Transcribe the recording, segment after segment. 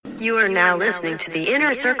You are now listening to the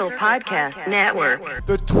Inner Circle Podcast Network.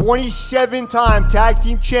 The 27-time tag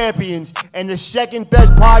team champions and the second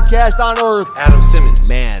best podcast on earth. Adam Simmons.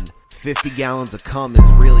 Man, 50 gallons of cum is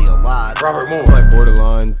really a lot. Robert Moore. Like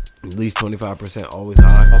borderline, at least 25%, always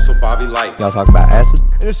high. Also Bobby Light. Y'all talk about acid?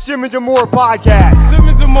 And the Simmons and More podcast.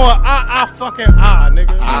 Simmons and More, fucking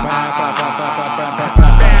nigga.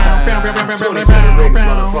 27 rings,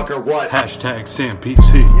 motherfucker, what? Hashtag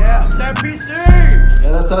SamPC. Yeah, Sam PC.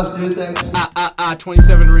 Yeah, that's us, dude. Thanks.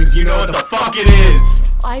 27 rings. You know what the fuck it is.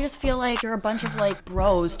 I just feel like you're a bunch of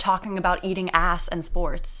bros talking about eating ass and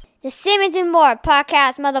sports. The Simmons and More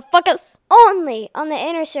podcast, motherfuckers. Only on the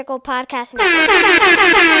Inner Circle Podcast Network.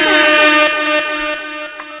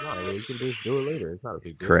 No, we can just do it later. It's not a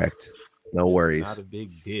big deal. Correct. No worries. Not a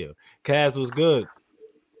big deal. Kaz was good.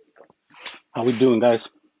 How we doing, guys?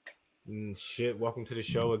 Shit, welcome to the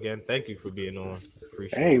show again. Thank you for being on.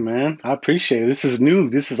 Appreciate it. Hey, man, I appreciate it. This is new.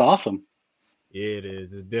 This is awesome. Yeah, it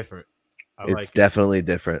is. It's different. It's definitely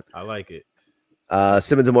different. I like it.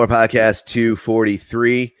 Simmons and More podcast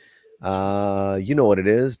 243. You know what it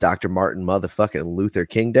is. Dr. Martin motherfucking Luther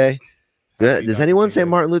King Day. Does anyone say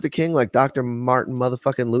Martin Luther King like Dr. Martin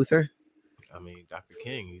motherfucking Luther? I mean, Dr.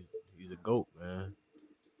 King, he's a GOAT, man.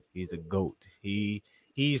 He's a GOAT.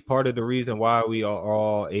 He's part of the reason why we are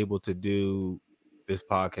all able to do this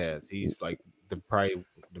podcast. He's like probably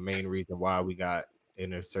the main reason why we got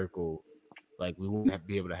Inner Circle. Like, we wouldn't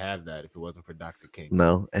be able to have that if it wasn't for Dr. King.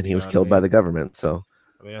 No, and he was killed by the government, so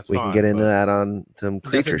I mean, we can get into that on some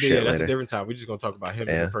creature shit later. That's a different time. We're just gonna talk about him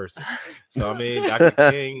as a person. So I mean,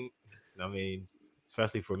 Dr. King. I mean,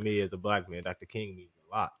 especially for me as a black man, Dr. King means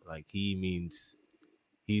a lot. Like, he's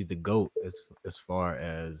the GOAT as far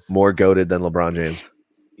as more goated than LeBron James.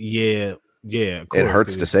 Yeah. Of course, it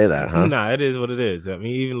hurts to say that, huh? Nah, it is what it is. I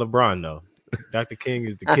mean, even LeBron though. Dr. King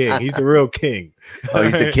is the king. He's the real king. Oh,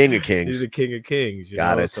 he's the king of kings. He's the king of kings.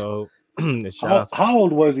 Got it. So how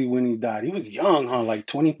old was he when he died? He was young, huh? Like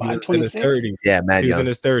 25, 26? 30s. Yeah, mad young. He was in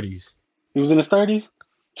his 30s. He was in his 30s?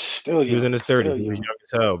 Still young. He was in his 30s. He was young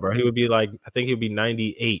as hell, bro. He would be like, I think he would be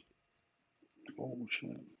 98. Oh,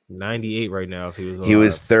 shit. 98 right now if he was alive. He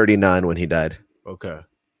was 39 when he died. Okay.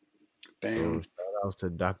 Damn. So shout outs to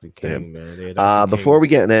Dr. King, man. Yeah, before we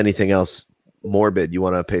get into anything else morbid, you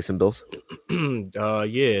want to pay some bills?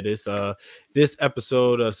 This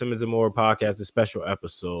episode of Simmons and More podcast is a special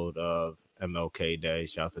episode of MLK Day.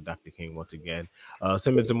 Shouts to Dr. King once again.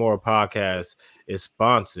 Simmons and More podcast is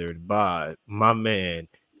sponsored by my man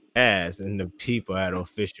Kaz and the people at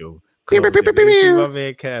Official. See my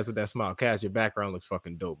man Kaz with that smile. Kaz, your background looks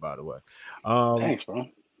fucking dope, by the way. Thanks, bro.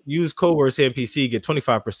 Use code word SamPC, get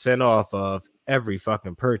 25% off of every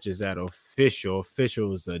fucking purchase at Official.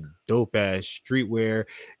 Official is a dope ass streetwear,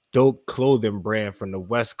 dope clothing brand from the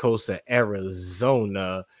west coast of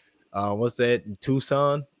Arizona. What's that?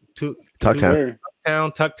 Tucson? Tucktown.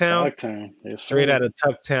 Tucktown. Yes, straight out of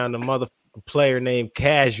Tucktown. The motherfucking player named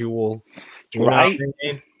Casual. Right.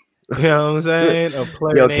 You know what I'm saying? A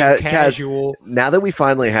player named Casual. Now that we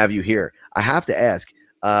finally have you here, I have to ask,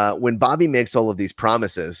 when Bobby makes all of these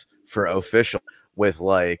promises for Official with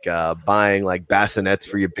buying bassinets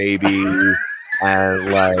for your baby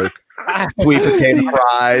and sweet potato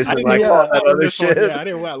fries and all that other shit. Yeah, I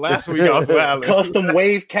didn't last week. I was wild. Custom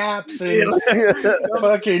wave caps and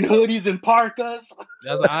fucking hoodies and parkas.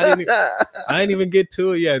 I didn't even get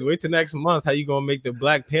to it yet. Wait till next month. How you gonna make the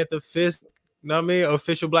Black Panther fist? You know what I mean?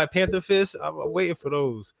 Official Black Panther fist. I'm waiting for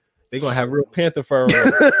those. They're gonna have real panther fur on.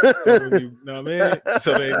 So when you know what I mean?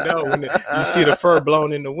 So they know when you see the fur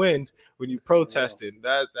blown in the wind when you protested.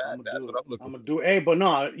 That's what I'm looking for. Do. Hey, but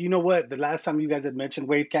no, you know what? The last time you guys had mentioned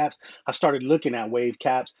wave caps, I started looking at wave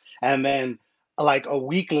caps, and then like a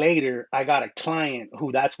week later, I got a client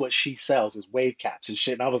who that's what she sells is wave caps and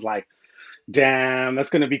shit. And I was like, damn, that's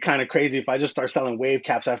gonna be kind of crazy if I just start selling wave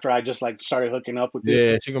caps after I just started hooking up with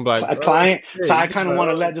this she can be a client. So I kind of want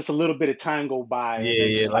to let just a little bit of time go by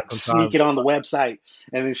and just sneak it on the website,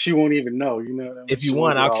 and then she won't even know. You know what I mean? If you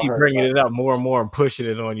want, I'll keep bringing it up more and more and pushing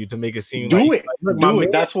it on you to make it seem do it.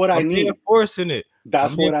 That's what I need. Enforcing it.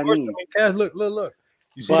 That's what I need. Cash, look.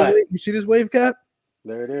 You see this wave cap?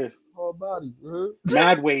 There it is. Whole body, bro.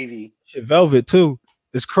 Mad wavy. Shit, velvet too.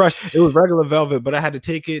 It's crushed. It was regular velvet, but I had to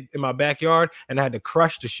take it in my backyard and I had to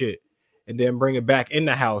crush the shit and then bring it back in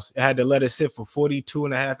the house. I had to let it sit for 42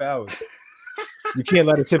 and a half hours. You can't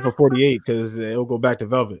let it sit for 48 because it'll go back to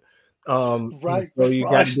velvet. Right. So you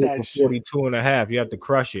got to do it for 42 and a half. You have to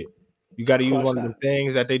crush it. You got to use one of the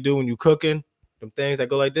things that they do when you cooking. Them things that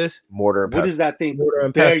go like this. Mortar and pestle. What is that thing? Mortar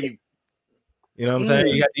and pestle. You know what I'm saying?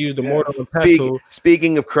 You got to use the mortar and Speak- pestle.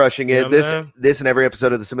 speaking of crushing You know it, what I'm this saying? this and every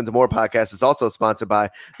episode of the Simmons and More podcast is also sponsored by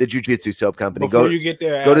the Jiu-Jitsu Soap Company. Before you get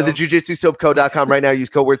there, go to the Adam, jujitsusoapco.com right now. Use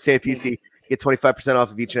code word SAMPC. Get 25% off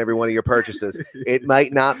of each and every one of your purchases. It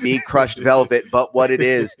might not be crushed velvet, but what it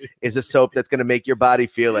is a soap that's going to make your body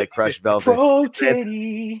feel like crushed velvet. Pro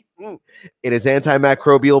titty. It is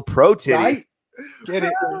antimicrobial pro titty. Right? Get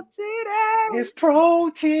it? It's pro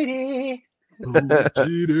titty. Go to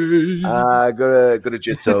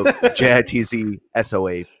Jitso,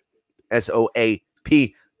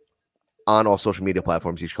 JITZSOAP on all social media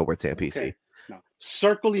platforms. Each code word SAMPC. Okay. Now,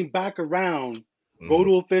 circling back around, go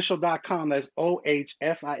to official.com. That's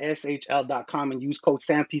OHFISHL.com and use code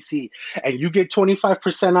SAMPC. And you get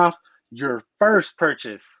 25% off your first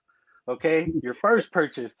purchase. Okay? Your first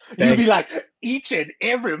purchase. You'll be like, each and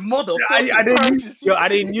every motherfucking I didn't purchase. I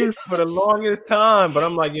didn't use it for the longest time, but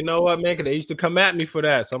I'm like, you know what, man? Because they used to come at me for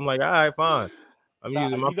that. So I'm like, all right, fine. I'm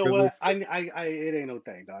using my You know privilege. what? It ain't no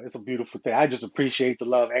thing, dog. It's a beautiful thing. I just appreciate the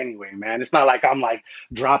love anyway, man. It's not like I'm like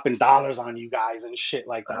dropping dollars on you guys and shit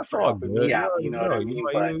like that for all helping good. me out. You know what I mean?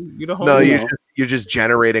 But You the No, homie. you're just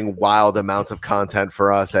generating wild amounts of content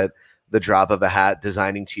for us at the drop of a hat,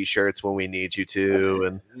 designing T-shirts when we need you to,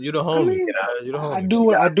 and You the homie. mean, You the homie.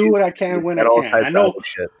 I do what I can when I and all can. types I of know other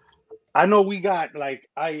shit. I know we got like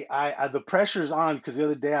I the pressure's on because the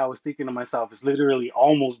other day I was thinking to myself, it's literally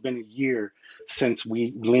almost been a year since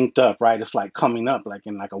we linked up, right? It's like coming up like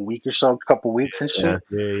in like a week or so, a couple weeks and shit.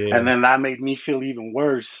 Yeah. And then that made me feel even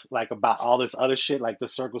worse, like about all this other shit, like the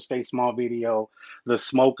Circle Stay Small video, the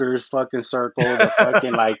smokers fucking circle, the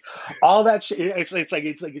fucking like all that shit.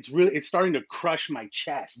 It's starting to crush my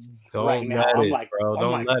chest Don't right now. let I'm it, like, bro.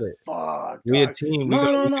 Don't let it. fuck. We a dog. team.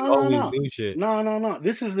 No. We can always do shit. No.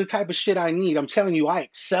 This is the type of shit I need. I'm telling you, I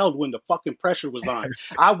excelled when the fucking pressure was on.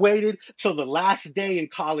 I waited till the last day in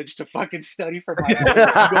college to fucking study for my papers. You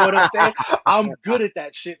know what I'm saying? I'm good at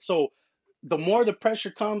that shit. So the more the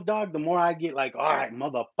pressure comes, dog, the more I get like, all right,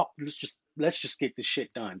 motherfucker, let's just get this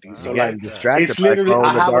shit done, dude. So Yeah, like, distracted it's by literally glow in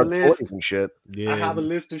I the have a dark list. toys and shit. Yeah. I have a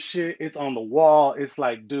list of shit. It's on the wall. It's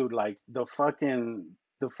like, dude, like the fucking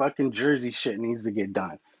Jersey shit needs to get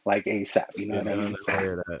done like ASAP. You know what I mean?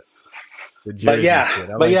 So, but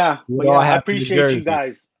yeah, I appreciate you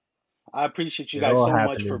guys. I appreciate you guys so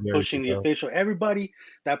much for pushing the official. Everybody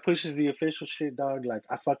that pushes the official shit, dog. Like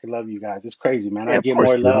I fucking love you guys. It's crazy, man. Yeah, I get of course,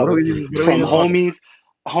 more dude. love What are you from doing?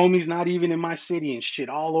 homies not even in my city and shit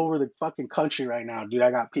all over the fucking country right now, dude.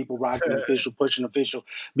 I got people rocking official, pushing official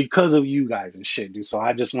because of you guys and shit, dude. So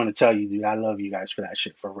I just want to tell you, dude, I love you guys for that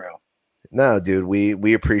shit for real. No, dude,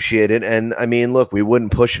 we appreciate it, and I mean, look, we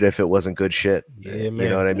wouldn't push it if it wasn't good shit. Yeah, You man.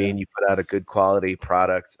 know what I mean? You put out a good quality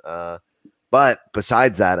product. But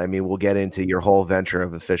besides that, I mean, we'll get into your whole venture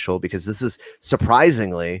of official because this is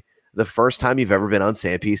surprisingly the first time you've ever been on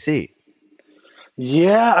Sam PC.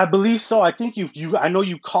 Yeah, I believe so. I think I know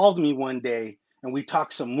you called me one day and we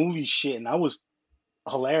talked some movie shit, and that was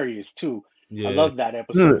hilarious too. Yeah. I love that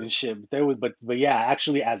episode and shit. But yeah,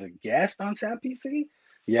 actually as a guest on Sam PC.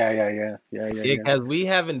 Yeah. Because we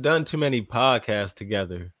haven't done too many podcasts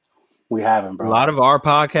together. We haven't, bro. A lot of our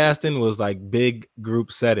podcasting was like big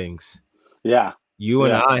group settings. Yeah. You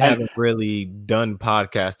and Yeah. I haven't really done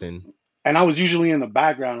podcasting. And I was usually in the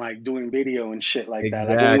background, like doing video and shit like that. Like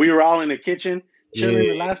when Exactly. we were all in the kitchen chilling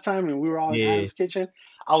the Yeah. last time, and we were all in Yeah. Adam's kitchen,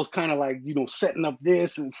 I was kind of like, setting up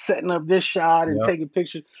this and setting up this shot and Yep. taking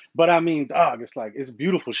pictures. But I mean, dog, it's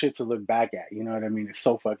beautiful shit to look back at. You know what I mean? It's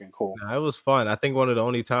so fucking cool. Nah, it was fun. I think one of the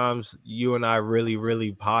only times you and I really,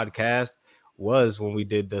 really podcast was when we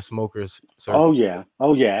did the smokers circle.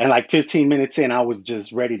 Oh yeah. And like 15 minutes in, I was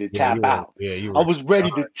just ready to tap you were- out. yeah, you I were was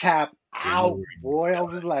ready to done. tap Yeah, you out, were boy. I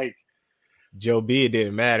was like, Joe B, it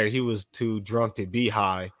didn't matter. He was too drunk to be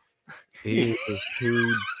high. He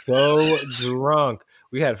was so drunk.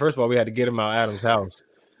 First of all, we had to get him out of Adam's house.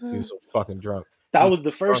 He was so fucking drunk. that He was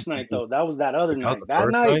the first drunk. night though. That was that other That was night. the That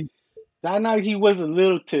first night. That night he was a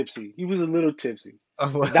little tipsy.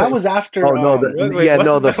 night? That was after. Oh no,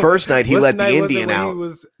 the first night he let the night was it Indian when out. He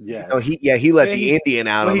was, Yes, No, he let Man, the he- Indian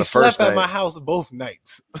out well, on he the first slept at my night. house both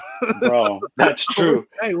nights. bro. That's true.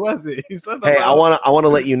 Hey, was it? He slept at Hey, my I house. want to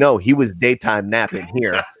let you know he was daytime napping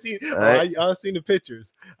here. I've seen the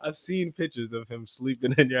pictures. I've seen pictures of him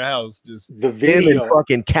sleeping in your house. Just The Him and video.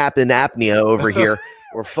 fucking Captain Apnea over here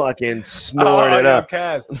were fucking snoring it up.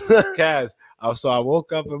 Kaz. So I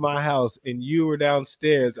woke up in my house and you were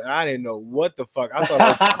downstairs and I didn't know what the fuck. I thought I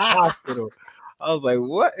was in the hospital. I was like,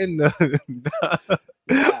 what in the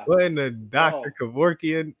Yeah. what in the Dr.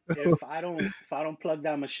 Kevorkian? If I don't plug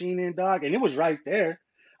that machine in, dog, and it was right there.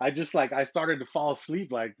 I just like I started to fall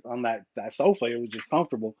asleep like on that sofa. It was just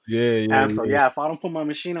comfortable. Yeah, And so yeah, if I don't put my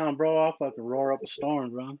machine on, bro, I'll fucking roar up a storm,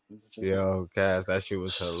 bro. Yo, Cass, that shit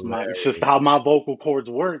was hilarious. It's just how my vocal cords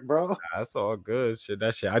work, bro. That's all good. Shit,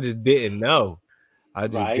 that shit. I just didn't know. I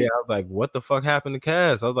was like, what the fuck happened to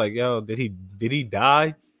Cass? I was like, yo, did he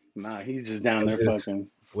die? Nah, he's just down there fucking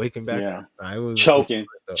waking back up. Nah, it was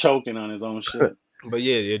choking on his own shit. But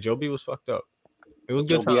yeah, Joe B was fucked up. It was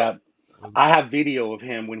good time. I have video of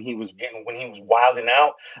him when he was wilding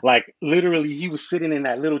out. Like literally, he was sitting in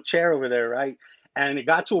that little chair over there, right? And it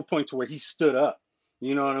got to a point to where he stood up.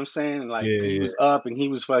 You know what I'm saying? Like he was up and he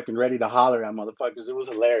was fucking ready to holler at motherfuckers. It was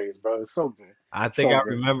hilarious, bro. It was so good. I think I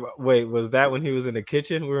remember. Wait, was that when he was in the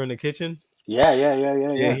kitchen? We were in the kitchen.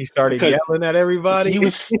 Yeah. He started yelling at everybody. He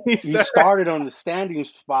started on the standing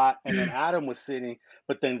spot, and then Adam was sitting.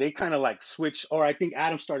 But then they kind of like switched, or I think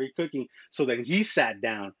Adam started cooking, so then he sat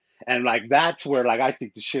down, and like that's where like I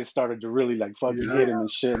think the shit started to really like fucking hit him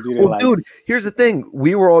and shit. Dude, well, dude, here's the thing: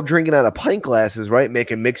 we were all drinking out of pint glasses, right,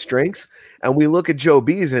 making mixed drinks, and we look at Joe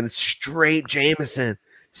B's and it's straight Jameson.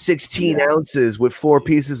 16 ounces with 4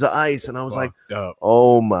 pieces of ice, and I was like,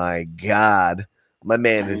 "Oh my god, my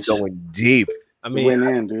man is going deep." I mean,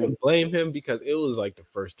 I don't blame him because it was like the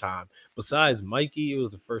first time. Besides Mikey, it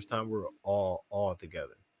was the first time we were all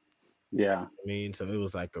together. Yeah, I mean, so it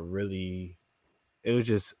was like it was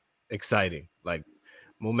just exciting. Like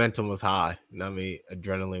momentum was high, and I mean,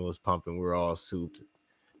 adrenaline was pumping. We were all souped,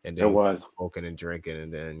 and then it was smoking and drinking,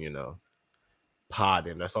 and then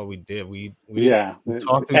potting. That's all we did. We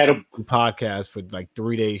talked to the podcast for like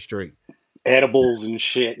 3 days straight. Edibles and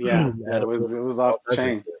shit. Yeah, it was off the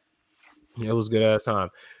chain. It was good ass time.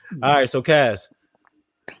 All right, so Cass,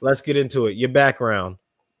 let's get into it. Your background.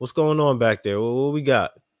 What's going on back there? What we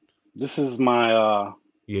got? This is my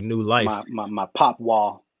your new life. My pop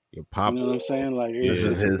wall. Your pop. You know what I'm saying? Like this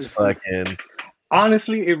is his fucking.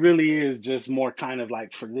 Honestly, it really is just more kind of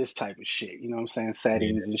like for this type of shit. You know what I'm saying?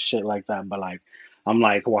 Settings and shit like that. But like, I'm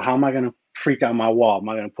like, well, how am I gonna freak out my wall? Am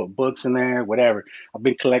I gonna put books in there? Whatever. I've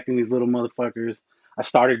been collecting these little motherfuckers. I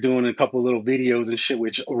started doing a couple little videos and shit,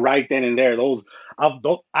 which right then and there,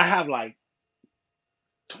 I have like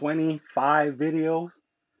 25 videos.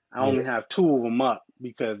 I only have 2 of them up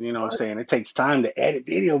because you know what I'm saying, it takes time to edit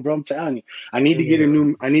video, bro. I'm telling you, I need to get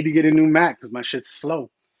a new Mac because my shit's slow.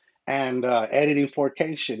 And editing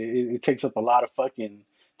 4K shit, it takes up a lot of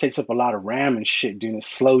RAM and shit, doing it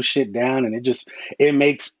slow shit down, and it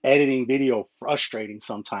makes editing video frustrating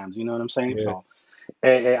sometimes. You know what I'm saying? Yeah. So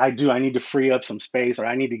I need to free up some space, or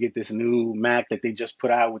I need to get this new Mac that they just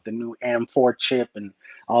put out with the new M4 chip and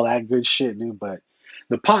all that good shit, dude. But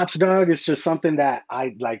the Pops, dog, is just something that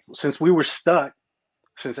I like since we were stuck,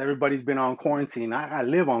 since everybody's been on quarantine. I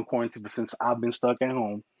live on quarantine, but since I've been stuck at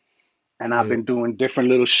home. And I've been doing different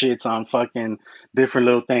little shits on fucking different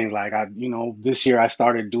little things. Like this year I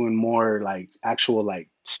started doing more like actual like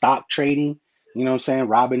stock trading, you know what I'm saying?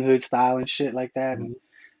 Robinhood style and shit like that. And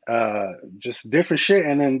just different shit.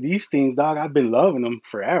 And then these things, dog, I've been loving them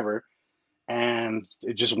forever. And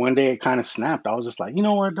it just one day it kind of snapped. I was just like, you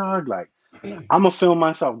know what, dog? Like, I'm gonna film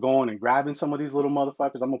myself going and grabbing some of these little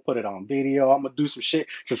motherfuckers. I'm gonna put it on video. I'm gonna do some shit.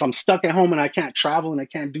 Since I'm stuck at home and I can't travel and I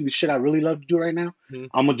can't do the shit I really love to do right now,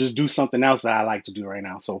 I'm gonna just do something else that I like to do right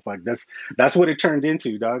now. So fuck, that's what it turned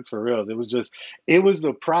into, dog, for real. It was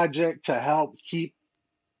a project to help keep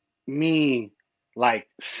me like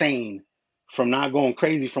sane from not going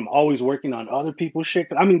crazy, from always working on other people's shit.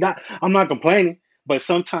 I mean, that I'm not complaining, but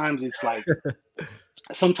sometimes it's like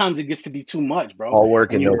sometimes it gets to be too much, bro. All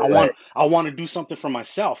working. I want to do something for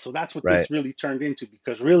myself. So that's what this really turned into,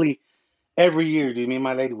 because really every year, dude, me and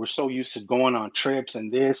my lady were so used to going on trips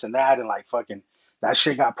and this and that, and like fucking that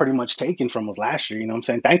shit got pretty much taken from us last year. You know what I'm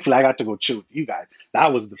saying? Thankfully, I got to go chill with you guys.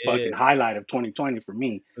 That was the fucking highlight of 2020 for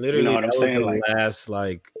me. Literally, you know what I'm saying? Like last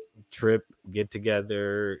like trip, get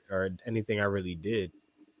together, or anything I really did.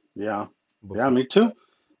 Yeah. Yeah, me too.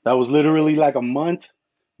 That was literally like a month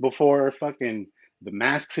before fucking the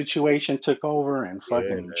mask situation took over and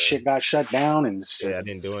fucking shit got shut down, and it's just, I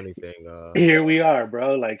didn't do anything. Here we are,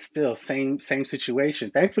 bro. Like still same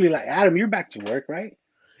situation. Thankfully, like Adam, you're back to work, right?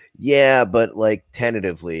 Yeah, but like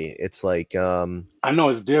tentatively, it's like I know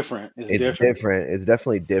it's different. It's different. It's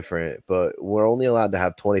definitely different, but we're only allowed to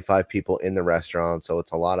have 25 people in the restaurant, so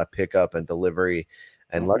it's a lot of pickup and delivery.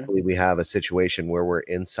 And luckily, we have a situation where we're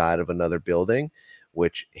inside of another building,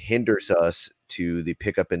 which hinders us to the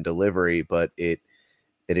pickup and delivery, but it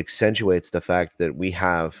accentuates the fact that we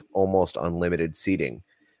have almost unlimited seating.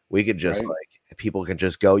 We could just like, people can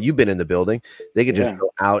just go, you've been in the building, they could just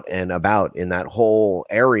go out and about in that whole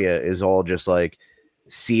area is all just like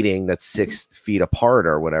seating that's 6 feet apart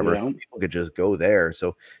or whatever. Yeah. People could just go there.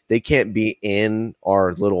 So they can't be in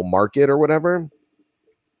our little market or whatever,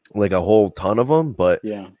 like a whole ton of them. But,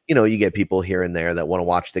 Yeah. you know, you get people here and there that want to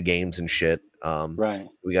watch the games and shit. Right.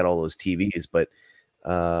 We got all those TVs, but,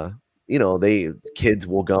 you know, kids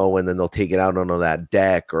will go and then they'll take it out onto that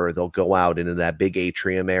deck, or they'll go out into that big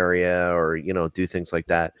atrium area, or, you know, do things like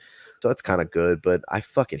that. So that's kind of good, but I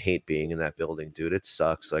fucking hate being in that building, dude. It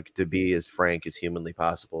sucks. Like, to be as frank as humanly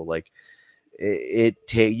possible. Like,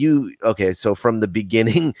 okay, so from the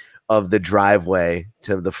beginning of the driveway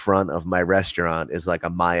to the front of my restaurant is like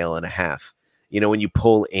 1.5 miles. You know, when you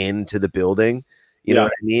pull into the building, you know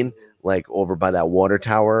what I mean? Like over by that water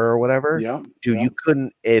tower or whatever. Yeah. Dude, you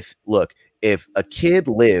couldn't, if a kid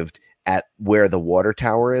lived at where the water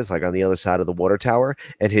tower is, like on the other side of the water tower,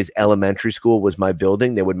 and his elementary school was my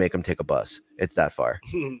building, they would make him take a bus. It's that far.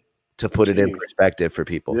 To put it in perspective for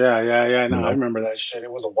people. Yeah. No, I remember that shit.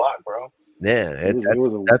 It was a walk, bro. Yeah,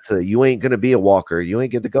 you ain't gonna be a walker. You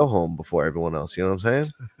ain't get to go home before everyone else. You know what I'm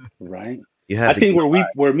saying? Right. I think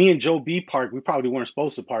where me and Joe B parked, we probably weren't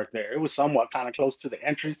supposed to park there. It was somewhat kind of close to the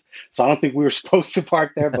entrance, so I don't think we were supposed to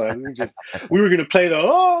park there. But we were gonna play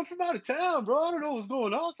I'm from out of town, bro. I don't know what's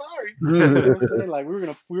going on. Sorry. You know what I'm saying? Like we were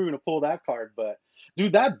gonna pull that card, but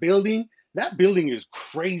dude, that building is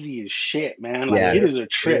crazy as shit, man. Like it is a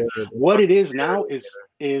trip. What it is now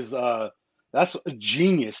is that's a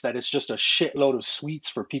genius that it's just a shitload of suites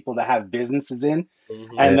for people that have businesses in.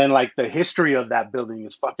 And then like the history of that building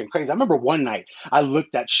is fucking crazy. I remember one night I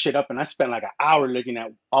looked that shit up and I spent like an hour looking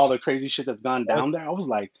at all the crazy shit that's gone down there. I was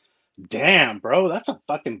like, damn, bro, that's a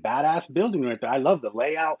fucking badass building right there. I love the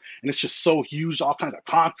layout, and it's just so huge, all kinds of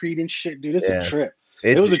concrete and shit, dude. It's a trip.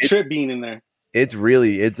 It was a trip being in there. It's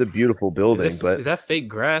a beautiful building. Is that fake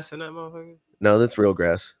grass in that motherfucker? No, that's real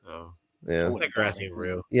grass. Oh. Yeah. That grass ain't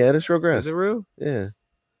real. Yeah, it's real grass. Is it real? Yeah.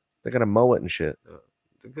 They gotta mow it and shit.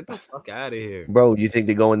 Get the fuck out of here, bro. You think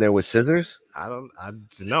they go in there with scissors? I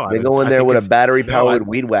go in there with a battery powered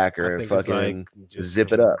weed whacker and fucking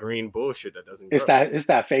zip it up. Green bullshit that doesn't. It's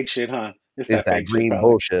that fake shit, huh? It's that green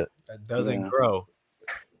bullshit that doesn't grow.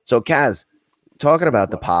 So Kaz, talking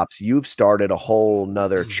about the Pops, you've started a whole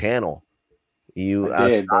nother channel. You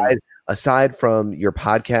aside from your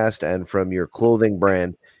podcast and from your clothing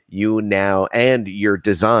brand, you now and your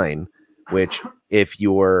design, which if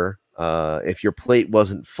your plate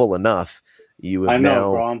wasn't full enough, you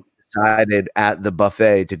have decided at the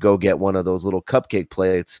buffet to go get one of those little cupcake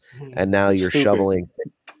plates, and now you're shoveling.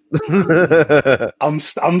 I'm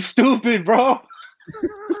stupid, bro.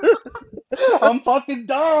 I'm fucking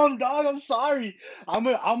dumb, dog. I'm sorry.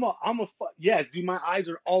 Yes, dude. My eyes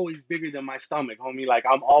are always bigger than my stomach, homie. Like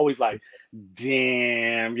I'm always like,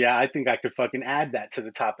 damn, yeah. I think I could fucking add that to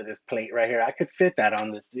the top of this plate right here. I could fit that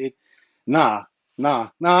on this, dude. Nah.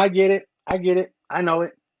 I get it. I know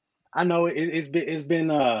it.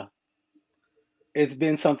 It's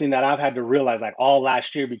been something that I've had to realize like all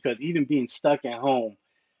last year, because even being stuck at home,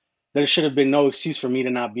 there should have been no excuse for me to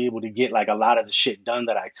not be able to get like a lot of the shit done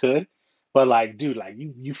that I could. But like, dude, like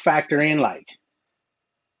you factor in like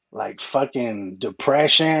fucking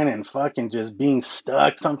depression and fucking just being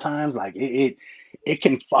stuck sometimes. Like it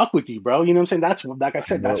can fuck with you, bro. You know what I'm saying? That's, like I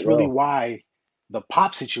said, that's really why the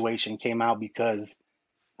Pop situation came out, because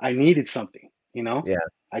I needed something, you know? Yeah.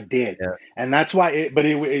 I did. Yeah. And that's why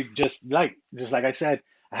it just like I said,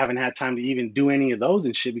 I haven't had time to even do any of those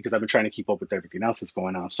and shit, because I've been trying to keep up with everything else that's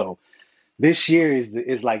going on. So this year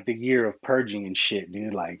is like the year of purging and shit,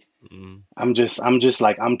 dude. Like I'm just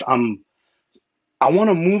like I want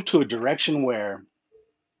to move to a direction where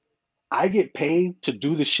I get paid to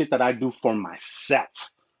do the shit that I do for myself.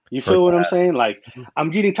 You feel what I'm saying? Like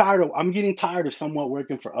I'm getting tired of somewhat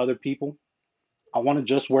working for other people. I want to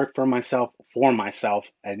just work for myself,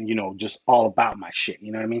 and, you know, just all about my shit.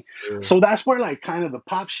 You know what I mean? Yeah. So that's where like kind of the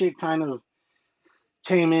Pop shit kind of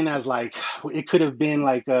came in as like, it could have been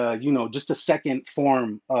like, you know, just a second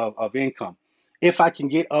form of income. If I can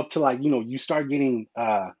get up to like, you know, you start getting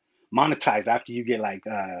monetized after you get like,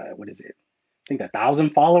 what is it? I think 1,000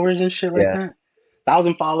 followers and shit like that.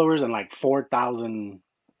 1,000 followers and like 4,000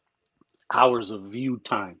 hours of view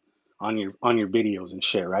time on your videos and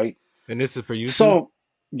shit, right? And this is for YouTube? So,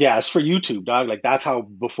 yeah, it's for YouTube, dog. Like, that's how,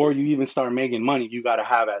 before you even start making money, you got to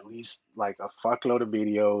have at least, like, a fuckload of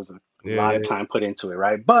videos, a lot of time put into it,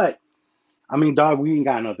 right? But, I mean, dog, we ain't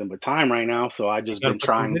got nothing but time right now, so I just been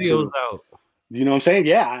trying to... out. You know what I'm saying?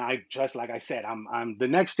 Yeah, I just, like I said, I'm the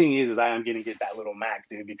next thing is I am going to get that little Mac,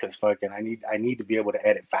 dude, because fucking I need to be able to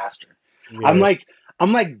edit faster. Yeah. I'm like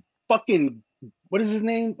fucking, what is his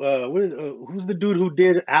name? Who's the dude who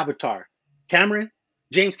did Avatar? Cameron?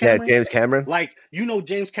 James Yeah, Cameron. James Cameron. Like,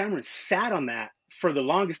 James Cameron sat on that for the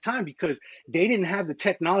longest time because they didn't have the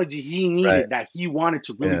technology he needed Right. that he wanted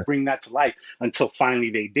to really Yeah. bring that to life until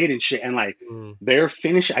finally they did and shit. And like Mm.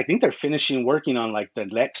 I think they're finishing working on like the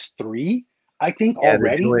next 3, I think Yeah,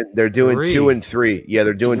 already. they're doing 2 3. and 3. Yeah,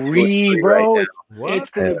 they're doing 2 and 3, 3 bro. right What?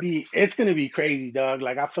 It's gonna be crazy, dog.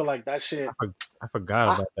 Like I feel like that shit. I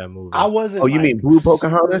forgot about that movie. I wasn't. now. Oh, you like, mean Blue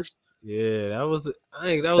Pocahontas? Yeah, that was. I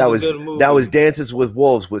think That that was was a good movie. that was Dances with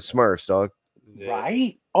Wolves with Smurfs, dog. Yeah.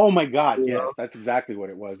 right? Oh my god, Yeah. yes, that's exactly what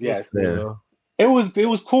it was. It was Yes, cool, Yeah. though. it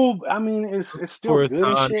was cool. I mean, it's still For its good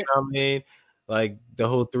and time, shit. you know what I mean? Like the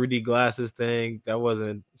whole 3D glasses thing, that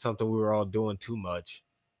wasn't something we were all doing too much.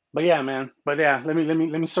 But yeah, man. But yeah, let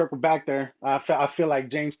me circle back there. I feel like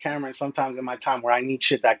James Cameron sometimes in my time where I need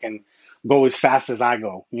shit that can go as fast as I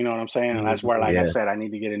go. You know what I'm saying? And that's where, like I Yeah. said, I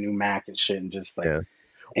need to get a new Mac and shit and just like Yeah.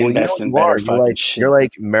 Well, invest you in know what better you are. fucking shit. You're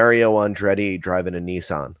like Mario Andretti driving a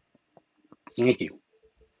Nissan. Thank you,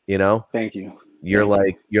 You know, thank you. you're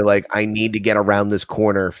Thank like I need to get around this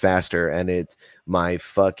corner faster, and it's my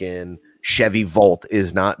fucking Chevy Volt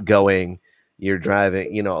is not going. You're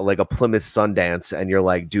driving, like a Plymouth Sundance, and you're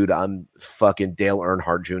like, dude, I'm fucking Dale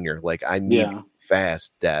Earnhardt Jr. Like, I need Yeah.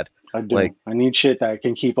 fast, Dad. I do. Like- I need shit that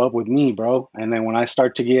can keep up with me, bro. And then when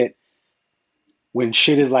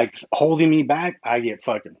shit is like holding me back, I get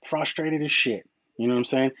fucking frustrated as shit. You know what I'm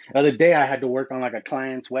saying? The other day I had to work on like a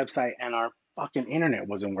client's website and our fucking internet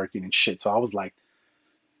wasn't working and shit. So I was like,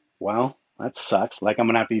 well, that sucks. Like I'm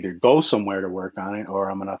gonna have to either go somewhere to work on it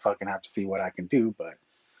or I'm gonna fucking have to see what I can do. But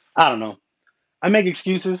I don't know. I make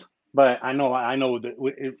excuses, but I know that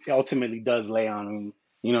it ultimately does lay on me.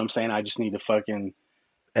 You know what I'm saying? I just need to fucking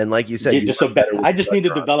And like you said, get you just a work better. with I just need to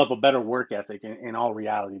restaurants. develop a better work ethic in all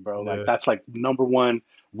reality, bro. Yeah. Like that's like number one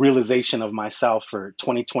realization of myself for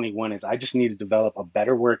 2021 is I just need to develop a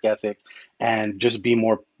better work ethic and just be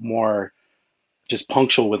more just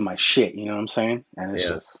punctual with my shit. You know what I'm saying? And it's Yeah.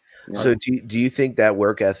 just So do you think that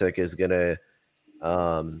work ethic is gonna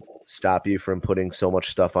stop you from putting so much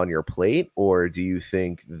stuff on your plate, or do you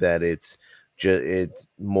think that it's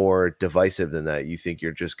more divisive than that? You think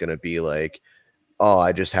you're just gonna be like, oh,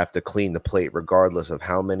 I just have to clean the plate regardless of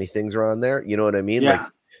how many things are on there? You know what I mean? Yeah.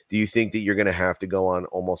 Like, do you think that you're gonna have to go on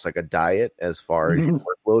almost like a diet as far as your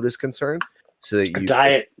workload is concerned, so that a you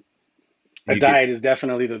diet. A you diet is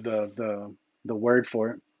definitely the word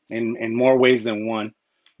for it in more ways than one.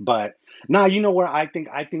 But now you know where I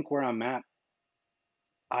think where I'm at.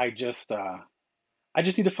 I just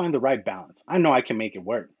need to find the right balance. I know I can make it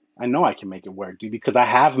work. I know I can make it work, dude, because I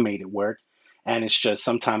have made it work. And it's just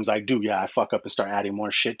sometimes I fuck up and start adding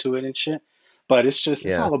more shit to it and shit. But it's just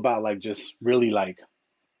it's Yeah. all about like just really like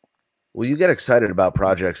Well, you get excited about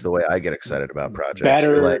projects the way I get excited about projects.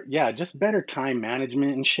 better, You're like, yeah, just better time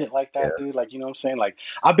management and shit like that, dude. Like, you know what I'm saying? Like,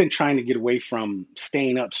 I've been trying to get away from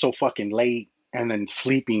staying up so fucking late and then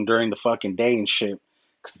sleeping during the fucking day and shit.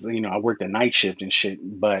 Cause, I worked a night shift and shit.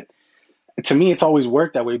 But to me, it's always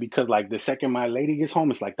worked that way because, like, the second my lady gets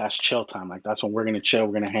home, it's like, that's chill time. Like, that's when we're going to chill.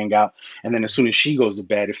 We're going to hang out. And then as soon as she goes to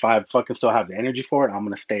bed, if I fucking still have the energy for it, I'm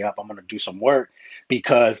going to stay up. I'm going to do some work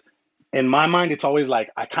because in my mind, it's always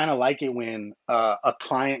like, I kind of like it when a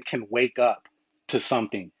client can wake up to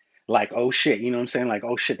something like, oh shit, you know what I'm saying? Like,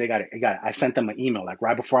 oh shit, they got it. I sent them an email, like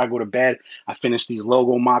right before I go to bed, I finished these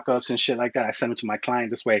logo mock-ups and shit like that. I send it to my client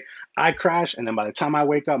this way. I crash. And then by the time I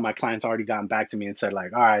wake up, my client's already gotten back to me and said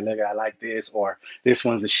like, all right, look, I like this, or this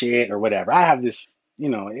one's the shit or whatever. I have this,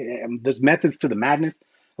 there's methods to the madness,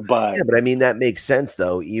 but yeah, but I mean, that makes sense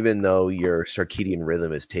though, even though your circadian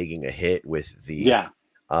rhythm is taking a hit with the, yeah.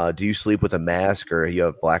 Do you sleep with a mask, or you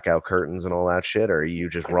have blackout curtains and all that shit, or are you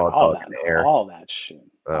just raw all dog that, in the air? all that shit.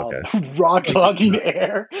 Okay. Raw dogging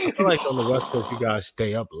air. I feel like on the West Coast, you guys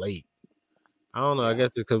stay up late. I don't know. I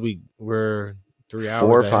guess it's because we're 3 hours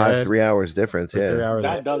 4 or 5, ahead. 3 hours difference. Or 3 Yeah. hours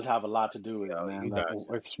That ahead. does have a lot to do with it, Yo, man. you That- guys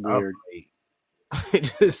it's are up weird. late.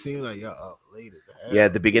 It just seems like you're up late as hell. Yeah.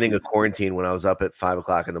 At the beginning of quarantine, when I was up at 5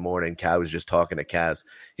 o'clock in the morning, Kaz was just talking to Kaz.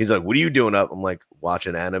 He's like, "What are you doing up?" I'm like,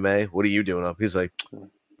 "Watching anime." "What are you doing up?" He's like,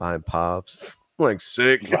 "Buying pops." I'm like,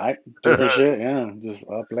 sick. Right? Different shit, yeah. Just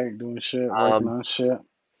up late doing shit, working on shit.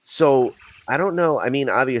 So I don't know. I mean,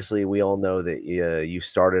 obviously, we all know that you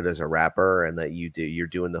started as a rapper and that you're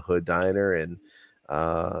doing the Hood Diner, and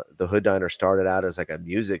the Hood Diner started out as like a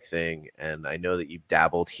music thing. And I know that you've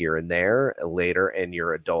dabbled here and there later in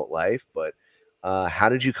your adult life, but how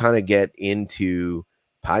did you kind of get into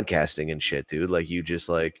podcasting and shit, dude? Like you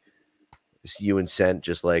and Cent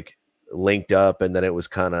just like linked up, and then it was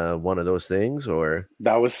kind of one of those things, or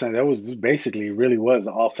That was basically really was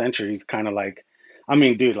all centuries kind of like, I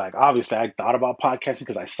mean, dude, like obviously I thought about podcasting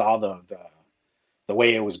because I saw the the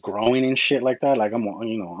way it was growing and shit like that. Like I'm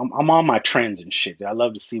on my trends and shit. I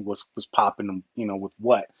love to see what's popping, with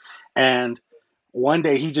what. And one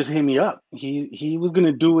day he just hit me up. He was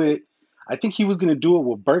gonna do it. I think he was gonna do it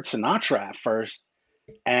with Bert Sinatra at first,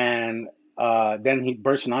 and then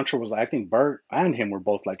Bert Sinatra was like, I think Bert and him were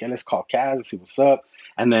both like, hey, let's call Kaz and see what's up.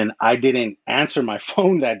 And then I didn't answer my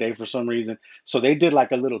phone that day for some reason, so they did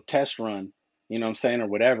like a little test run, you know what I'm saying, or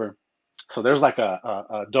whatever. So there's like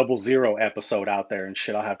a 00 episode out there and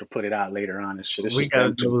shit. I'll have to put it out later on and shit. It's We just got a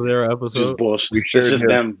them 00 episode. just bullshit. We sure It's just do.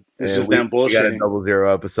 them. It's just them We got a bullshitting.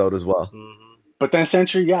 00 episode as well. But then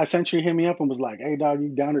Century hit me up and was like, "Hey, dog, you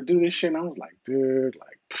down to do this shit?" And I was like, "Dude,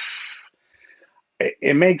 like,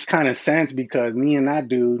 it makes kind of sense because me and that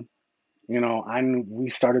dude, we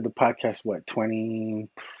started the podcast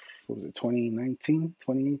 2019,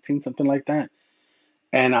 2018, something like that."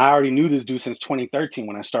 And I already knew this dude since 2013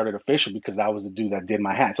 when I started Official because that was the dude that did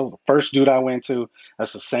my hats. That was the first dude I went to.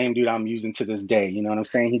 That's the same dude I'm using to this day. You know what I'm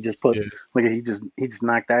saying? He just put, look at, he just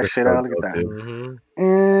knocked that shit out. Look at that.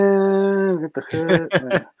 And look at the hood.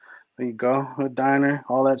 There you go. Hood Diner,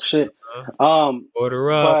 all that shit.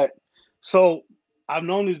 Order up. But so I've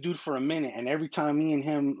known this dude for a minute, and every time me and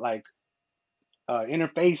him like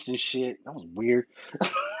interfaced and shit, that was weird.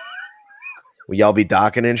 Will y'all be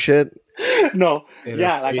docking and shit? No,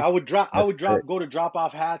 yeah, like I would go to drop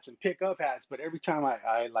off hats and pick up hats, but every time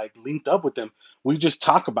I like linked up with them, we just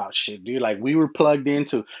talk about shit, dude. Like we were plugged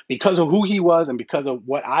into because of who he was and because of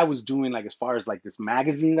what I was doing, like as far as like this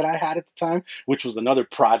magazine that I had at the time, which was another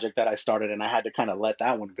project that I started, and I had to kind of let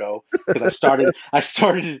that one go because I started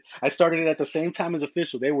it at the same time as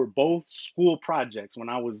Official. They were both school projects when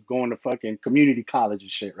I was going to fucking community college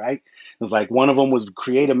and shit, right? It was like one of them was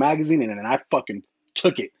create a magazine, and then I fucking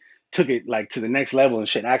took it like to the next level and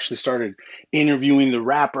shit. I actually started interviewing the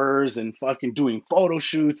rappers and fucking doing photo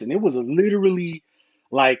shoots, and it was literally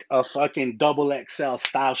like a fucking XXL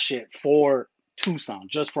style shit for Tucson,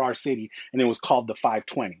 just for our city, and it was called the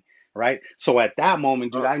 520, right? So at that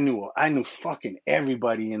moment, dude, I knew fucking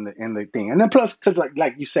everybody in the thing, and then plus because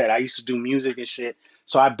like you said, I used to do music and shit,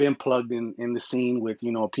 so I've been plugged in the scene with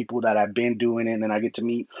people that I've been doing it, and then I get to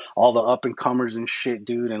meet all the up and comers and shit,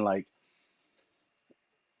 dude, and like.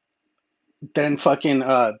 Then fucking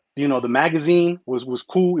the magazine was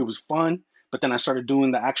cool, it was fun, but then I started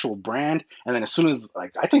doing the actual brand, and then as soon as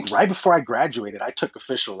like I think right before I graduated, I took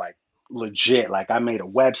Official like legit. Like I made a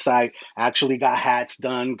website, actually got hats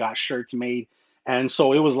done, got shirts made, and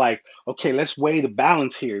so it was like, okay, let's weigh the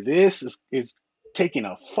balance here. This is taking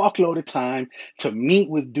a fuckload of time to meet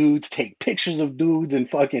with dudes, take pictures of dudes, and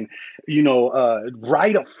fucking,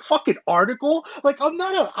 write a fucking article. Like I'm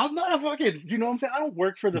not a fucking, you know what I'm saying? I don't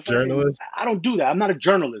work for the journalist. I don't do that. I'm not a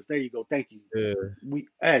journalist. There you go. Thank you.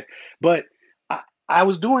 Yeah. But I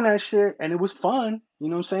was doing that shit and it was fun. You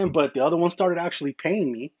know what I'm saying? But the other one started actually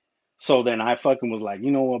paying me. So then I fucking was like, you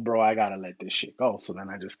know what, bro, I gotta let this shit go. So then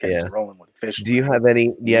I just kept rolling with Official. Do you have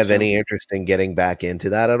any interest in getting back into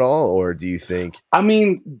that at all, or do you think? I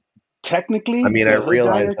mean, technically, I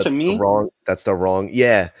realize that's the wrong.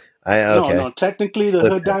 Yeah. Okay. No. Technically, the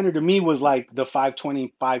Hood Diner to me was like the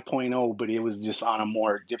 520 5.0, but it was just on a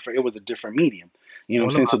more different. It was a different medium. You know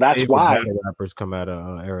what I'm saying? So that's why rappers come out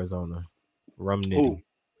of Arizona. Rum Nitty.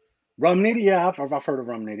 Rum Nitty, yeah, I've heard of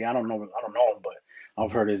Rum Nitty. I don't know him, but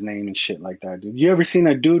I've heard his name and shit like that, dude. You ever seen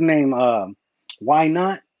a dude named Why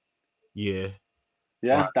Not? Yeah.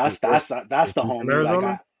 Yeah, that's the homie.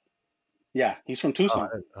 Like yeah, he's from Tucson.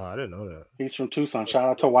 I didn't know that. He's from Tucson. Shout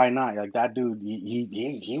out to Why Not? Like that dude,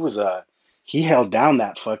 he held down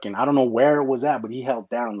that fucking, I don't know where it was at, but he held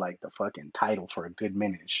down like the fucking title for a good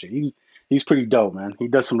minute and shit. He's pretty dope, man. He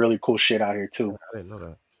does some really cool shit out here too. I didn't know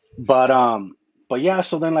that. But yeah,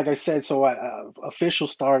 so then like I said, so Official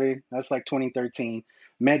started. That's like 2013.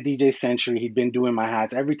 Met DJ Century. He'd been doing my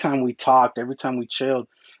hats. Every time we talked, every time we chilled,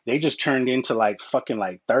 they just turned into like fucking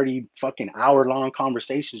like 30 fucking hour-long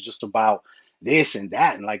conversations just about this and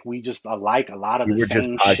that. And like we just like a lot of the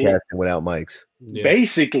same just podcasting shit. Without mics. Yeah.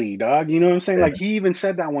 Basically, dog. You know what I'm saying? Yeah. Like he even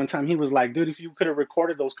said that one time. He was like, dude, if you could have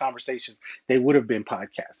recorded those conversations, they would have been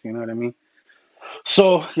podcasts. You know what I mean?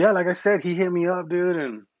 So yeah, like I said, he hit me up, dude,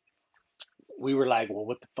 and we were like, well,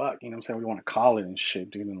 what the fuck? You know what I'm saying? We want to call it and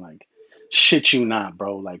shit, dude. And like, shit you not,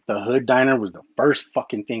 bro. Like the Hood Diner was the first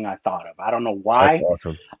fucking thing I thought of. I don't know why. That's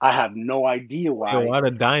awesome. I have no idea why. Yo, why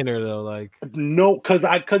the diner though? Like no, cause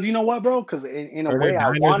you know what, bro? Cause in a way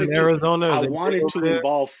I wanted to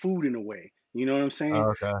involve food in a way. You know what I'm saying?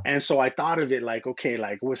 Oh, okay. And so I thought of it like, okay,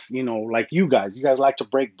 like what's, like you guys like to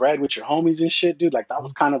break bread with your homies and shit, dude. Like that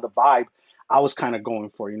was kind of the vibe I was kind of going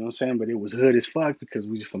for, you know what I'm saying? But it was hood as fuck because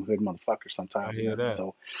we just some hood motherfuckers sometimes. I hear that.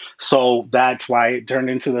 So that's why it turned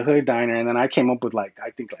into the Hood Diner. And then I came up with I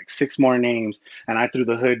think 6 more names, and I threw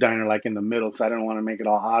the Hood Diner in the middle because I didn't want to make it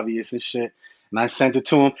all obvious and shit. And I sent it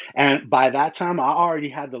to him. And by that time, I already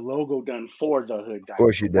had the logo done for the Hood Diner. Of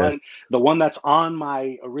course you did. The one that's on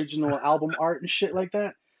my original album art and shit like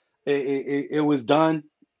that. It was done.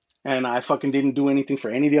 And I fucking didn't do anything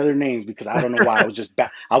for any of the other names because I don't know why.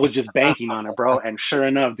 I was just banking on it, bro. And sure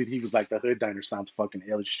enough, he was like, the Hood Diner sounds fucking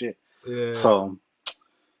ill as shit. Yeah. So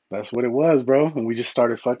that's what it was, bro. And we just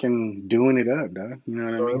started fucking doing it up, dog. You know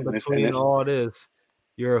what I mean? In between all this,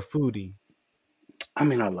 you're a foodie. I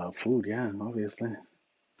mean, I love food, yeah, obviously.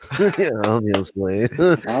 Obviously.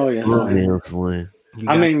 Obviously.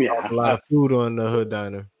 I mean, yeah. A lot of food on the Hood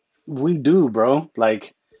Diner. We do, bro.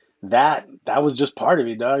 That was just part of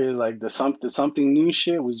it, dog. It was like the something new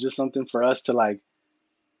shit was just something for us to like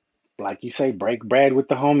you say, break bread with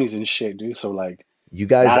the homies and shit, dude. So you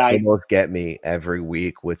guys almost get me every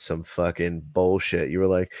week with some fucking bullshit. You were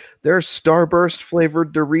like, there's Starburst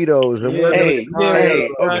flavored Doritos. And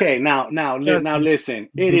okay. Now listen.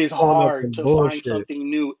 It is hard to find something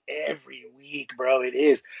new every week, bro. It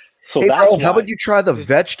is. So that's how about you try the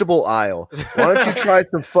vegetable aisle? Why don't you try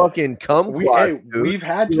some fucking kumquat? We've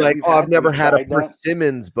had I've never had a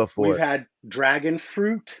persimmons before. We've had dragon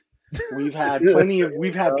fruit. We've had plenty of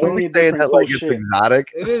different that shit. It's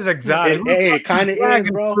exotic. It is exotic. It kind of is,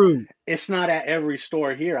 bro. Fruit. It's not at every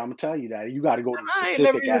store here. I'm gonna tell you that. You got to go to I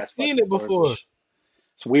specific ain't never seen it before.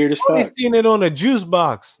 It's weird as fuck. I've seen it on a juice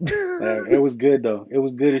box. It was good though. It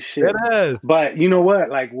was good as shit. It is. But you know what?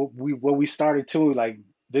 What we started to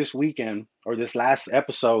this weekend or this last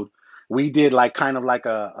episode, we did kind of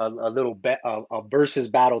a little a versus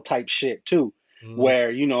battle type shit too,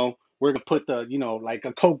 where we're gonna put the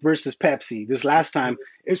a Coke versus Pepsi. This last time,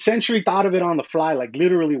 Century thought of it on the fly,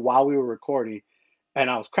 literally while we were recording, and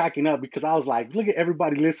I was cracking up because I was like, look at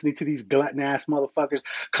everybody listening to these glutton ass motherfuckers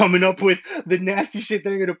coming up with the nasty shit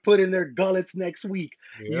they're gonna put in their gullets next week.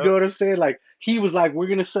 Yep. You know what I'm saying? He was like, we're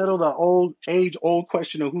gonna settle the old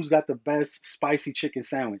question of who's got the best spicy chicken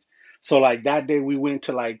sandwich. So that day we went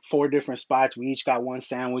to 4 different spots. We each got one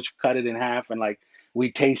sandwich, cut it in half, and we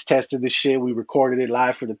taste tested the shit. We recorded it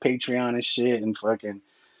live for the Patreon and shit, and fucking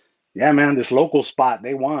yeah, man. This local spot,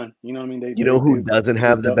 they won. You know what I mean? Who doesn't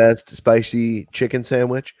have the best spicy chicken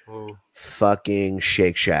sandwich? Fucking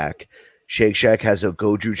Shake Shack. Shake Shack has a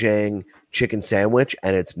gochujang chicken sandwich,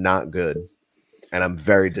 and it's not good. And I'm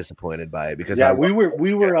very disappointed by it because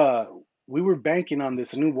we were banking on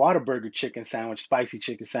this new Whataburger chicken sandwich, spicy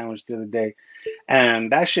chicken sandwich the other day.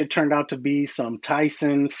 And that shit turned out to be some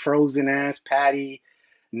Tyson frozen ass patty,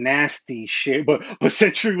 nasty shit. But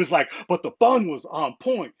Century was like, but the bun was on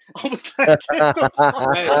point. I was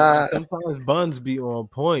like, sometimes buns be on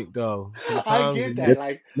point though. I get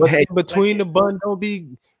that. Between the bun don't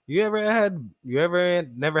be. You ever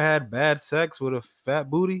never had bad sex with a fat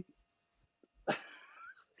booty?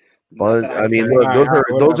 But I mean,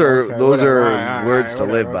 those are words to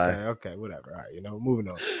live by. Okay, whatever. All right, moving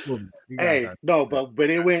on. Hey, no, but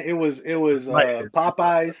it was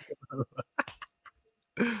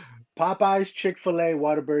Popeyes, Chick-fil-A,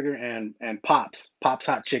 Whataburger, and Pops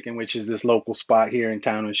Hot Chicken, which is this local spot here in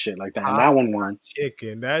town and shit like that. And that one won.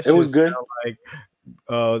 Chicken, that it was good. Like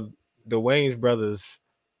the Wayans brothers.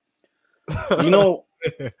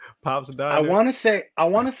 Pop's Diner. I want to say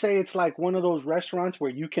it's like one of those restaurants where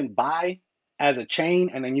you can buy as a chain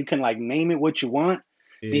and then you can name it what you want,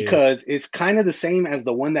 because it's kind of the same as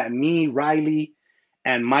the one that me, Riley,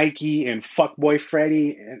 and Mikey and Fuckboy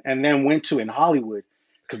Freddy and then went to in Hollywood,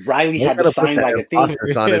 because Riley had to sign a thing on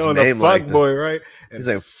his name, Fuckboy, right? He's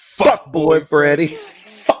like Fuckboy Freddy,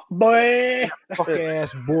 Fuckboy, fuck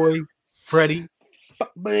ass boy Freddy,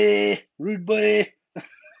 Fuckboy, rude boy.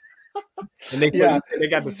 And they got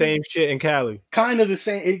the same shit in Cali. Kind of the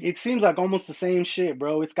same. It seems like almost the same shit,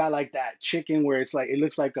 bro. It's got that chicken where it's it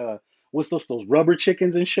looks like what's those rubber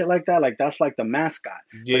chickens and shit like that. That's the mascot.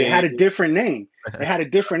 Yeah, but it had a different name. It had a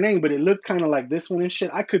different name, but it looked kind of like this one and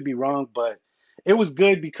shit. I could be wrong, but it was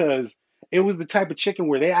good because it was the type of chicken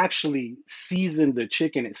where they actually seasoned the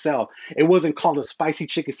chicken itself. It wasn't called a spicy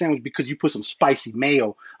chicken sandwich because you put some spicy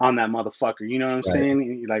mayo on that motherfucker. You know what I'm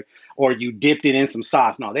saying? Or you dipped it in some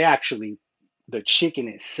sauce. No, they actually, the chicken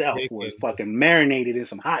itself was fucking marinated in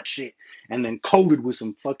some hot shit and then coated with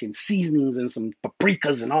some fucking seasonings and some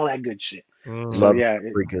paprikas and all that good shit. So yeah,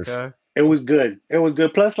 it was good. It was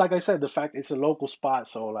good. Plus, like I said, the fact it's a local spot,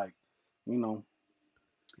 so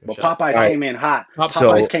But Popeyes came in hot.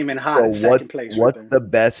 Popeyes came in hot in second place. What's the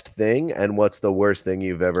best thing and what's the worst thing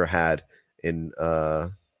you've ever had in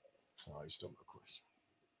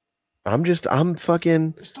I'm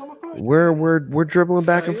fucking. We're dribbling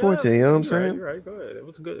back and forth. You know what I'm saying? You're right. Go ahead. It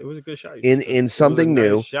was a good shot. In something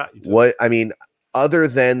new. What I mean, other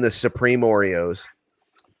than the Supreme Oreos.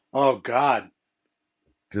 Oh God.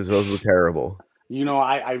 Because those were terrible. You know,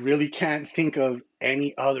 I really can't think of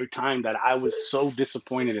any other time that I was so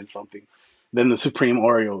disappointed in something than the Supreme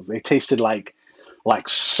Oreos. They tasted like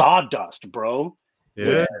sawdust, bro.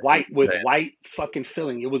 Yeah. With white fucking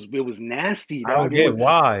filling. It was nasty. I don't get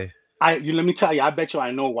why. Let me tell you, I bet you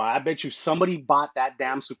I know why. I bet you somebody bought that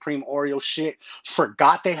damn Supreme Oreo shit,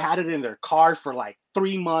 forgot they had it in their car for like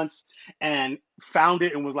 3 months, and found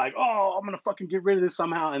it and was like, oh, I'm going to fucking get rid of this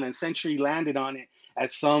somehow. And then Century landed on it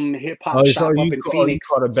at some hip hop shop up in Phoenix.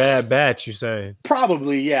 You caught a bad batch, you saying?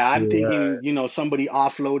 Probably, yeah. I'm thinking, you know, somebody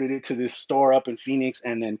offloaded it to this store up in Phoenix,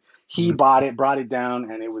 and then he bought it, brought it down,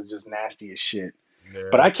 and it was just nasty as shit. Yeah.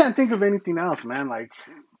 But I can't think of anything else, man. Like,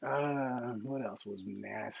 what else was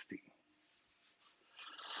nasty?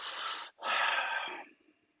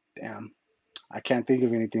 Damn, I can't think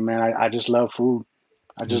of anything, man. I just love food.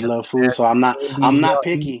 I just love food, so I'm not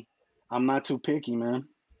picky. I'm not too picky, man.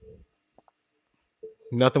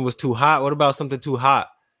 Nothing was too hot. What about something too hot?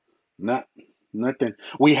 Nothing.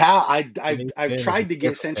 We have. I've tried to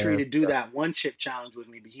get Century to do that one chip challenge with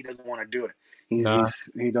me, but he doesn't want to do it. He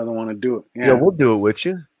doesn't want to do it. Yeah, we'll do it with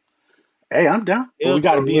you. Hey, I'm down. But we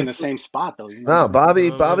got to be in the same spot, though. You No, know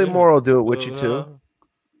Bobby Moore will do it with you too.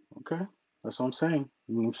 Okay, that's what I'm saying.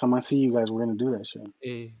 Next time I see you guys, we're gonna do that shit.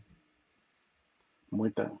 I'm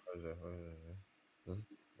with that.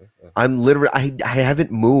 I'm literally. I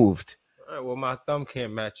haven't moved. All right, well, my thumb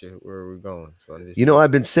can't match it where we're going. So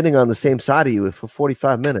I've been sitting on the same side of you for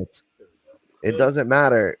 45 minutes. It doesn't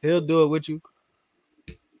matter. He'll do it with you.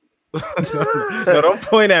 No, don't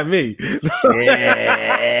point at me.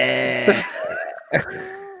 Yeah.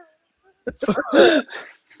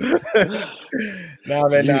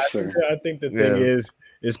 I think the thing is,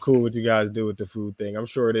 it's cool what you guys do with the food thing. I'm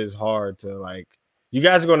sure it is hard to like. You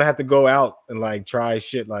guys are gonna have to go out and like try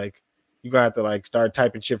shit. Like you're gonna have to like start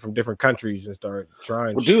typing shit from different countries and start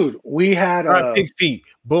trying. Well, dude, we had pig feet.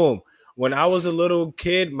 Boom. When I was a little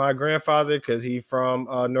kid, my grandfather, because he from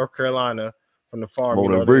North Carolina, from the farm. You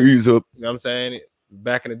know what I'm saying?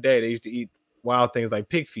 Back in the day, they used to eat wild things like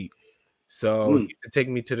pig feet. So he used to take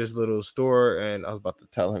me to this little store, and I was about to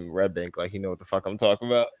tell him Red Bank, like he know what the fuck I'm talking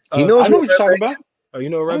about. I know what you're talking about. Oh, you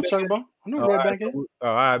know Red Bank? I know Red Bank.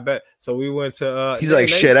 I bet. So we went to. He's like,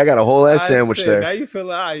 shit, I got a whole ass sandwich there. Now you feel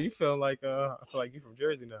like I feel like you from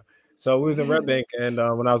Jersey now. So we was in Red Bank, and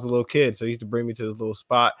when I was a little kid, so he used to bring me to this little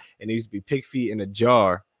spot, and there used to be pig feet in a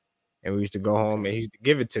jar, and we used to go home, and he used to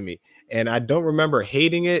give it to me, and I don't remember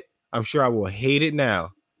hating it. I'm sure I will hate it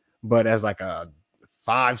now, but as like a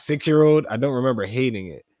 5-6-year-old, I don't remember hating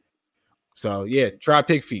it. So yeah, try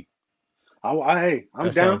pig feet. I'm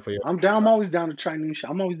That's down. for you. I'm down. I'm always down to try new shit.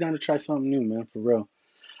 I'm always down to try something new, man. For real.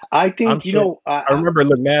 I think I remember it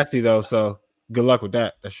looked nasty though. So good luck with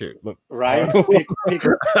that. That shit look right.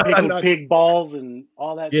 Pig balls and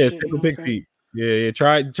all that. Yeah, shit, pig feet. Yeah.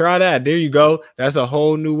 Try that. There you go. That's a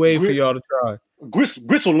whole new way for y'all to try.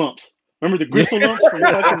 Gristle lumps. Remember the gristle lumps from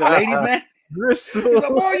fucking the ladies, man? Gristle. He's like,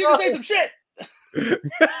 boy, you can say some shit.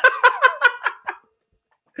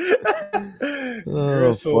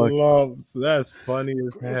 Gristle lumps. That's funny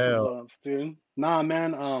as hell. Lumps, dude. Nah,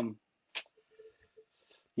 man.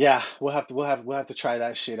 Yeah, we'll have to try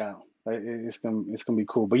that shit out. It's gonna be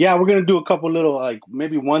cool. But yeah, we're gonna do a couple little, like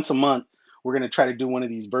maybe once a month. We're gonna try to do one of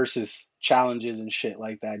these versus challenges and shit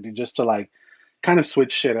like that, dude, just to like kind of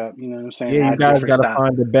switch shit up. You know what I'm saying? Yeah, you guys gotta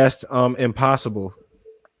find the best impossible.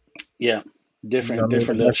 Yeah, different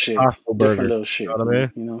little shit. Different little shit. You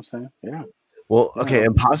know what I'm saying? Yeah. Well, okay,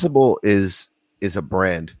 Impossible is a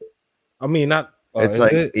brand. I mean, not. It's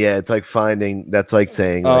like it's like finding. That's like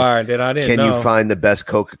saying. All right, then I didn't. Can know. you find the best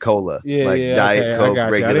Coca-Cola? Yeah, like Diet Coke,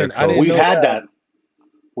 regular Coke. We've had that.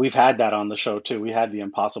 We've had that on the show too. We had the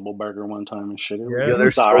Impossible Burger one time and shit. Yeah,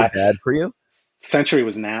 they're so bad for you. Century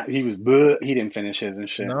was he was he didn't finish his and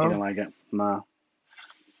shit. No? He didn't like it. Nah.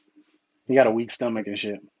 He got a weak stomach and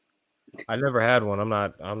shit. I never had one. I'm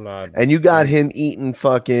not. And you got him eating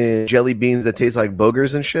fucking jelly beans that taste like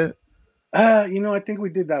boogers and shit? I think we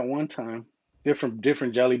did that one time. Different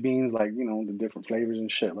jelly beans, like, the different flavors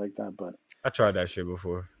and shit like that. But I tried that shit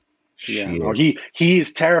before. Yeah. No, he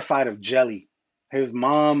is terrified of jelly. His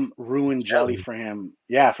mom ruined jelly for him.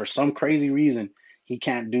 Yeah, for some crazy reason, he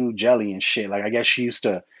can't do jelly and shit. Like, I guess she used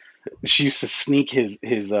to sneak his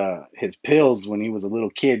pills when he was a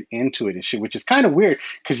little kid into it and shit, which is kind of weird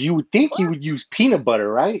because you would think he would use peanut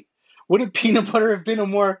butter, right? Wouldn't peanut butter have been a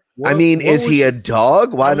more? I mean, What is was he a she-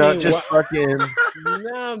 dog? Why I not mean, just fucking?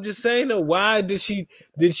 No, I'm just saying though. Why did she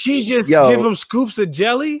just Yo. give him scoops of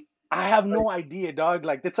jelly? I have no idea, dog.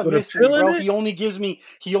 Like that's a With a mystery, pill in bro. it? He only gives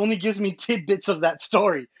me tidbits of that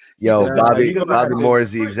story. Yo, He Bobby doesn't Bobby have to- Moore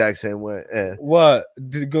is the exact same way. What?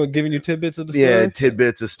 Giving you tidbits of the story? Yeah,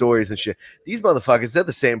 tidbits of stories and shit. These motherfuckers, they're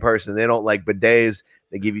the same person. They don't like bidets.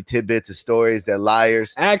 They give you tidbits of stories. They're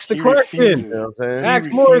liars. Ask the He question. refuses. You know what I'm saying? Ask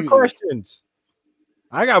He more refuses. questions.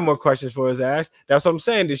 I got more questions for his ass. That's what I'm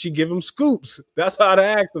saying. Did she give him scoops? That's how to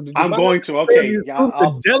ask him. Did you I'm mind going to. giving Okay, you yeah, scoops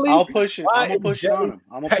of jelly? I'll push it. Why I'm gonna is push it on jelly him.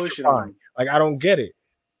 I'm gonna push it on him. Like I don't get it.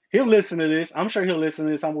 He'll listen to this. I'm sure he'll listen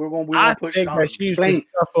to this. We're I gonna push think it on that him. she's Explain,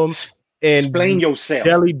 stuff him and explain yourself.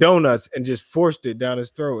 jelly donuts and just forced it down his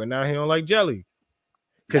throat, and now he don't like jelly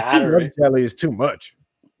because too Matter much it. jelly is too much.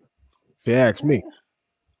 If you ask me,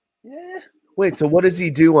 Yeah. Wait, so what does he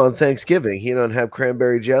do on Thanksgiving? He don't have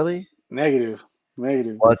cranberry jelly? Negative.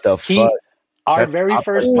 What the He- fuck? Our That's very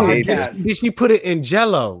first Ooh, podcast. did she put it in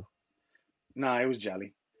Jello? Nah, it was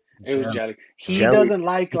jelly. It was jelly. He Jelly. doesn't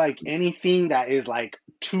like anything that is like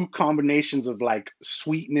two combinations of like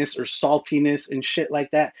sweetness or saltiness and shit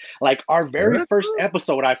like that. Like our very first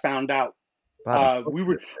episode, I found out we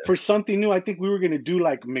were for something new. I think we were gonna do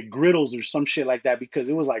like McGriddles or some shit like that because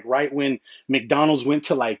it was like right when McDonald's went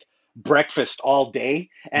to like breakfast all day,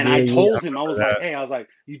 and I told him I was like, "Hey, I was like,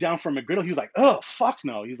 you down for McGriddle?" He was like, "Oh fuck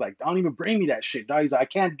no." He's like, "Don't even bring me that shit, dog." He's like, "I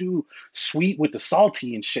can't do sweet with the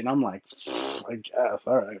salty and shit." And I'm like, I guess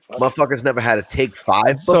all right. Fuck. Motherfuckers never had a take 5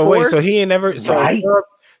 before. So wait, so he ain't never Right.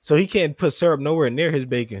 so he can't put syrup nowhere near his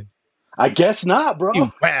bacon. I guess not, bro. You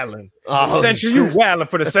wildin'. Oh, Century, you wildin'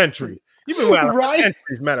 for the century. You've been wildin' Right. for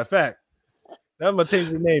centuries, matter of fact. I'm gonna take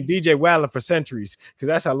your name, DJ Wildin' for centuries, because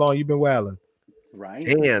that's how long you've been wildin'. Right.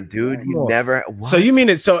 Damn, dude, Come you on. never. So you mean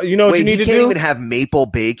it? So you know what Wait, you need he to can't do? even have maple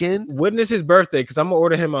bacon? Witness his birthday, because I'm gonna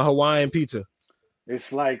order him a Hawaiian pizza.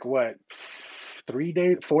 It's like what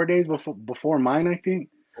 4 days before mine, I think.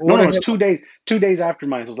 No, Order it's him- 2 days. 2 days after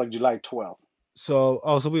mine, so it was like July 12th. So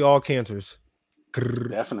we all cancers.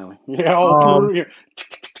 Definitely. Yeah. Oh, yeah.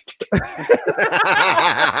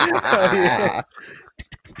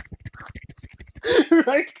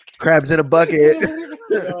 Right. Crabs in a bucket.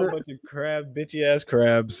 A bunch of bitchy ass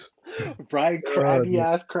crabs. Right. Crabby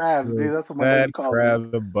ass crabs, dude. That's what my Fat buddy calls crab me.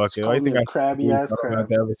 in the bucket. Call I me think a I crabby ass I don't have crab.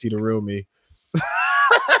 to ever see the real me.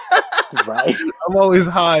 Right. I'm always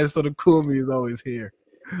high, so the cool me is always here.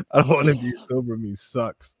 I don't want to be sober. Me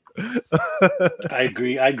sucks. I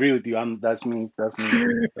agree with you. That's me. That's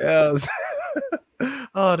me. Yeah.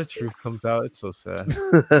 Oh, the truth comes out. It's so sad.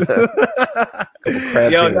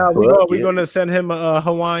 Crabs Yo, in a now bucket. we're gonna send him a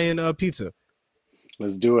Hawaiian pizza.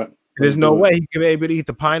 Let's do it. There's Let's no do it. way he can be able to eat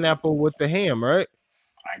the pineapple with the ham, right?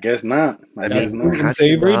 I guess not. I guess mean, not. Sweet and Actually,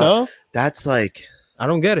 savory, not. no. That's like, I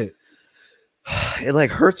don't get it. it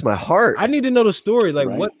like hurts my heart. I need to know the story. Like,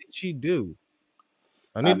 Right. what did she do?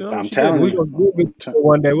 I need to know. I'm what she telling did. you. We'll get to it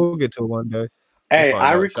one day. We'll get to it one day. Hey, We'll find I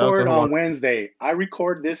out. Shout out to record Hawaii. on Wednesday. I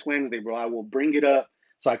record this Wednesday, bro. I will bring it up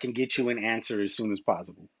so I can get you an answer as soon as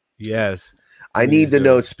possible. Yes. I need to Please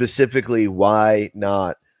know do. specifically why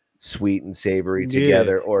not sweet and savory Yeah,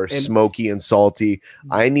 together or and- smoky and salty.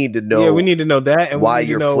 I need to know. Yeah, we need to know that, and why we need to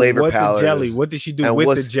your know flavor what palette the jelly. is- What did she do and with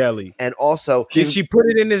what's- the jelly? and also, Did she put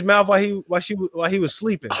it in his mouth while he was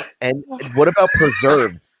sleeping? and what about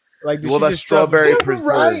preserved? Like, did What she about just stuff- strawberry preserved?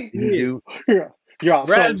 Right. Can you do? Yeah.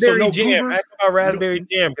 raspberry no jam? goober, Ask about raspberry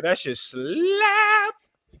jam, because that shit slap.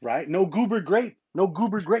 right? No goober grape. No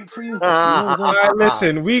goober grape for you. You know Ah. what I'm All saying? right,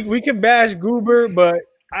 listen, we can bash Goober, but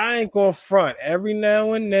I ain't gonna front. Every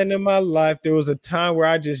now and then in my life, there was a time where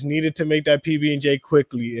I just needed to make that PB&J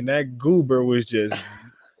quickly, and that Goober was just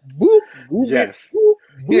boop, boop, Yes. boop,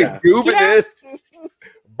 boop, Yeah. Goober did.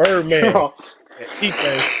 Birdman. Oh, He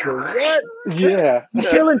said, what? yeah. You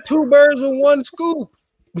killing two birds with one scoop?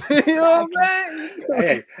 You know what I'm saying?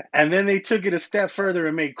 Hey, and then they took it a step further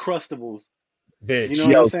and made Crustables. Bitch, You know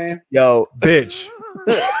what I'm saying? Yo, bitch,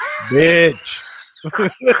 bitch.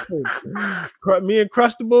 Listen, me and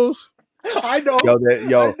Crustables. I know. yo, that, I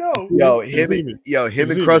yo, know. yo, You him, see me. yo, him You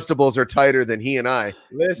and see me. Crustables are tighter than he and I.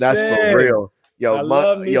 Listen, That's for real. Yo, I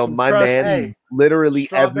love me some my crust. man, Hey, literally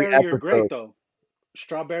every Strawberry or grape episode. though.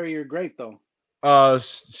 Strawberry or grape though.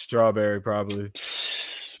 Strawberry probably.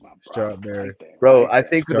 My bro, Strawberry. right there, Bro, right I there.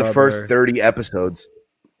 think for the first Strawberry. 30 episodes,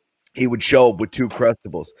 he would show up with 2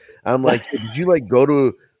 Crustables. I'm like, "Hey, did you like go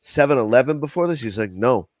to 7-Eleven before this?" He's like,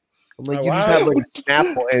 "No." I'm like, "You just Why? have like a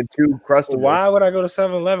Snapple and 2 Crustables." Why would I go to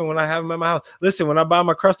 7-Eleven when I have them at my house? Listen, when I buy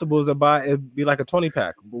my Crustables, it'd be like a 20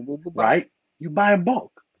 pack. Boom, boom, boom, boom. Right? You buy in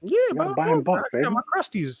bulk, Yeah, gotta buy in bulk, I got baby. my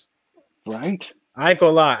Crusties. right? I ain't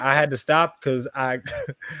gonna lie. I had to stop because I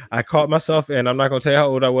caught myself, and I'm not gonna tell you how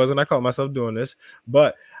old I was when I caught myself doing this,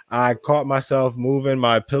 but I caught myself moving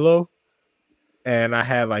my pillow, and I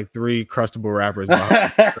had like 3 crustable wrappers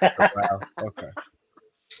behind. Wow. Okay.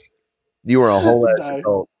 You were a whole ass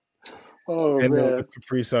adult. Oh, And there was a man.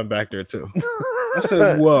 Capri Sun back there too. I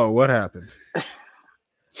said, "Whoa, what happened?"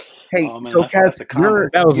 Hey, Oh, man, so that's Kaz, a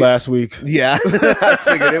comment. That was last week. yeah, I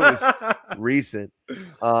figured it was recent.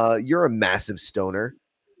 You're a massive stoner,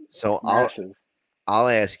 so Massive. I'll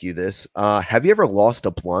ask you this: have you ever lost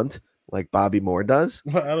a blunt like Bobby Moore does?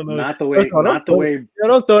 I don't know. Not the way. Not the way. Yo,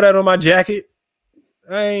 don't throw that on my jacket.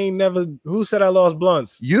 I ain't never. Who said I lost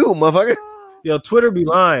blunts? You motherfucker. Yo, Twitter be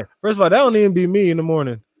lying. First of all, that don't even be me in the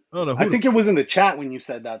morning. I don't know. I think it was in the chat when you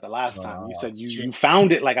said that the last time. You said you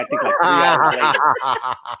found it like I think like 3 hours later,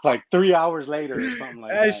 like 3 hours later or something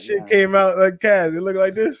like that. that shit came out like Kaz. It looked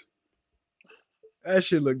like this. That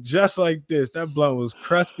shit looked just like this. That blunt was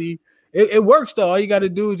crusty. It works though. All you got to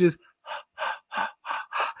do is just.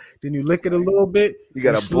 Then you lick it a little bit. You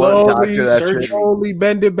got a blunt doctor that shit. Slowly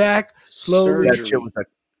bend it back. Slowly. That shit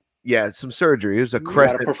was some surgery. It was a You gotta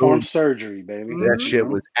crescent perform moon. surgery, baby. That shit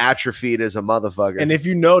was atrophied as a motherfucker. And if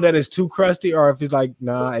you know that it's too crusty, or if it's like,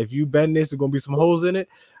 nah, if you bend this, there's gonna be some holes in it.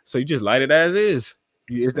 So you just light it as is.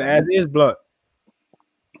 It's the as is blunt.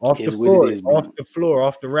 Off the Is what floor, it is, blunt. off the floor,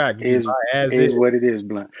 off the rack. You Is just buy as is is. what it is,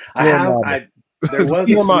 blunt. I Floor have. model. There was a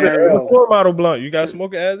Floor model. scenario, Floor model blunt. You gotta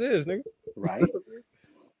smoke it as is, nigga. right?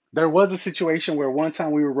 There was a situation where one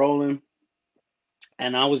time we were rolling,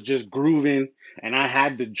 and I was just grooving, and I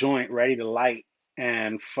had the joint ready to light,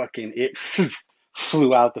 and fucking it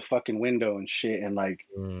flew out the fucking window and shit, and like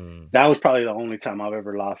that was probably the only time I've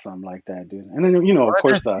ever lost something like that, dude. And then of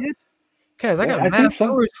course Kaz, I got mad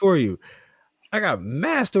stories for you. I got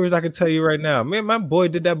mad stories I can tell you right now. Man, my boy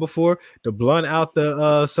did that before. The blunt out the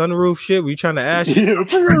sunroof shit. We trying to ash.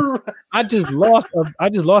 I just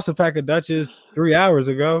lost a pack of Dutches 3 hours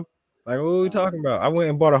ago. Like, what are we talking about? I went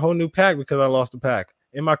and bought a whole new pack because I lost a pack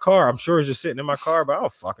in my car. I'm sure it's just sitting in my car, but I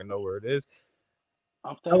don't fucking know where it is.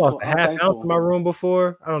 I lost a half ounce in my room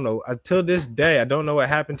before. I don't know. Until this day, I don't know what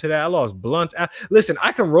happened to that. I lost blunts. Listen,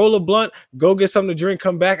 I can roll a blunt, go get something to drink,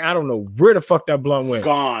 come back. I don't know where the fuck that blunt went.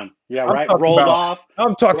 Gone. Yeah, I'm right. talking Rolled about- off.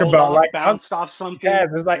 I'm talking rolled about off, like bounced off something. Yeah,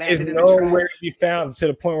 it's like it's landed in the nowhere trash. to be found to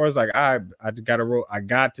the point where it's like I just gotta roll. I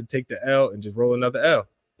got to take the L and just roll another L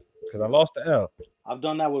because I lost the L. I've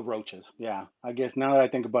done that with roaches. Yeah, I guess now that I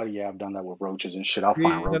think about it, yeah, I've done that with roaches and shit. I'll You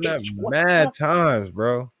find done that roaches. mad times,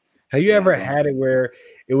 bro. Have you ever had it where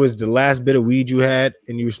it was the last bit of weed you had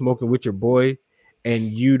and you were smoking with your boy and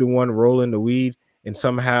you the one rolling the weed and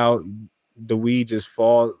somehow the weed just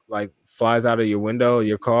flies out of your window of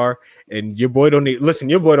your car and your boy don't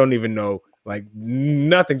even know like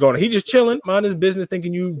nothing going on. He just chilling, mind his business,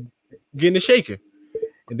 thinking you getting a shaker.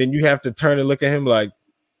 And then you have to turn and look at him like,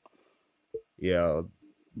 yo,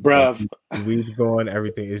 bruv, weed's going,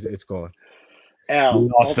 everything it's going. L,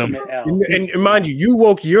 Lost him. ultimate L. And mind you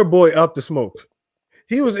woke your boy up to smoke.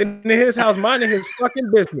 He was in his house minding his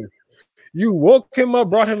fucking business. You woke him up,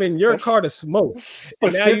 brought him in your car to smoke.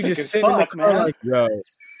 And now you Specific just as sitting in the fuck, car man. like,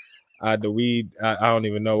 yo, the weed, I don't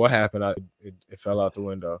even know what happened. It fell out the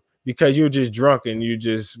window because you were just drunk and you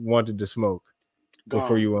just wanted to smoke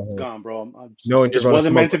before you went It's home. gone, bro. Knowing It you're gonna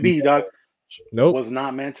wasn't meant to smoke. be, dog. Nope. Was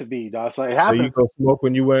not meant to be, dog. So it So happens. you go smoke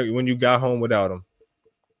when you got home without him.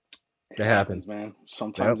 It happens, man.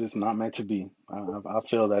 Sometimes it's not meant to be. I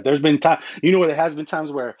feel that. There's been time, there has been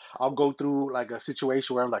times where I'll go through like a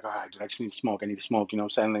situation where I'm like, all right, dude, I just need to smoke. I need to smoke. You know what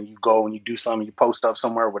I'm saying? Then you go and you do something, you post up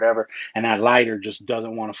somewhere or whatever, and that lighter just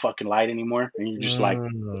doesn't want to fucking light anymore. And you're just like,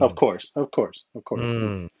 of course.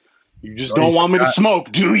 You just don't want me to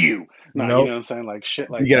smoke, do you? No, Nope. you know what I'm saying? Like shit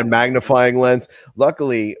like You get a that. magnifying lens.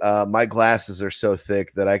 Luckily, my glasses are so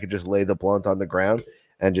thick that I could just lay the blunt on the ground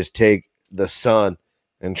and just take the sun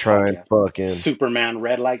and try and fucking Superman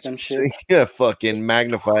red light them shit. yeah, fucking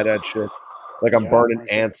magnify that shit. Like I'm burning right.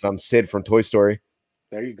 ants and I'm Sid from Toy Story.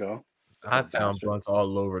 There you go. I found blunts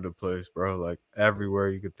all over the place, bro. Like everywhere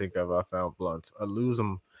you could think of, I found blunts. I lose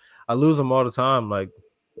them all the time, like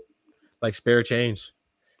spare change.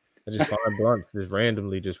 I just find blunts, just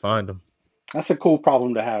randomly, just find them. That's a cool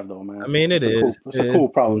problem to have, though, man. I mean, it is. It's a cool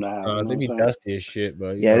problem to have. You know They what be I'm saying? dusty as shit,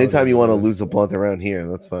 but Yeah, anytime you want to lose a blunt around here,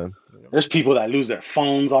 that's fine. There's people that lose their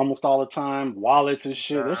phones almost all the time, wallets and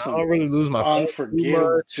shit. There's some I don't really lose my phone too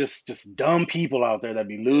unforgettable, much. just dumb people out there that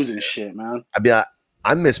be losing shit, man.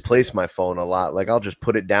 I misplace my phone a lot. Like I'll just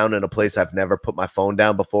put it down in a place I've never put my phone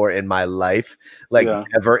down before in my life. Like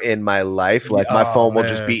never in my life. Like my phone will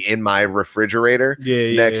just be in my refrigerator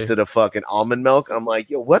next to the fucking almond milk. I'm like,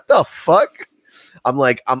 yo, what the fuck? I'm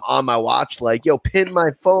on my watch, like, yo, pin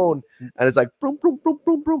my phone, and it's like boom, boom, boom,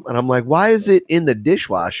 boom, boom, and I'm like, why is it in the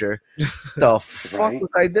dishwasher? The fuck was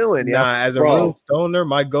I doing? Nah, as a real stoner,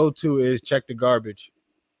 my go-to is check the garbage.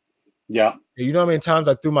 Yeah. You know how many times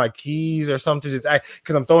I threw my keys or something just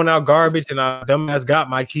because I'm throwing out garbage and I dumbass got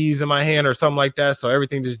my keys in my hand or something like that, so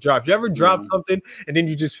everything just dropped. You ever drop something and then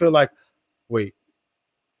you just feel like, wait,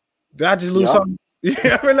 did I just lose something? You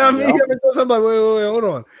ever know me? You ever do something like, wait, hold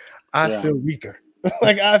on. I feel weaker.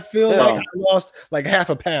 Like I feel like I lost like half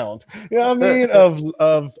a pound. You know what I mean?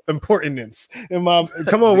 Of importance in my.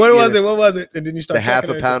 Come on, what was it? What was it? And then you start the half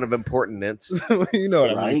a pound of importance. You know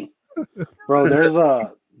what I mean, bro?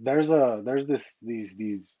 There's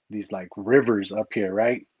these like rivers up here,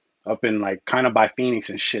 right? Up in like kind of by Phoenix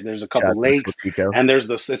and shit. There's a couple lakes, and there's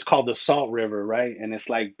it's called the Salt River, right? And it's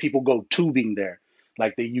like people go tubing there.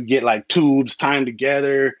 Like you get like tubes timed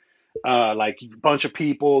together. Like a bunch of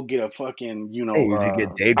people get a fucking,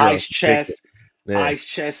 get ice chest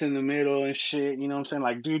in the middle and shit. You know what I'm saying?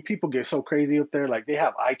 Like, dude, people get so crazy up there. Like, they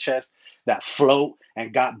have ice chests that float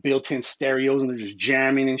and got built-in stereos, and they're just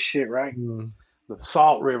jamming and shit, right? The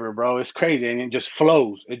Salt River, bro, it's crazy, and it just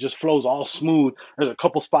flows. It just flows all smooth. There's a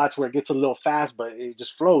couple spots where it gets a little fast, but it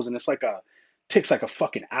just flows, and it's like takes like a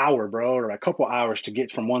fucking hour, bro, or a couple hours to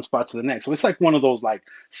get from one spot to the next. So it's like one of those like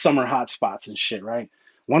summer hot spots and shit, right?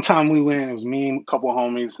 One time we went, it was me and a couple of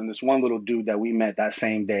homies and this one little dude that we met that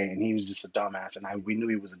same day, and he was just a dumbass, and we knew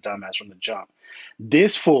he was a dumbass from the jump.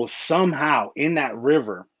 This fool somehow in that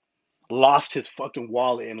river lost his fucking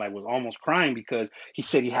wallet and like was almost crying because he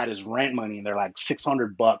said he had his rent money and they're like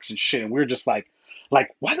 $600 and shit, and we were just like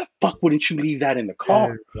why the fuck wouldn't you leave that in the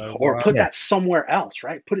car or put that somewhere else,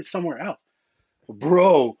 right? Put it somewhere else,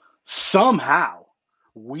 bro. Somehow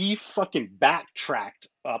we fucking backtracked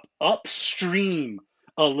upstream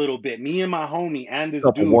a little bit, me and my homie and this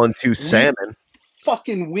dude. 1-2 salmon.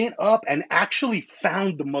 Fucking went up and actually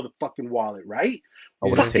found the motherfucking wallet, right?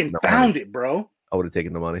 Fucking found it, bro. I would have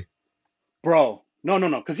taken the money. Bro, no,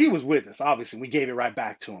 because he was with us. Obviously, we gave it right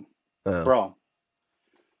back to him, bro.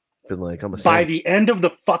 Been like, by the end of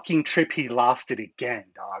the fucking trip, he lost it again,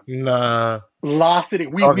 dog. Nah, lost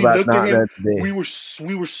it. We looked at him. We were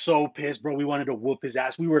so pissed, bro. We wanted to whoop his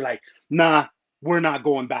ass. We were like, nah, we're not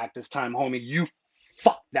going back this time, homie. You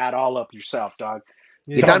fucked that all up yourself, dog.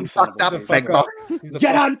 You done fucked up, big dog. You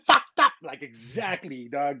done fucked up. Like, exactly,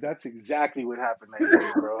 dog. That's exactly what happened that day,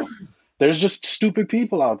 bro. There's just stupid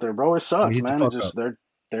people out there, bro. It sucks, man.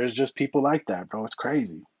 There's just people like that, bro. It's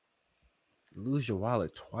crazy. Lose your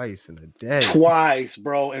wallet twice in a day. Twice,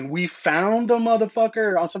 bro. And we found the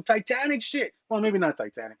motherfucker on some Titanic shit. Well, maybe not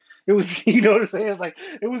Titanic. It was, you know what I'm saying? It's like,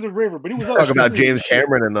 it was a river, but it was talk about James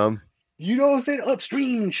Cameron and them. You know what I'm saying?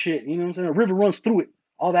 Upstream shit. You know what I'm saying? A river runs through it.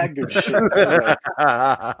 All that good shit.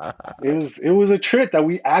 It was a trip that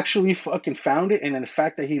we actually fucking found it, and then the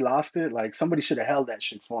fact that he lost it, like somebody should have held that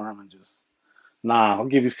shit for him and just, I'll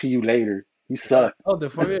give it to you later. You suck. Oh,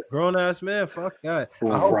 for a grown ass man, fuck that.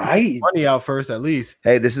 Right. Money out first, at least.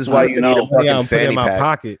 Hey, this is why you need a fucking fanny pack.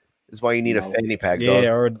 Pocket. This is why you need a fanny pack, dog.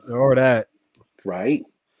 Yeah, or that. Right.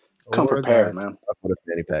 Come prepared, man. Put a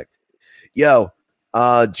fanny pack. Yo,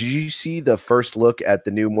 did you see the first look at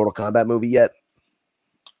the new Mortal Kombat movie yet?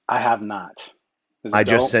 I have not. I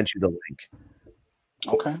just sent you the link.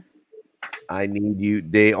 Okay. I need you.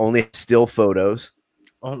 They only have still photos.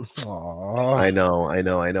 Oh, I know. I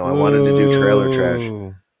wanted to do trailer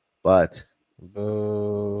trash, but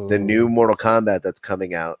the new Mortal Kombat that's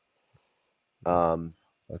coming out.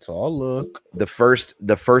 Let's all look. The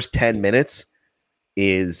first 10 minutes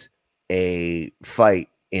is a fight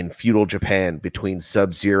in feudal Japan between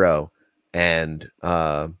Sub-Zero and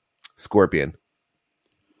Scorpion.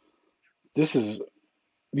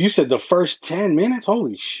 You said the first 10 minutes?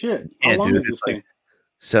 Holy shit. How long is this thing?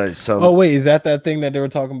 So oh wait, is that thing that they were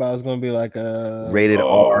talking about? It's going to be like a rated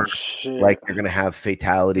R. Shit. Like they're going to have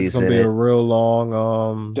fatalities it's gonna in be it. A real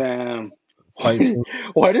long damn. Fight.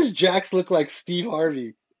 Why does Jax look like Steve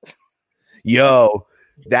Harvey? Yo,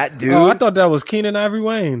 that dude. Oh, I thought that was Keenan Ivory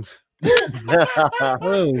Wayans.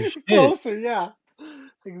 Oh shit. Closer, yeah.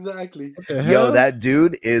 Exactly. Yo, that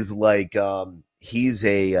dude is like he's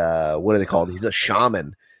a what are they called? He's a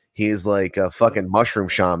shaman. He's like a fucking mushroom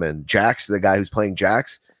shaman. Jax, the guy who's playing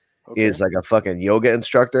Jax, is like a fucking yoga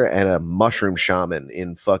instructor and a mushroom shaman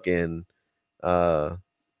in fucking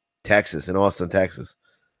Texas, in Austin, Texas.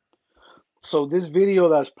 So this video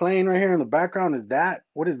that's playing right here in the background, is that,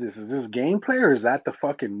 what is this? Is this gameplay or is that the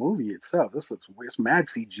fucking movie itself? This looks weird. It's mad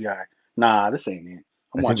CGI. Nah, this ain't it.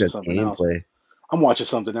 I'm watching something else. I'm watching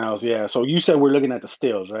something else. Yeah. So you said we're looking at the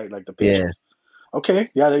stills, right? Like the pictures. Yeah. Okay.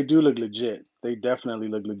 Yeah, they do look legit. They definitely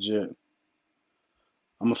look legit.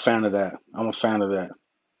 I'm a fan of that.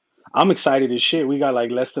 I'm excited as shit. We got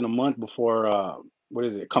like less than a month before what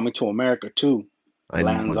is it? Coming to America 2 I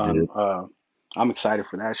lands know, on. dude. I'm excited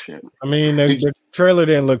for that shit. I mean, the trailer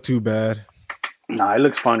didn't look too bad. Nah, it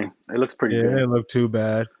looks funny. It looks pretty Yeah, it good. didn't look too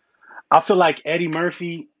bad. I feel like Eddie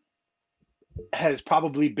Murphy has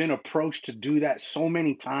probably been approached to do that so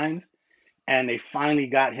many times, and they finally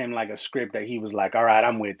got him like a script that he was like, all right,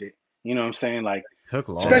 I'm with it. You know what I'm saying? Like, Took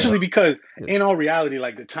long. especially because in all reality,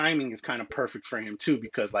 like the timing is kind of perfect for him too,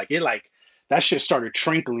 because like that shit started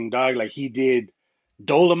trickling, dog. Like he did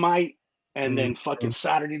Dolomite and then fucking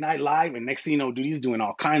Saturday Night Live, and next thing you know, dude, he's doing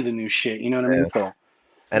all kinds of new shit. You know what I mean? So,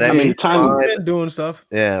 And I mean, the timing. Been doing stuff.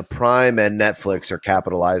 Yeah, Prime and Netflix are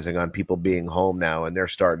capitalizing on people being home now, and they're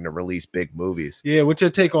starting to release big movies. Yeah, what's your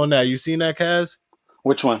take on that? You seen that, Kaz?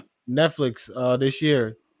 Which one? Netflix this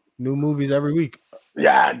year. New movies every week.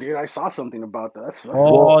 Yeah, dude, I saw something about that. That's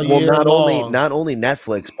All year not long. only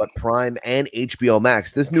Netflix, but Prime and HBO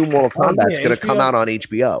Max. This new Mortal Kombat is going to come out on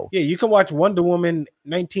HBO. Yeah, you can watch Wonder Woman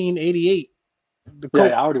 1988.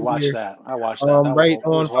 I already watched that. I watched that. That right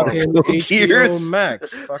was on fucking HBO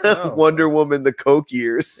Max. Fucking hell. Wonder Woman, the Coke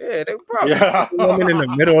years. Yeah, they probably Wonder Woman in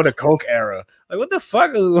the middle of the Coke era. Like, what the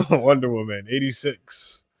fuck is Wonder Woman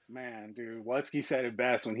 86? Man, dude, Watsky said it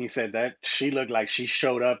best when he said that she looked like she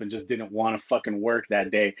showed up and just didn't want to fucking work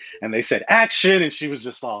that day. And they said action, and she was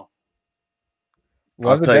just all.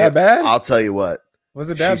 Was it that bad? I'll tell you what. Was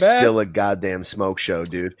it that She's bad? still a goddamn smoke show,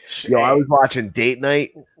 dude. Yo, I was watching Date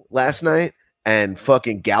Night last night, and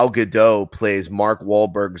fucking Gal Gadot plays Mark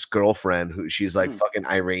Wahlberg's girlfriend, who she's like fucking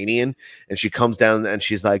Iranian, and she comes down and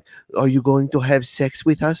she's like, "Are you going to have sex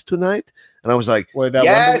with us tonight?" And I was like, Wait, that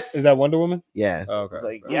yes. is that Wonder Woman? Yeah. Oh, okay.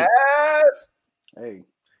 Like, yes. Hey.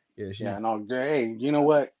 Yeah, no, hey, you know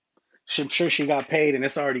what? I'm sure she got paid, and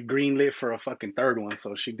it's already greenlit for a fucking third one,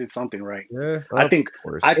 so she did something right. Yeah. I think.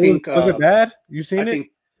 Was it bad? You seen I it?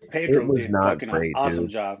 think Pedro It was did not fucking great, awesome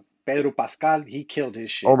dude. job. Pedro Pascal, he killed his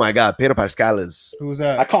shit. Oh my God, Pedro Pascal is. Who's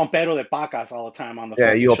that? I call him Pedro de Pacas all the time on the Yeah,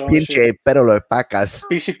 fucking yo show and pinche shit. Pedro de Pacas.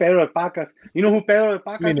 Pinche Pedro de Pacas. You know who Pedro de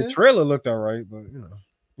I Pacas mean, the is? trailer looked all right, but you know.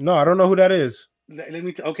 No, I don't know who that is. Let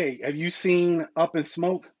me. Okay, have you seen Up in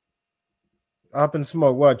Smoke? Up in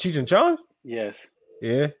Smoke. What? Cheech and Chong? Yes.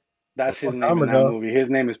 Yeah. That's his What name time in that ago? movie. His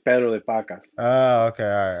name is Pedro de Pacas. Oh, okay.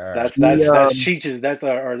 All right. That's He, that's Cheech's. That's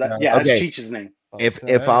that's okay. Cheech's name.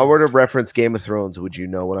 If I were to reference Game of Thrones, would you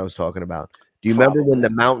know what I was talking about? Do you remember when the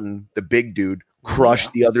mountain, the big dude,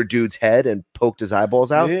 crushed the other dude's head and poked his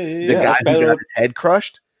eyeballs out? The guy that's who Pedro. got his head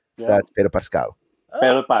crushed? Yeah. That's Pedro Pascal.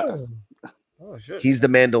 Pedro de Pacas. Oh shit. He's the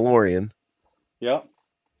Mandalorian. Yep.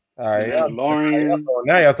 All right. Mandalorian.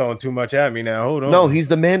 Now y'all throwing too much at me now. Hold on. No, he's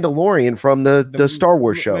the Mandalorian from the Star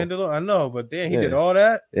Wars show. I know, but then he Yeah. did all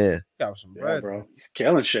that. Yeah. Got some Yeah, bread. bro. He's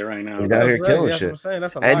killing shit right now. He's bro. out here That's right. killing That's what I'm shit. saying.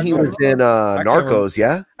 That's a And lot he going was on. in I can't Narcos,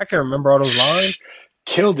 yeah? I can't remember all those lines.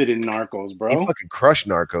 Killed it in Narcos, He bro. fucking crushed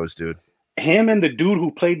Narcos, dude. Him and the dude who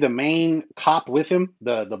played the main cop with him,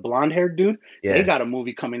 the blonde haired dude, Yeah. they got a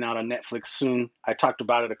movie coming out on Netflix soon. I talked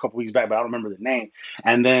about it a couple weeks back, but I don't remember the name.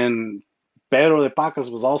 And then Pedro de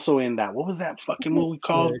Pacas was also in that. What was that fucking movie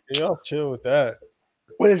called? Yeah, y'all chill with that.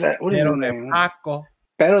 What is that? What is his Pedro de name? Paco.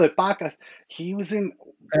 Pedro de Pacas. He was in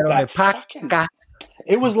Pedro de that fucking. Paca.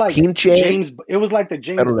 It was like Pinche James. It was like the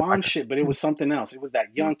James Pedro de Bond Pacas. shit, but it was something else. It was that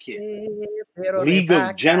young kid, Pedro de League of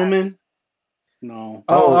Paca. Gentlemen. No.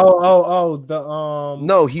 Oh, the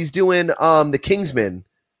No, he's doing the Kingsman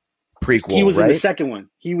prequel, He was right? in the second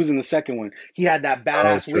one. He had that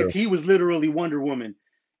badass true. whip. He was literally Wonder Woman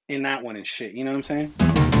in that one and shit. You know what I'm saying?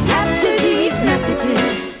 After these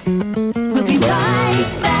messages, we'll be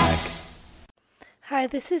right back. Hi,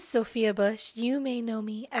 this is Sophia Bush. You may know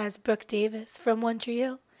me as Brooke Davis from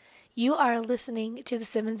Montreal. You are listening to the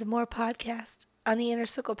Simmons and More podcast on the Inner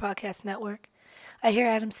Circle Podcast Network. I hear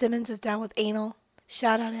Adam Simmons is down with anal.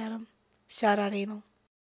 Shout out, Adam. Shout out, anal.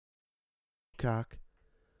 Cock.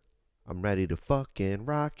 I'm ready to fucking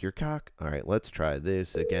rock your cock. All right, let's try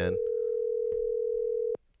this again.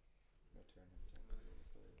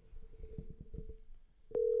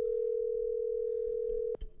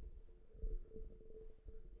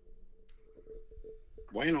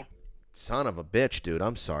 Bueno. Son of a bitch, dude.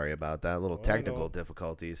 I'm sorry about that. Little technical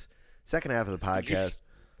difficulties. Second half of the podcast.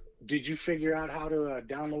 Did you figure out how to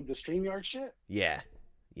download the StreamYard shit? Yeah.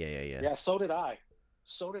 Yeah, so did I.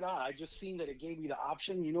 I just seen that it gave me the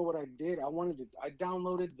option. You know what I did? I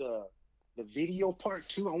downloaded the video part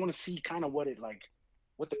too. I want to see kind of what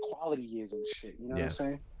the quality is and shit. You know what I'm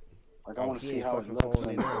saying? Like I want to see how it looks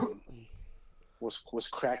and what's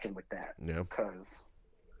cracking with that. Yeah. Because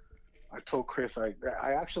I told Chris I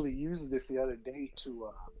actually used this the other day to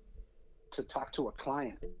to talk to a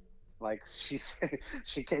client. Like she said,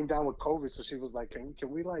 she came down with COVID, so she was like, "Can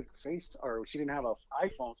we like Face?" Or she didn't have an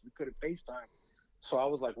iPhone, so we couldn't FaceTime. So I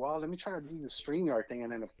was like, "Well, let me try to do the StreamYard thing."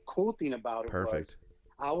 And then the cool thing about it was,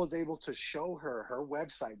 I was able to show her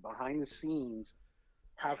website behind the scenes,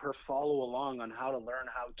 have her follow along on how to learn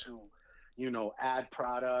how to, add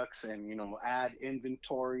products and add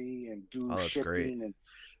inventory and do shipping, great. and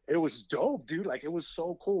it was dope, dude. Like it was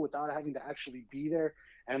so cool without having to actually be there.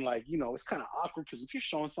 And like, it's kind of awkward because if you're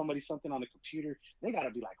showing somebody something on the computer, they got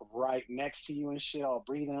to be like right next to you and shit, all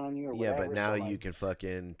breathing on you or whatever. Yeah, but now so, you can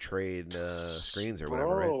fucking trade screens or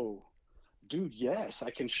whatever, right? Dude, yes,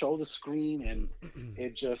 I can show the screen and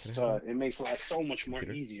it just it makes life so much more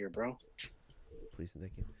easier, bro. Please and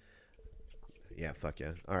thank you. Yeah, fuck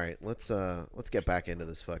yeah. All right, let's get back into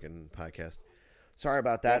this fucking podcast. Sorry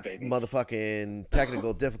about that, motherfucking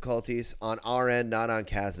technical difficulties on our end, not on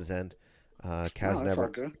Kaz's end.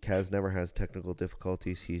 Kaz never has technical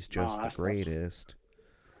difficulties. He's just the greatest.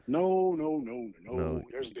 No.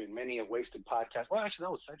 There's been many a wasted podcast. Well, actually,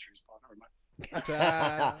 that was Century's fault. Never mind.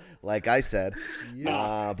 Like I said,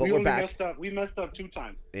 but we're back. We messed up 2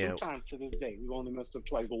 times. Yeah. 2 times to this day. We've only messed up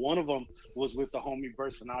twice, but one of them was with the homie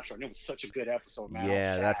Bert Sinatra, and it was such a good episode, man.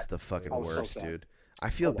 Yeah, that's the fucking worst, dude. I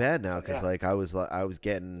feel bad now because like I was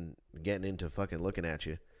getting into fucking looking at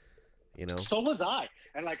you. So was I,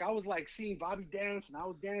 and like I was like seeing Bobby dance, and I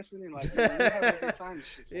was dancing, and like we having a good time and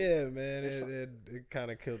shit. So yeah, man, it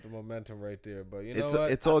kind of killed the momentum right there. But you know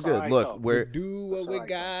what? It's all good. Look, we do what we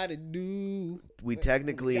gotta do. We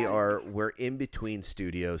technically we're in between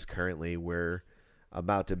studios currently. We're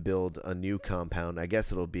about to build a new compound. I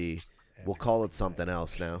guess we'll call it something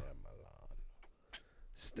else now.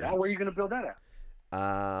 Where are you gonna build that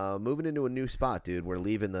at? Moving into a new spot, dude. We're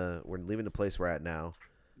leaving the place we're at now.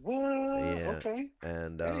 What? Yeah. Okay.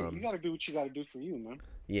 And you got to do what you got to do for you, man.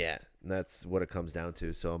 Yeah, that's what it comes down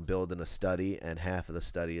to. So I'm building a study, and half of the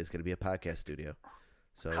study is going to be a podcast studio.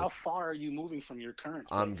 So how far are you moving from your current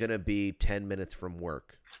place? I'm going to be 10 minutes from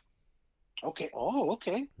work. Okay. Oh,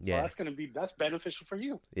 okay. Yeah. So that's beneficial for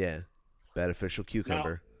you. Yeah. Beneficial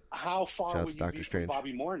cucumber. Now, how far will you be from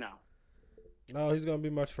Bobby Moore now? No, he's going to be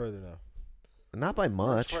much further now. Not by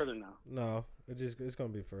much. Much further now. No, it's gonna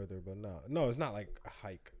be further, but no, it's not like a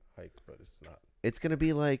hike, but it's not. It's gonna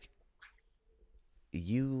be like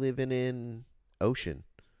you living in Ocean.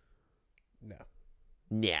 No.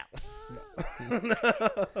 Yeah,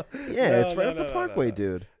 it's right up the Parkway,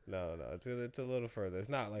 dude. No, it's a little further. It's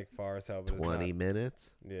not like far as hell, but 20 minutes.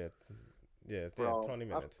 Yeah, 20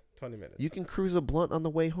 minutes. 20 minutes. You can cruise a blunt on the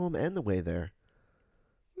way home and the way there.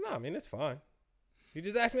 No, I mean it's fine. You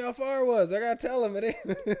just asked me how far it was. I gotta tell him it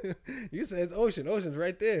ain't. You said it's Ocean. Ocean's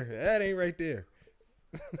right there. That ain't right there.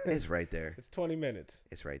 It's right there. It's 20 minutes.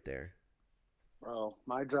 It's right there. Bro,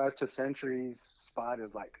 my drive to Century's spot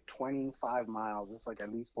is like 25 miles. It's like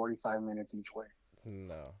at least 45 minutes each way.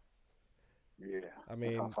 No. Yeah. I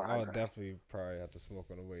mean, I would definitely probably have to smoke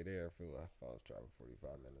on the way there if I was driving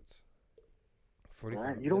 45 minutes. 45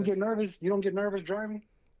 minutes. You don't get nervous? You don't get nervous driving?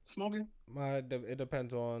 Smoking? It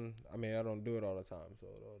depends on. I mean, I don't do it all the time, so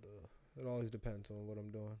it always depends on what I'm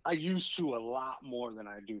doing. I used to a lot more than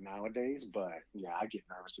I do nowadays, but yeah, I get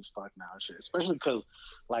nervous as fuck now, shit. Especially because,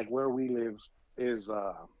 like, where we live is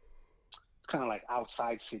it's kind of like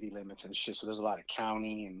outside city limits and shit. So there's a lot of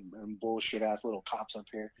county and bullshit ass little cops up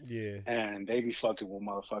here. Yeah, and they be fucking with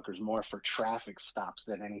motherfuckers more for traffic stops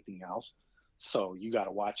than anything else. So you got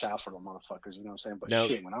to watch out for the motherfuckers, you know what I'm saying? But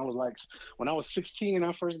shit, when I was 16 and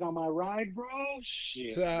I first got my ride, bro,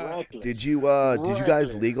 shit, reckless. Did you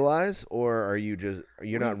guys legalize, or are you're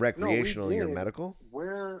not recreational, you're medical?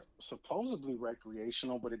 We're supposedly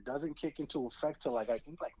recreational, but it doesn't kick into effect till I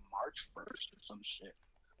think March 1st or some shit.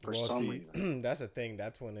 For some reason. That's the thing.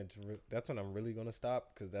 That's when I'm really gonna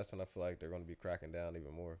stop, because that's when I feel like they're gonna be cracking down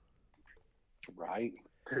even more. Right.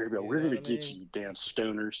 We're gonna get you damn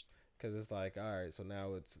stoners. Because it's like, all right, so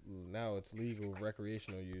now it's legal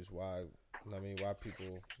recreational use. Why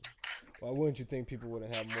wouldn't you think people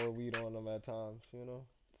wouldn't have more weed on them at times, you know?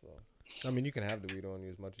 So, I mean, you can have the weed on you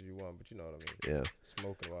as much as you want, but you know what I mean? Yeah.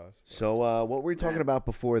 Smoking wise. So what were we talking about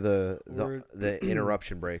before the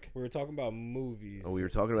interruption break? We were talking about movies. Oh, we were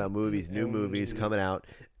talking about movies, new movies coming out,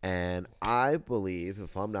 and I believe,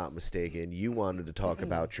 if I'm not mistaken, you wanted to talk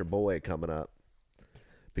about your boy coming up.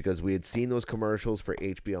 Because we had seen those commercials for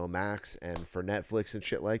HBO Max and for Netflix and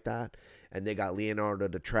shit like that. And they got Leonardo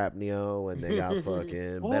DiCaprio and they got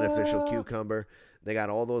fucking Beneficial Cucumber. They got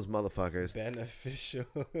all those motherfuckers. Beneficial.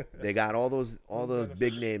 They got all those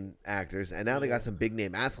big name actors. And now they got some big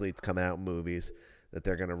name athletes coming out in movies that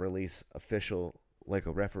they're going to release official, like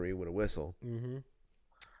a referee with a whistle. Mm-hmm.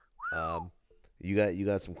 You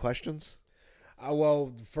got some questions?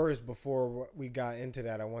 Well, first, before we got into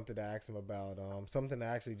that, I wanted to ask him about something that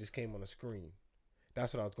actually just came on the screen.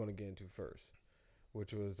 That's what I was going to get into first,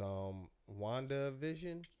 which was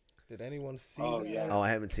WandaVision. Did anyone see that? Yeah. Oh, I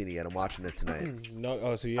haven't seen it yet. I'm watching it tonight. No.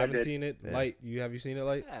 Oh, so you haven't seen it? Yeah. Light, have you seen it,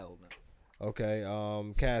 Light? Hell no. Okay.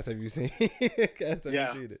 Cass, have you seen it? Cass, have you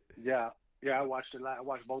seen it? Yeah. I watched it. I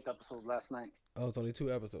watched both episodes last night. Oh, it's only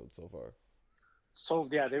 2 episodes so far. So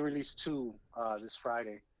yeah, they released 2 this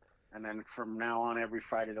Friday, and then from now on, every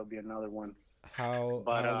Friday there'll be another one. How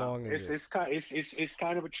long is it? It's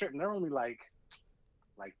kind of a trip. And they're only like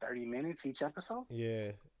 30 minutes each episode.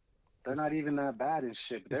 Yeah. They're not even that bad and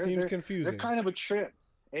shit. It seems confusing. They're kind of a trip.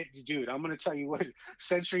 Dude, I'm gonna tell you what.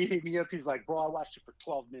 Century hit me up. He's like, "Bro, I watched it for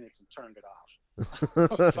 12 minutes and turned it off." I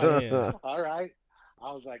was like, all right.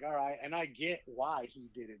 I was like, all right, and I get why he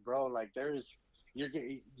did it, bro. Like,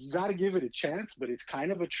 you got to give it a chance, but it's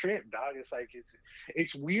kind of a trip, dog. It's like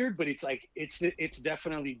it's weird, but it's like it's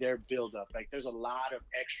definitely their build up. Like, there's a lot of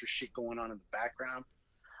extra shit going on in the background.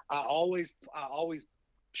 I always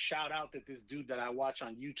shout out that this dude that I watch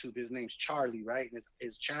on YouTube, his name's Charlie, right? And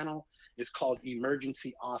his channel is called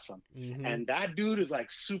Emergency Awesome. Mm-hmm. And that dude is like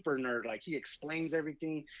super nerd. Like, he explains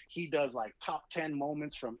everything. He does like top 10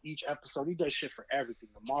 moments from each episode. He does shit for everything.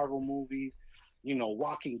 The Marvel movies,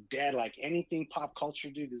 Walking Dead, like anything pop culture,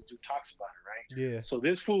 dude, this dude talks about it, right? Yeah. So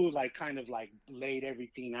this fool like kind of like laid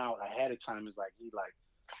everything out ahead of time. Is like, he's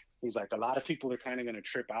like, a lot of people are kind of going to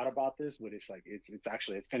trip out about this, but it's like, it's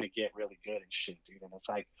going to get really good and shit, dude. And it's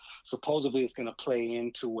like, supposedly it's going to play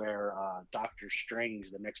into where Doctor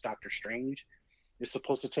Strange, the next Doctor Strange, is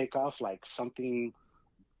supposed to take off, like something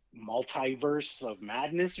multiverse of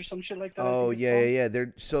madness or some shit like that. Oh, yeah.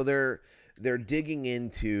 They're digging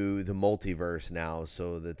into the multiverse now,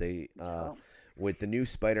 so that they with the new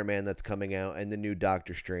Spider-Man that's coming out and the new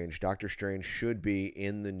Doctor Strange. Doctor Strange should be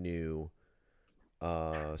in the new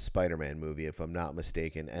Spider-Man movie, if I'm not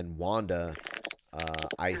mistaken, and Wanda,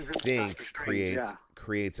 I think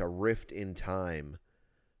creates a rift in time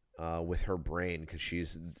with her brain, because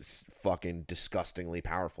she's fucking disgustingly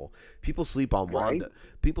powerful. People sleep on Wanda.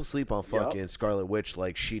 People sleep on fucking Scarlet Witch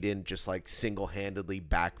like she didn't just like single-handedly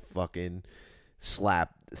back fucking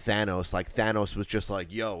slap Thanos. Like, Thanos was just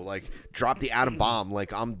like, yo, like, drop the atom bomb,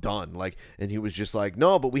 like, I'm done. Like, and he was just like,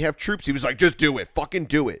 no, but we have troops. He was like, just do it, fucking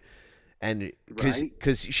do it. And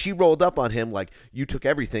because she rolled up on him like, you took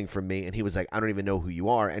everything from me, and he was like, I don't even know who you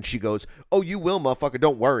are. And she goes, oh, you will, motherfucker,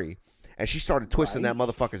 don't worry. And she started twisting that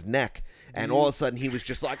motherfucker's neck, and all of a sudden he was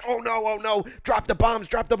just like, oh no, drop the bombs.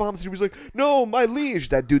 And he was like, no, my liege.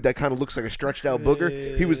 That dude that kind of looks like a stretched out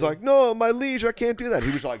booger, he was like, no, my liege, I can't do that.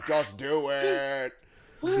 He was like, just do it.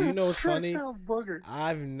 Do you know what's funny?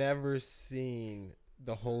 I've never seen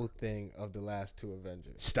the whole thing of the last 2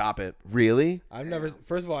 Avengers. Stop it. Really?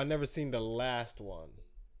 First of all, I've never seen the last one.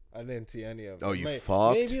 I didn't see any of it. Oh, you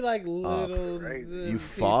fucked maybe like little you pieces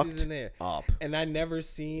fucked in there. up. And I never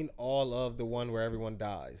seen all of the one where everyone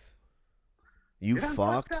dies. You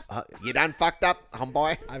fucked up. You done fucked up,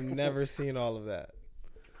 homeboy. I've never seen all of that.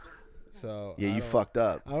 So yeah, you fucked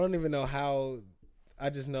up. I don't even know how. I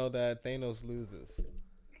just know that Thanos loses.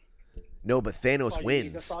 No, but Thanos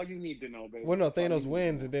wins. That's all you need to know, baby. Well, no, Thanos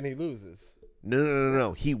wins and then he loses.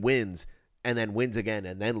 No. He wins and then wins again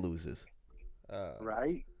and then loses.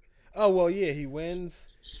 Right? Oh, well, yeah, he wins.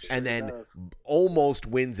 And then almost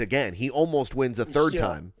wins again. He almost wins a third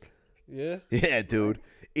time. Yeah? Yeah, dude.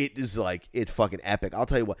 It is like, it's fucking epic. I'll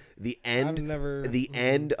tell you what, the end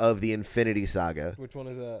of the Infinity Saga. Which one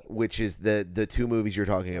is that? Which is the 2 movies you're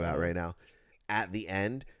talking about right now. At the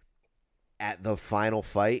end, at the final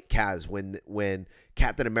fight, Kaz, when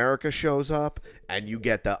Captain America shows up and you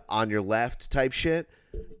get the on your left type shit,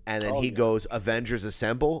 and then he goes, Avengers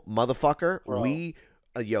Assemble, motherfucker. Bro. We,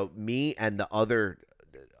 me and the other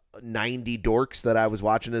 90 dorks that I was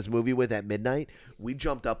watching this movie with at midnight, we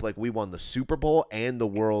jumped up like we won the Super Bowl and the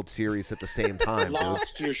World Series at the same time.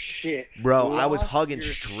 Lost your shit. Bro, I was hugging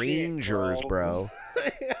strangers, shit, bro.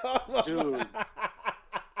 Dude.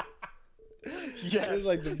 Yes. It was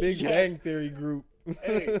like the Big Bang Theory group.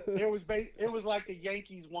 Hey, it was like the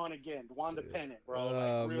Yankees won again. Won the pennant, bro.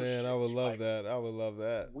 Oh like, man, I would love that. I would love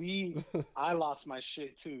that. I lost my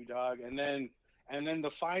shit too, dog. And then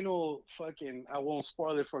the final fucking, I won't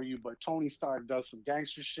spoil it for you, but Tony Stark does some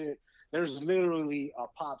gangster shit. There's literally a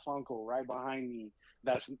Pop Funko right behind me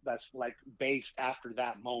that's like based after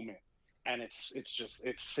that moment. And it's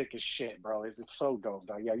sick as shit, bro. It's so dope,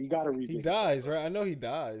 dog. Yeah, you gotta read. He dies, right? I know he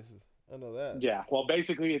dies. I know that. Yeah, well,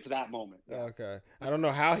 basically, it's that moment. Yeah. Okay. I don't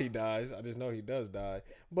know how he dies. I just know he does die.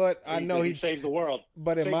 But I know he saves the world.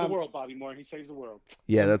 But saves the world, Bobby Moore. He saves the world.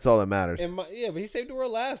 Yeah, that's all that matters. But he saved the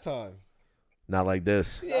world last time. Not like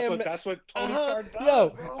this. Yeah, that's what Tony Stark does. Yo,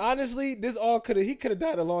 bro. honestly, he could have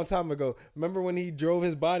died a long time ago. Remember when he drove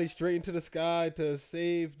his body straight into the sky to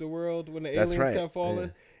save the world when the aliens kept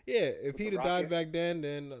falling? Yeah, if he'd have died back then,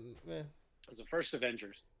 man. It was the first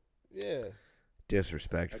Avengers. Yeah.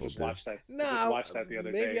 Disrespectful. I just watched that. Nah, I just watched that the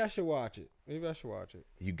other day. Maybe I should watch it. You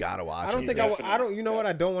gotta watch it. I don't think I don't. You know what?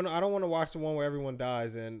 I don't want to watch the one where everyone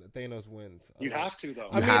dies and Thanos wins. You have to though.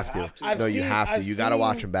 You have to. You have to. You gotta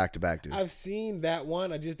watch them back to back, dude. I've seen that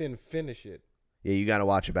one. I just didn't finish it. Yeah, you gotta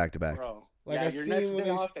watch it back to back. Bro, like your next day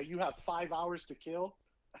off that you have 5 hours to kill,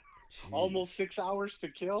 almost 6 hours to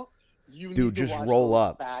kill. Dude, just roll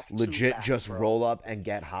up. Legit, just roll up and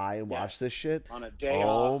get high and watch this shit. On a day off.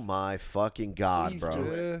 Oh my fucking God,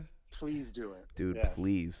 bro. Please do it. Dude, yes.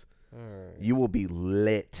 please. All right. You will be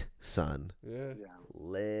lit, son. Yeah.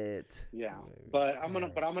 Lit. Yeah. But I'm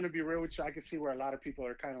gonna be real with you. I can see where a lot of people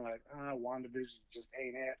are kind of like, WandaVision just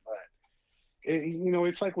ain't it. But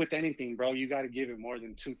it's like with anything, bro. You got to give it more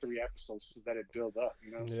than 2-3 episodes so that it build up.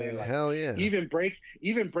 You know what I'm saying? Like, hell yeah. Even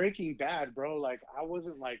Breaking Bad, bro. Like I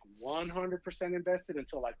wasn't like 100% invested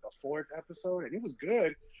until like the 4th episode, and it was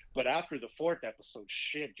good. But after the 4th episode,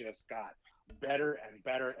 shit just got better and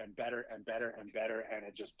better and better and better and better, and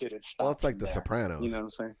it just didn't stop. Well, it's like The Sopranos. You know what I'm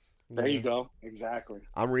saying? There you go. Exactly.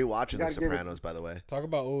 I'm rewatching The Sopranos, by the way. Talk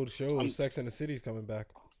about old shows. Sex and the City's coming back.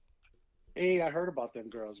 Hey, I heard about them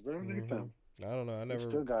girls. Where did them? I don't know. I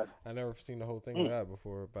never seen the whole thing of that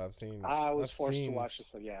before, but I've seen. I was forced to watch this.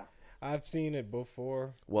 So yeah. I've seen it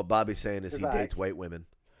before. What Bobby's saying is he dates white women.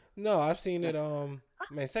 No, I've seen it.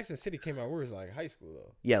 Man, Sex and the City came out. We was like high school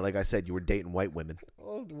though. Yeah, like I said, you were dating white women.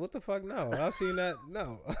 Oh, what the fuck? No, I've seen that.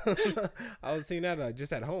 No, I was seeing that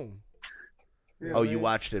just at home. You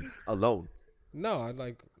watched it alone? No,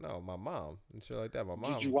 my mom and shit like that. My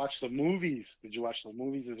mom. Did you watch the movies? Did you watch the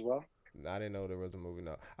movies as well? I didn't know there was a movie.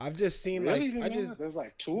 No, I've just seen there's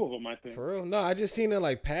like 2 of them, I think. For real? No, I just seen it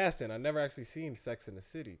like passing. I never actually seen Sex in the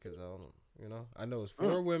City because I don't, I know it's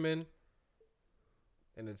 4 women,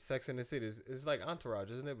 and it's Sex in the City. It's like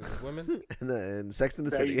Entourage, isn't it? But it's women. and Sex in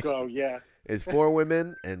the City. There you go. Yeah. It's 4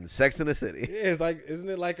 women and Sex in the City. Yeah, it's like, isn't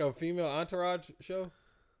it like a female Entourage show?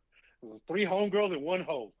 It was 3 homegirls and 1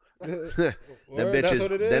 hoe. Them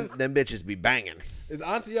bitches be banging. It's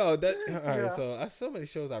Auntie, all right. So that's so many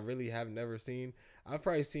shows I really have never seen. I've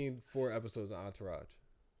probably seen 4 episodes of Entourage.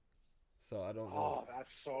 So I don't know. Oh,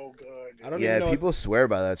 that's so good. I don't even know people swear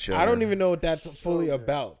by that show. I don't even know what that's fully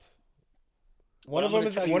about. One of them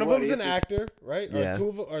is an actor, right? Yeah. Or 2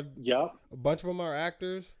 of them are. A bunch of them are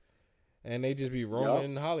actors, and they just be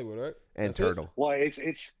roaming in Hollywood, right? And That's Turtle. It? Well,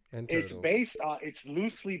 it's based on, it's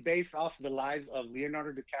loosely based off the lives of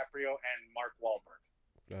Leonardo DiCaprio and Mark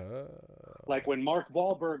Wahlberg. Like when Mark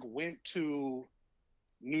Wahlberg went to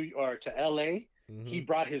to LA, he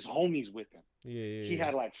brought his homies with him. He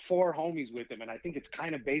had like 4 homies with him, and I think it's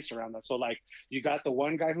kind of based around that. So like you got the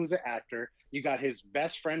one guy who's an actor, you got his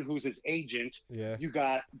best friend who's his agent, you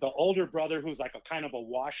got the older brother who's like a kind of a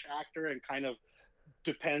wash actor and kind of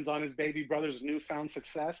depends on his baby brother's newfound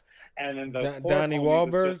success, and then the Donnie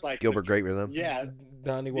Wahlberg, like Gilbert Grape Rhythm. Yeah,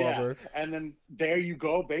 Donnie Wahlberg. And then there you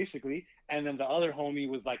go, basically. And then the other homie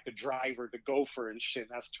was like the driver, the gopher and shit.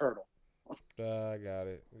 And that's Turtle. Got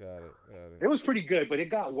it. It was pretty good, but it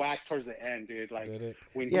got whacked towards the end, dude. Like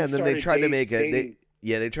when and then they tried to make they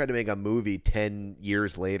tried to make a movie 10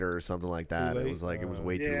 years later or something like that. It was like it was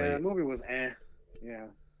way too late. Yeah, the movie was Yeah.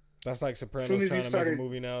 That's like Sopranos trying to make a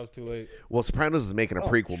movie now. It's too late. Well, Sopranos is making a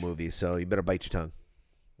prequel movie, so you better bite your tongue.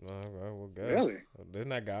 All right, well, guess. Really? Didn't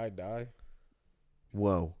that guy die?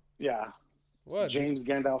 Whoa. Yeah. What? James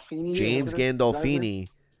Gandolfini. James Gandolfini.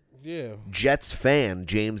 Yeah. Jets fan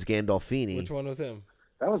James Gandolfini. Which one was him?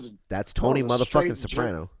 That's Tony motherfucking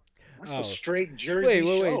Soprano. That's a straight Jersey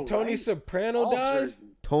Wait. Tony Soprano died?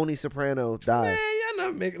 Tony Soprano died. Man, y'all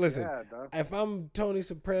not making. Listen, if I'm Tony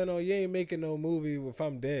Soprano, you ain't making no movie if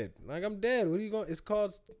I'm dead. Like I'm dead. What are you going? It's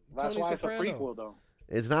called That's Tony why Soprano. It's a prequel, though.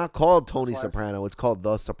 It's not called Tony Soprano. It's called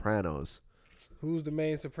The Sopranos. Who's the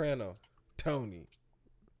main Soprano? Tony.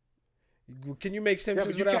 Can you make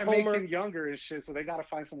Simpsons you without can't Homer? Make him younger and shit, so they gotta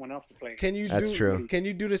find someone else to play. That's true. Can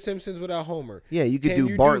you do the Simpsons without Homer? Yeah, you could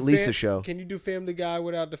do Bart Lisa show. Can you do Family Guy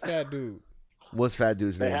without the fat dude? What's fat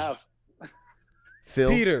dude's name? They have Phil.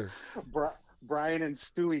 Peter. Brian and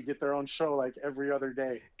Stewie get their own show like every other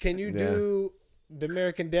day. Can you do the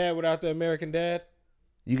American Dad without the American Dad?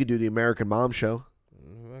 You could do the American Mom show.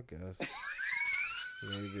 I guess.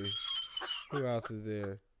 Maybe. Who else is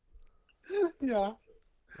there? Yeah.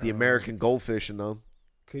 The American goldfish in them.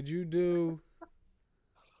 Could you do?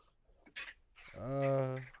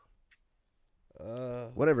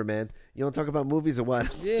 Whatever, man. You want to talk about movies or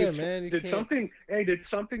what? Yeah, man. Did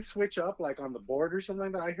something switch up like on the board or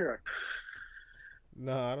something like that? I hear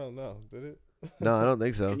No, I don't know. Did it? No, I don't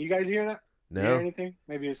think so. Can you guys hear that? No. Hear anything?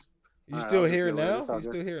 Maybe it's. You still hear it now? It's all You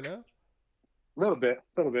good. still hear it now? A little bit,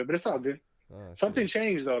 but it's all good. Oh, Something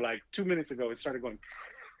changed though. Like 2 minutes ago, it started going.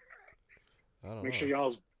 I don't Make know. sure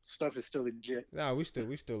y'all's stuff is still legit. Nah, we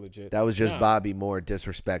still legit. That was just Nah. Bobby Moore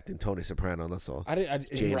disrespecting Tony Soprano. That's all.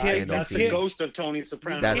 James Right, that's the Gandolfini. ghost of Tony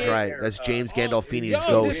Soprano. That's right. That's James Gandolfini's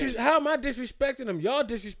Y'all ghost. how am I disrespecting him? Y'all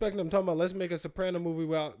disrespecting him. Talking about let's make a Soprano movie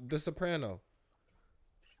about the Soprano.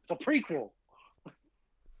 It's a prequel.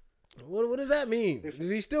 What does that mean? Is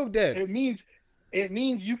he still dead? It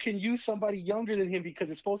means you can use somebody younger than him because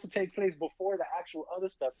it's supposed to take place before the actual other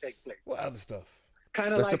stuff takes place. What other stuff?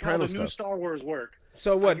 Kind of The like Soprano how the new stuff. Star Wars work.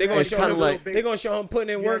 So what? They're gonna It's show kinda him. like- They're gonna show him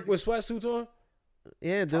putting in work with sweatsuits on.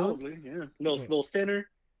 Yeah, dude. Probably, yeah. Little thinner.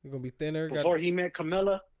 You're gonna be thinner. Before he met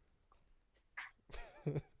Camilla.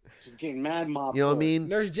 She's getting mad mob. You know what I mean?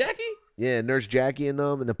 Nurse Jackie. Yeah, Nurse Jackie and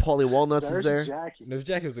them, and then Paulie Walnuts is there. Nurse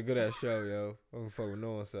Jackie was a good ass show, yo. I don't fuck with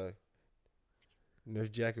no one say. Nurse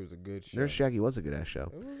Jackie was a good show. Nurse Jackie was a good ass show.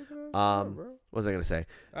 It was a good ass show, What bro. was I gonna say?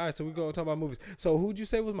 All right, so we gonna talk about movies. So who'd you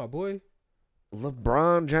say was my boy?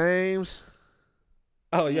 LeBron James.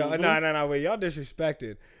 Oh, yo, no, wait, y'all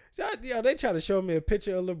disrespected. Yo, they trying to show me a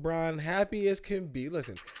picture of LeBron happy as can be.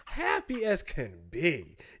 Listen, happy as can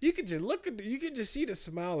be. You can just look at, you can just see the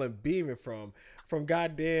smile and beaming from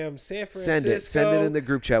goddamn San Francisco. Send it in the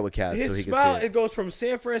group chat with Cass His so he smile, can see it goes from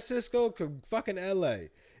San Francisco to fucking LA.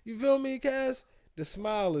 You feel me, Cass? The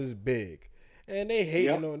smile is big, and they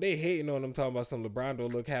hating on him talking about some LeBron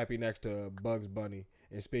don't look happy next to Bugs Bunny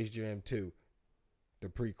in Space Jam 2, the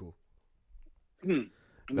prequel.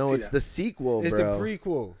 No, it's the sequel, It's bro. the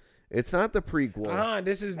prequel. It's not the prequel.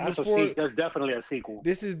 This is That's before. that's definitely a sequel.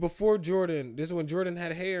 This is before Jordan. This is when Jordan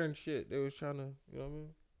had hair and shit. They was trying to, you know what I mean?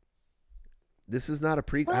 This is not a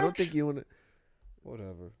prequel. I don't think you want to.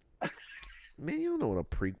 Whatever. Man, you don't know what a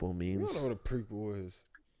prequel You means. don't know what a prequel is.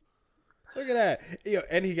 Look at that. Yo,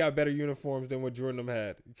 and he got better uniforms than what Jordan them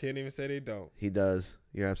had. You can't even say they don't. He does.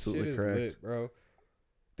 You're absolutely Shit is correct. lit, bro.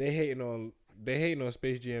 They hating on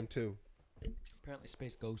Space Jam 2. Apparently,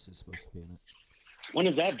 Space Ghost is supposed to be in it. When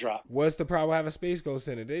does that drop? What's the problem with having Space Ghost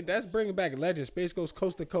in it? That's bringing back legends. Space Ghost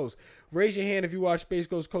Coast to Coast. Raise your hand if you watched Space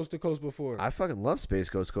Ghost Coast to Coast before. I fucking love Space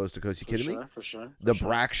Ghost Coast to Coast. You kidding me? For sure. The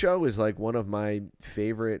Brack Show is like one of my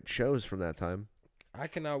favorite shows from that time. I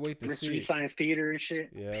cannot wait to Mystery see it. Science Theater and shit.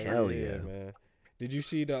 Yeah, Hell yeah. man. Did you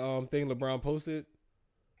see the thing LeBron posted?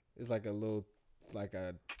 It's like a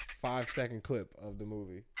 5-second clip of the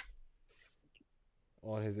movie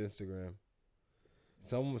on his Instagram.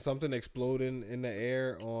 Something exploding in the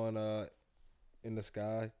air on in the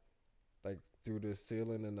sky, like through the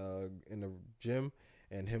ceiling in the gym,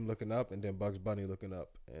 and him looking up, and then Bugs Bunny looking up,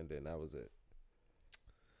 and then that was it.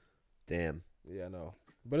 Damn. Yeah, I know.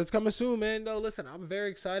 But it's coming soon, man. No, listen, I'm very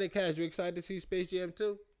excited. Cash, you excited to see Space Jam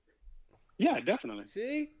 2? Yeah, definitely.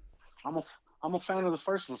 See? I'm a fan of the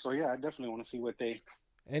first one, so yeah, I definitely want to see what they.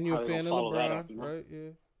 And you're how a they fan of gonna follow that LeBron, up, you know? right? Yeah.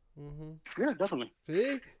 Mm-hmm. Yeah, definitely.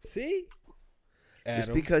 See? Just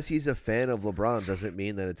Adam. because he's a fan of LeBron doesn't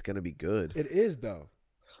mean that it's going to be good. It is though.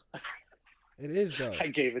 It is though. I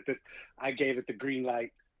gave it the green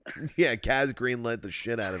light. Yeah, Kaz greenlit the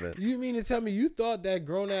shit out of it. You mean to tell me you thought that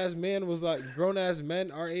grown ass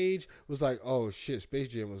men our age was like, oh shit, Space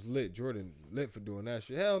Jam was lit. Jordan lit for doing that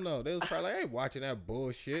shit. Hell no. They was probably like, I ain't watching that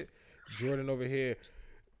bullshit. Jordan over here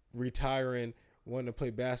retiring, wanting to play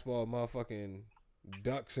basketball, motherfucking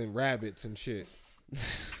ducks and rabbits and shit.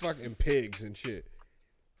 Fucking pigs and shit.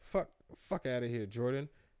 Fuck out of here, Jordan.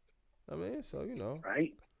 I mean, so you know.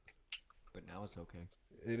 Right. But now it's okay.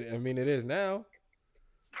 It is now.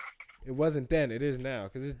 It wasn't then. It is now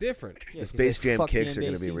because it's different. Yeah, The Space Jam kicks are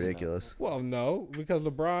going to be NBA season ridiculous. Well, no, because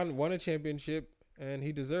LeBron won a championship and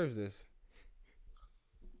he deserves this.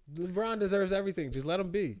 LeBron deserves everything. Just let him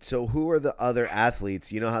be. So who are the other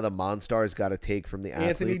athletes? You know how the Monstars got to take from the athletes?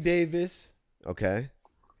 Anthony Davis. Okay.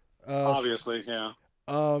 Obviously, yeah.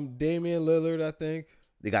 Damian Lillard, I think.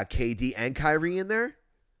 They got KD and Kyrie in there?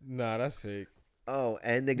 Nah, that's fake. Oh,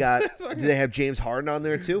 and they got. Do they have James Harden on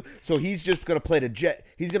there too? So he's just gonna play the Jet.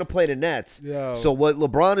 He's gonna play the Nets. Yo. So what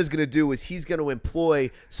LeBron is gonna do is he's gonna employ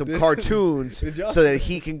some cartoons Did y'all- so that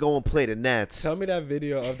he can go and play the Nets. Tell me that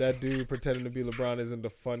video of that dude pretending to be LeBron isn't the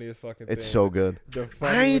funniest fucking thing. It's so good. The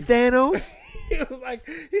I ain't funniest- Thanos. he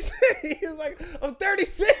was like, I'm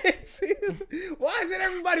 36. Why is it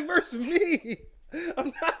everybody versus me?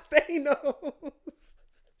 I'm not Thanos.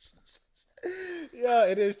 Yeah,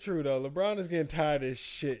 it is true though. LeBron is getting tired of this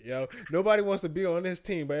shit, yo. Nobody wants to be on his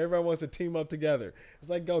team, but everybody wants to team up together. It's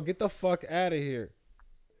like, go get the fuck out of here.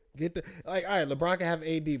 All right, LeBron can have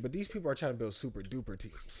AD, but these people are trying to build super duper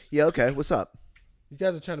teams. Yeah, okay. What's up? You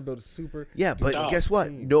guys are trying to build a super. Yeah, but guess what?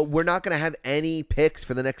 team. No, we're not gonna have any picks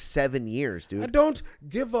for the next 7 years, dude. I don't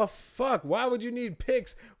give a fuck. Why would you need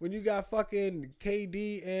picks when you got fucking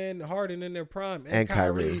KD and Harden in their prime And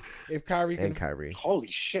Kyrie. If Kyrie can, And Kyrie. Holy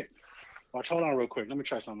shit. Watch, hold on real quick. Let me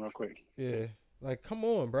try something real quick. Yeah, like come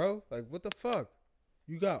on, bro. Like what the fuck?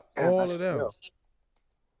 You got Damn, all that's of them. real.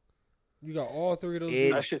 You got all three of those.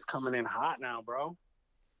 That dudes. shit's coming in hot now, bro.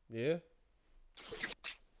 Yeah.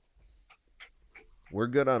 We're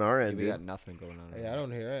good on our end, We dude. got nothing going on. Hey, I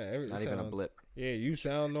don't hear it. Not even a blip. Yeah, you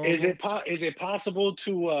sound normal. Is it possible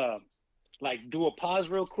to like do a pause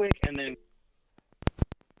real quick and then?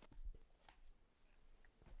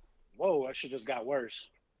 Whoa, that shit just got worse.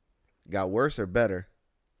 Got worse or better?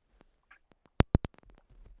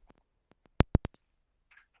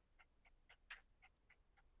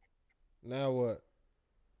 Now what?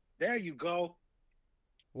 There you go.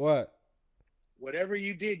 What? Whatever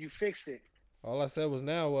you did, you fixed it. All I said was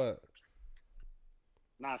now what?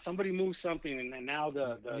 Nah, somebody moved something, and then now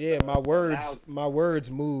the Yeah, the- my words, loud- my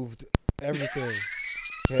words moved everything.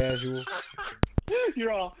 Casual.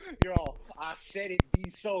 You're all. I said it. Be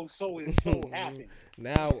so and so happened.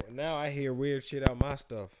 Now I hear weird shit out my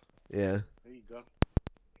stuff. Yeah. There you go.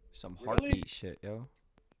 Some Really? heartbeat shit, yo.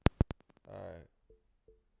 All right.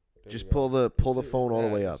 There Just you go. pull the It's phone all the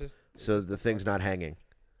that. way It's up just- so the thing's not hanging.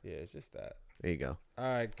 Yeah, it's just that. There you go. All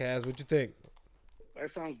right, Kaz, what you think? That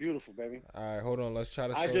sounds beautiful, baby. All right, hold on. Let's try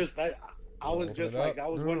to. I was Open just it like up. I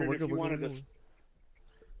was No, wondering we're if good, you we're wanted good, to. we're good.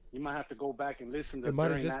 You might have to go back and listen to It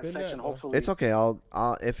might have during just that been that, section. though. Hopefully, It's okay. I'll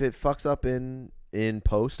if it fucks up in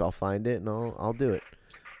post, I'll find it and I'll do it.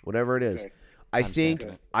 Whatever it is. Okay.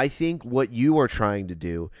 I think what you are trying to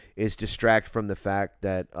do is distract from the fact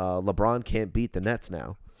that LeBron can't beat the Nets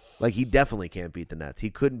now. Like he definitely can't beat the Nets.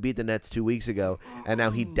 He couldn't beat the Nets 2 weeks ago, and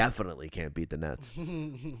now he definitely can't beat the Nets. You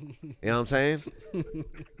know what I'm saying?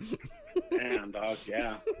 Damn, dog.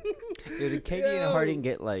 Yeah. Dude, did KD and Harden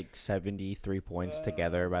get like 73 points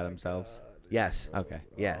together by themselves? Yes. Okay.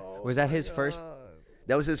 Yeah. Was that his first?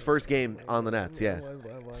 That was his first game on the Nets. Yeah.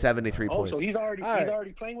 73 Oh, points. so he's already All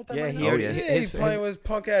right. playing with them. Yeah, right he now? already. yeah. Yeah, he's playing with his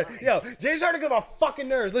punk ass. Yo, James Harden got my fucking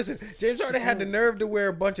nerves. Listen, James Harden had the nerve to wear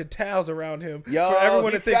a bunch of towels around him Yo, for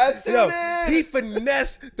everyone he to think. fat-suited. He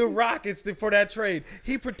finessed the Rockets for that trade.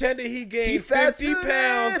 He pretended he gained 50 fat-suited.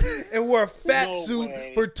 pounds and wore a fat No suit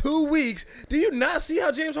way. for 2 weeks. Do you not see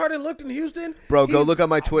how James Harden looked in Houston? Bro, go look on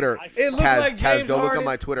my Twitter. It looked Kaz, like Kaz, James go Harden. look on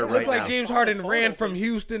my Twitter it right looked like now. James Harden ran from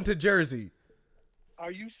Houston to Jersey. Are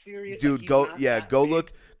you serious? Like, Dude, he's go not that go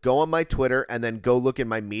big? go on my Twitter and then go look in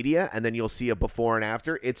my media and then you'll see a before and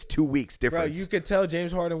after. It's 2 weeks Bro, difference. you could tell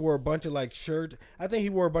James Harden wore a bunch of like shirts. I think he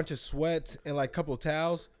wore a bunch of sweats and like a couple of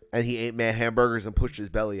towels. And he ate mad hamburgers and pushed his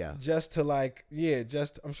belly out. Just to like,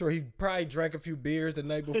 I'm sure he probably drank a few beers the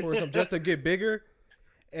night before or something just to get bigger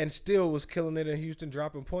and still was killing it in Houston,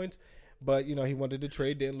 dropping points. But, he wanted to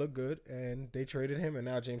trade, didn't look good, and they traded him. And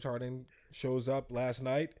now James Harden shows up last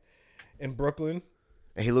night in Brooklyn.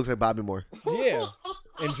 And he looks like Bobby Moore. Yeah.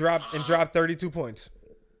 and dropped 32 points.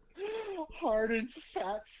 Harden's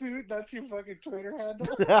fat suit. That's your fucking Twitter handle.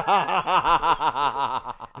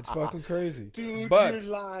 It's fucking crazy. Dude, but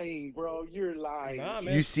you're lying, bro. You're lying. Nah,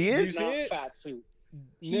 man. You see it? You see Not it? fat suit.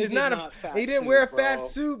 It's did not not fat he didn't suit, wear a bro. fat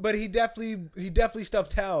suit, but he definitely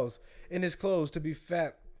stuffed towels in his clothes to be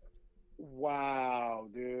fat. Wow,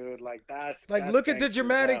 dude. Like that's Look at the gangster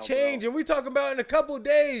dramatic as hell, change, bro. and we talking about in a couple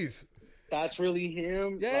days. That's really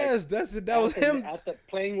him. Yes, that was him,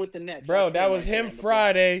 playing with the Nets. bro. That's That was right him there in the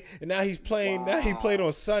Friday, and now he's playing. Now he Wow. played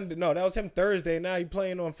on Sunday. No, that was him Thursday. Now he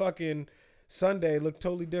playing on fucking Sunday. Looked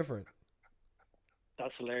totally different.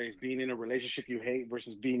 That's hilarious. Being in a relationship you hate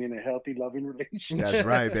versus being in a healthy, loving relationship. That's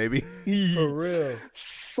right, baby. For real.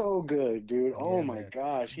 So good, dude. Oh Yeah, my man.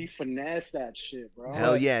 gosh, he finessed that shit, bro.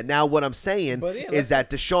 Hell yeah. Now what I'm saying But yeah, is that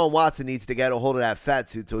Deshaun Watson needs to get a hold of that fat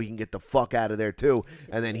suit so he can get the fuck out of there too.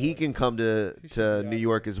 And then he can come to New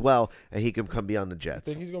York as well, and he can come be on the Jets.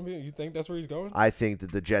 Think he's gonna be? You think that's where he's going? I think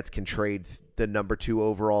that the Jets can trade the number 2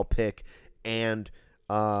 overall pick and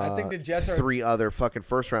I think the Jets are 3 other fucking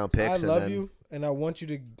first round picks. I and love then- you, and I want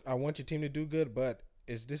your team to do good, but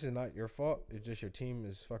this is not your fault. It's just your team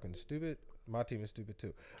is fucking stupid. My team is stupid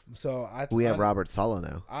too. So We have Robert Saleh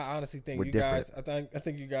now. I honestly think We're you different. guys. I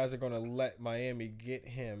think you guys are gonna let Miami get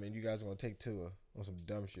him, and you guys are gonna take Tua on some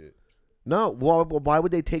dumb shit. No, why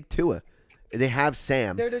would they take Tua? They have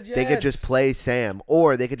Sam. They're the They could just Jets. play Sam,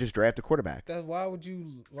 or they could just draft a quarterback. Why would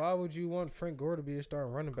you want Frank Gore to be a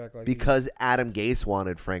starting running back like Because Adam Gase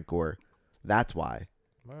wanted Frank Gore. That's why.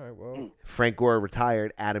 All right, well. Frank Gore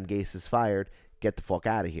retired. Adam Gase is fired. Get the fuck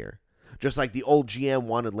out of here. Just like the old GM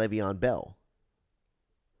wanted Le'Veon Bell.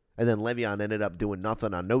 And then Le'Veon ended up doing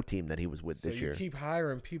nothing on no team that he was with this year. Keep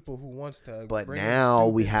hiring people who wants to. But bring in now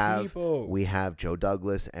we stupid have people. Joe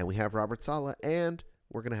Douglas and we have Robert Saleh and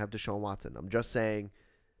we're gonna have Deshaun Watson. I'm just saying.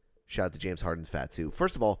 Shout out to James Harden's fat suit.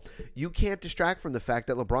 First of all, you can't distract from the fact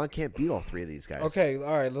that LeBron can't beat all three of these guys. Okay,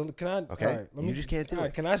 all right. Can I? Okay, all right, you just can't do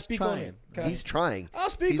it. Can I speak on it? He's trying. I'll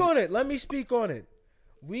speak on it. Let me speak on it.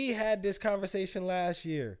 We had this conversation last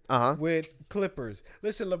year with Clippers.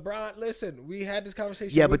 Listen, LeBron. Listen, we had this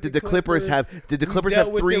conversation. Yeah, with but did the Clippers have? Did the Clippers dealt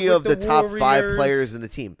have with three it with of the top Warriors. 5 players in the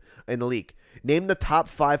team in the league? Name the top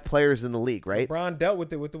 5 players in the league, right? LeBron dealt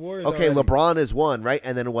with it with the Warriors. Okay, already. LeBron is one, right?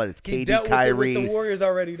 And then what? It's He KD, dealt Kyrie. with it with the Warriors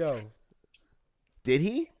already, though. Did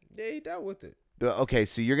he? Yeah, he dealt with it. Okay,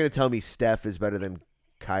 so you're gonna tell me Steph is better than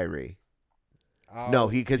Kyrie? No,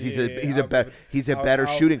 because he's a better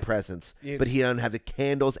shooting presence, but he doesn't have the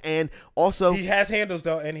candles, and also he has handles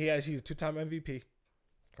though, and he's a 2-time MVP.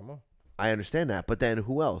 Come on, I understand that, but then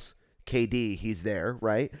who else? KD, he's there,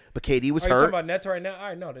 right? But KD was Are you hurt. talking about Nets right now? All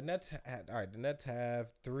right, no, the Nets. The Nets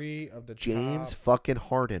have 3 of the James top. fucking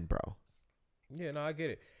Harden, bro. Yeah, no, I get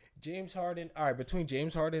it. James Harden. All right, between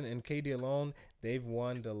James Harden and KD alone, they've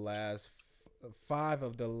won the last 5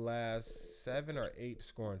 of the last 7 or 8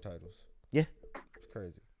 scoring titles. Yeah, it's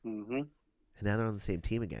crazy. Mm-hmm. And now they're on the same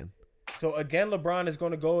team again. So again, LeBron is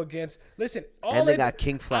going to go against. Listen, And they got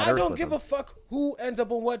King Flat I Earth don't with give them. a fuck who ends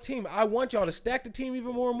up on what team. I want y'all to stack the team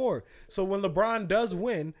even more and more. So when LeBron does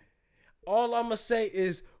win, all I'm gonna say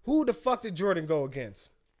is, who the fuck did Jordan go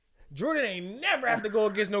against? Jordan ain't never have to go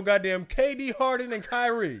against no goddamn KD, Harden, and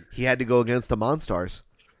Kyrie. He had to go against the Monstars.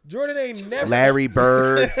 Jordan ain't never. Larry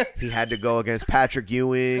Bird. He had to go against Patrick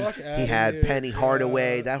Ewing. Fuck He outta had here, Penny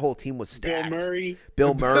Hardaway. That whole team was Bill stacked. Murray.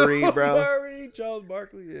 Bill Murray, bro. Bill Murray, Charles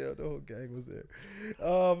Barkley. Yeah, the whole gang was there.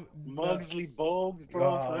 Mugsley Bogues, bro.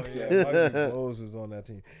 Oh, yeah, Muggsy Bogues was on that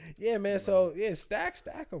team. Yeah, man. So yeah, stack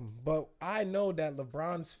them. But I know that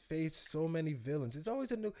LeBron's faced so many villains. It's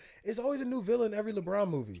always a new villain in every LeBron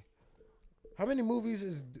movie. How many movies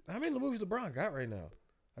LeBron got right now?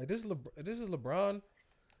 Like this is LeBron.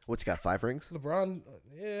 What's he got? 5 rings? LeBron,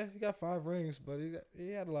 yeah, he got 5 rings, but he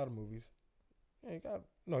had a lot of movies. Yeah,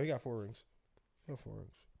 he got 4 rings. He got 4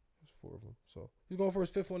 rings. There's 4 of them. So he's going for his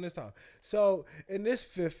 5th one this time. So in this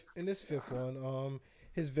fifth one,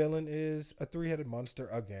 his villain is a 3-headed monster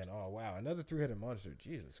again. Oh wow, another 3-headed monster.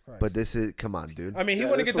 Jesus Christ. But this is, come on, dude. I mean, he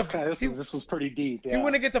wouldn't get this was pretty deep. Yeah. He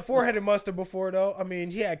wouldn't get the 4-headed monster before though. I mean,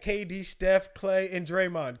 he had KD, Steph, Clay, and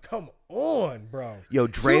Draymond. Come on, bro. Yo,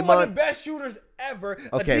 2 Draymond. of the best shooters ever.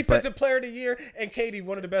 Okay, a defensive player of the year, and KD,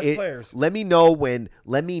 one of the best players. Let me know when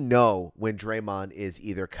Draymond is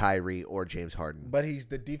either Kyrie or James Harden. But he's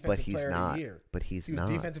the defensive player of the year. But he's he was not.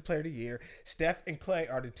 defensive player of the year. Steph and Clay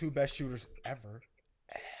are the 2 best shooters ever.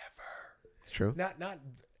 It's true. Not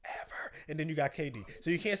ever. And then you got KD. So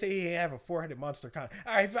you can't say he ain't have a 4-headed monster kind.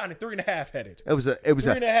 All right, he found it 3.5 headed. It was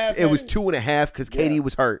 3.5 2.5 because KD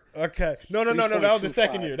was hurt. Okay. No. That was the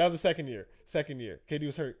second year. Second year. KD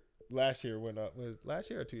was hurt last year was last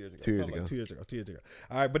year or 2 years ago? 2 years ago. Like 2 years ago. 2 years ago.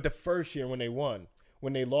 All right, but the first year when they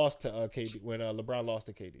lost to KD, when LeBron lost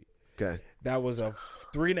to KD. Okay. That was a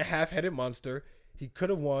 3.5 headed monster. He could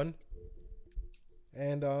have won.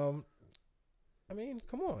 And I mean,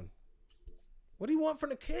 come on. What do you want from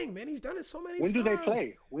the king, man? He's done it so many times. When do they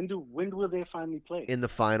play? When will they finally play? In the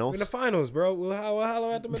finals. In the finals, bro. We'll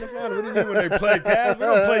holler at them in the finals. What do you mean when they play, Cavs? We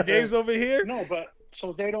don't play games over here. No, but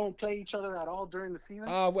so they don't play each other at all during the season?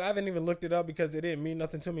 I haven't even looked it up because it didn't mean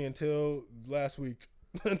nothing to me until last week,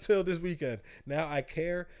 until this weekend. Now I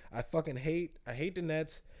care. I fucking hate. I hate the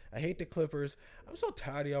Nets. I hate the Clippers. I'm so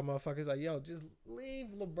tired of y'all motherfuckers. Like, yo, just leave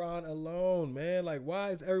LeBron alone, man. Like, why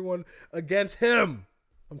is everyone against him?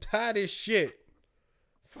 I'm tired of this shit.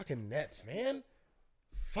 Fucking Nets, man.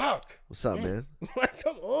 Fuck. What's up, man? Like,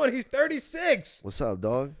 come on. He's 36. What's up,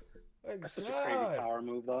 dog? Like, That's such a crazy power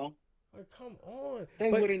move, though. Like, come on. They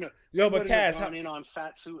wouldn't have Cass, gone in on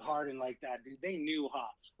Fat Suit Harden like that, dude. They knew, huh?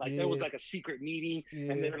 Like, there was like a secret meeting,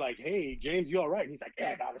 and they were like, hey, James, you all right? And he's like,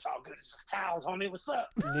 yeah, dog, it's all good. It's just towels, homie. What's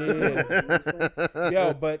up? Yeah.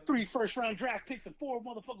 Yo, but 3 first-round draft picks and 4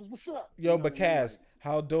 motherfuckers. What's up? Yo, but Cass,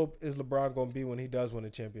 how dope is LeBron going to be when he does win a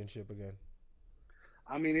championship again?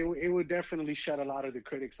 I mean, it would definitely shut a lot of the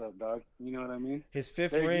critics up, dog. You know what I mean? His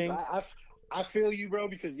 5th ring. I feel you, bro,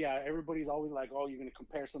 because, yeah, everybody's always like, oh, you're going to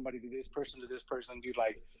compare somebody to this person, dude.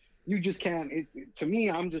 Like, you just can't. To me,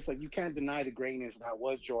 I'm just like, you can't deny the greatness that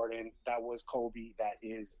was Jordan, that was Kobe, that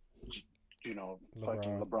is,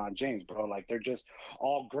 fucking LeBron James, bro. Like, they're just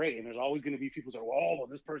all great, and there's always going to be people say, well,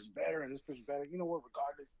 this person's better and this person's better. You know what?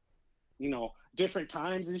 Regardless, different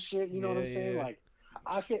times and shit. You know what I'm saying? Yeah. Like,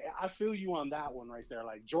 I feel you on that one right there.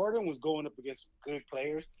 Like, Jordan was going up against good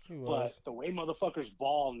players, but the way motherfuckers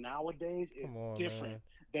ball nowadays is different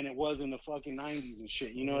than it was in the fucking 90s and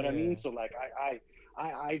shit. You know what I mean? So, like,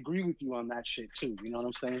 I agree with you on that shit too. You know what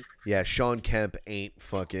I'm saying? Yeah, Sean Kemp ain't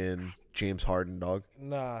fucking James Harden, dog.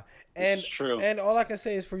 Nah, and true. And all I can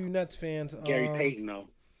say is for you Nets fans, Gary Payton though.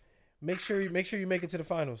 Make sure you make it to the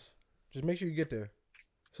finals. Just make sure you get there.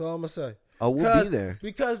 That's all I'm gonna say. Oh, we'll be there.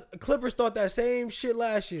 Because the Clippers thought that same shit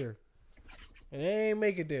last year, and they ain't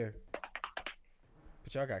make it there.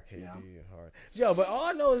 But y'all got KD and Harden. Yo, but all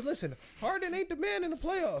I know is, listen, Harden ain't the man in the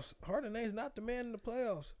playoffs. Harden ain't not the man in the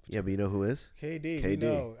playoffs. Yeah, but you know who is? KD. KD.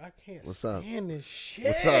 No, I can't What's up? stand this shit.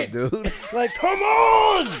 What's up, dude? Like, come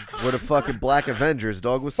on! We're the fucking Black Avengers,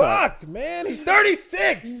 dog. What's up? Fuck, man. He's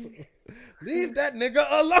 36. Leave that nigga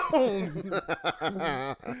alone.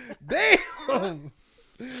 Damn.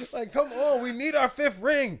 Like, come on. We need our 5th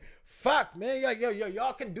ring. Fuck, man. Yo,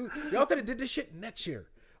 y'all could have did this shit next year.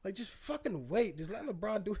 Like, just fucking wait. Just let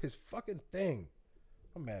LeBron do his fucking thing.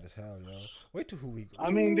 I'm mad as hell, yo. Wait till who we go. I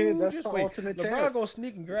mean, dude, that's just the wait. ultimate LeBron test. gonna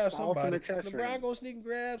sneak and grab That's the somebody. ultimate test for LeBron him. gonna sneak and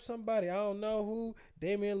grab somebody. I don't know who.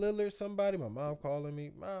 Damian Lillard, somebody. My mom calling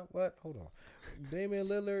me. Mom, what? Hold on. Damian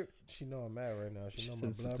Lillard. She know I'm mad right now. She know my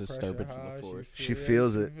blood pressure disturbance in the high. force. She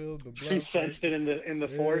feels it. She sensed it in the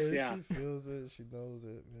force. Yeah. She feels it. She knows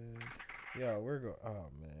it, man. Yeah, we're going. Oh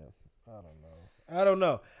man, I don't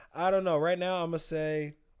know. Right now, I'm gonna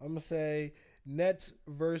say Nets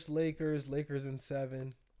versus Lakers. Lakers in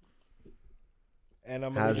 7. And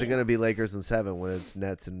How's it gonna be Lakers in 7 when it's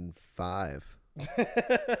Nets in 5?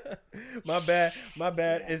 My bad.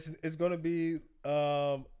 It's gonna be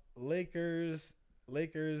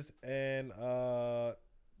Lakers and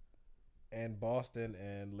Boston,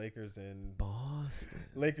 and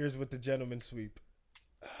Lakers with the gentleman sweep.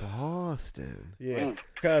 Boston. Yeah,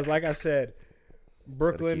 because like I said,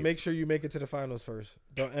 Brooklyn, make sure you make it to the finals first.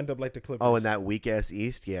 Don't end up like the Clippers. Oh, in that weak ass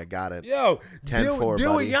East? Yeah, got it. Yo, 10-4,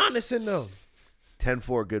 deal with buddy. Giannis in them.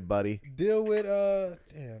 10-4, good buddy. Deal with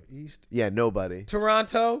East. Yeah, nobody.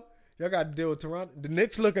 Toronto. Y'all got to deal with Toronto. The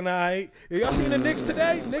Knicks looking all right. Y'all seen the Knicks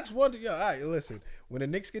today? Knicks won. All right, listen. When the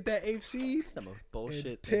Knicks get that 8th seed, That's the most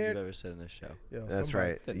bullshit thing you've ever said in this show. Yo, That's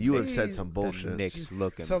somebody- right. You have said some The bullshit. Knicks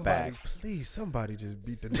looking Somebody, back. please, somebody just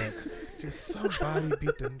beat the Nets. Just somebody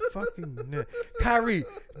beat the fucking Nets. Kyrie,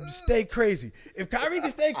 stay crazy. If Kyrie can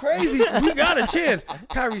stay crazy, we got a chance.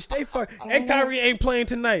 Kyrie, stay and Kyrie ain't playing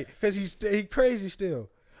tonight because he crazy still.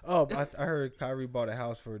 Oh, I heard Kyrie bought a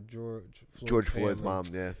house for George Floyd's family. mom,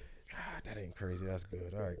 yeah. That ain't crazy. That's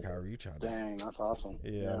good. All right, Kyrie, you trying to? Dang, that's awesome.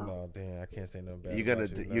 Yeah, no, damn, I can't say nothing bad. You're about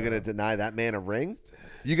gonna deny that man a ring?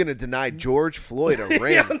 You're gonna deny George Floyd a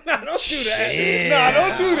ring? Nah, don't do that. Nah,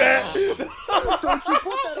 don't do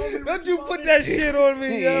that. Don't you put that shit on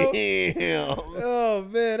me, yo. Damn. Oh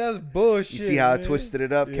man, that's bullshit. You see how I man. twisted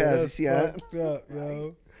it up, Yeah, Kaz? You that's see how? fucked up,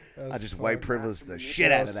 yo. That's I just white fucked privileged the up.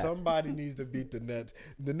 shit out of that. Somebody needs to beat the Nets.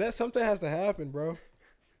 The Nets, something has to happen, bro.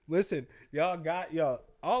 Listen,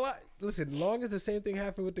 long as the same thing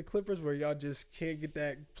happened with the Clippers where y'all just can't get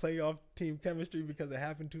that playoff team chemistry because it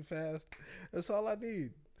happened too fast. That's all I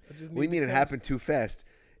need. We mean it happened too fast.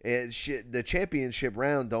 The championship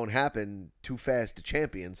round don't happen too fast to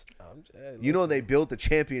champions. You know they built the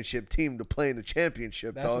championship team to play in the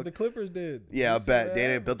championship, That's dog. what the Clippers did. Yeah, I That's bet. what They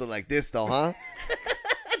didn't happened. build it like this, though, huh?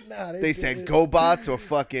 Nah, They said GoBots or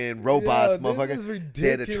fucking robots, Yo, this motherfucker. is They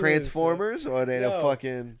had the ridiculous, Transformers or they had Yo, a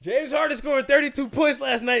fucking... James Harden scoring 32 points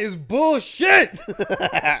last night is bullshit.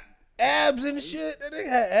 Abs and shit. That nigga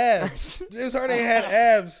had abs. James Harden ain't had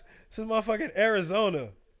abs since motherfucking Arizona.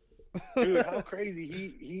 Dude, how crazy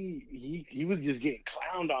he was just getting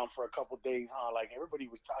clowned on for a couple days, huh? Like everybody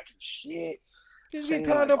was talking shit. He's saying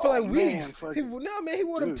getting clowned up for like weeks. He fucking- he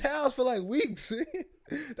wore them Dude. towels for like weeks.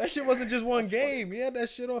 That shit wasn't just one game. He had that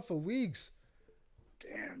shit on for weeks.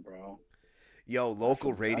 Damn, bro. Yo,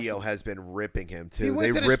 local radio has been ripping him, too. He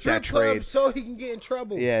went They to the ripped strip that club trade. so he can get in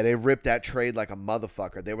trouble. Yeah, they ripped that trade like a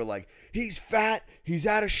motherfucker. They were like, he's fat, he's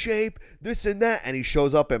out of shape, this and that. And he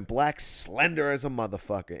shows up in black, slender as a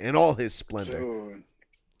motherfucker, in all his splendor. Dude.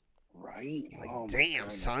 Right? Like, Oh, my damn,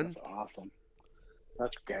 goodness, son. That's awesome.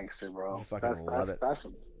 That's gangster, bro. I fucking love it.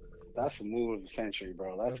 That's the move of the century,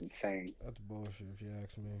 bro. That's insane. That's bullshit, if you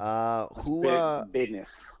ask me.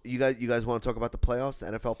 Business. You guys want to talk about the playoffs, the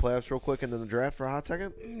NFL playoffs, real quick, and then the draft for a hot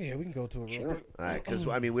second? Yeah, we can go to it real quick. All right, because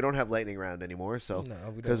I mean, we don't have lightning round anymore, so No,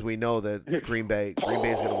 we because don't. we know that Green Bay is going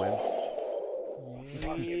to win.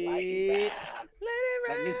 Let me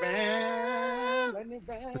round.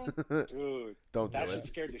 Dude, Don't do that it. shit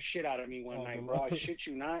scared the shit out of me one night, bro. I shit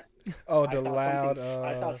you not. Oh, I the thought loud.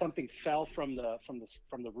 I thought something fell from the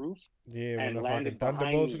roof. Yeah, when and the landed fucking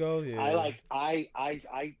behind thunderbolts me. go. Yeah.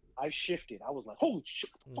 I shifted. I was like, holy shit!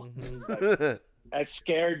 Mhm. Like, that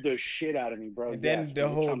scared the shit out of me, bro. And then Yes, the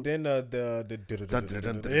whole, then the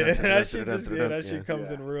yeah, that shit just that shit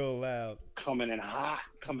comes in real loud. coming in hot.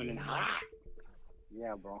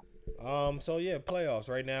 Yeah, bro. So yeah, playoffs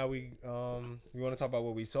right now. We want to talk about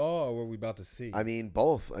what we saw or what we about to see. I mean,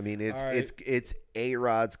 both. I mean, it's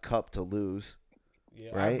A-Rod's cup to lose.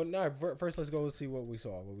 Yeah, right. But no, first let's go and see what we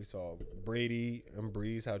saw. Brady and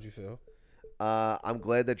Breeze. How'd you feel? I'm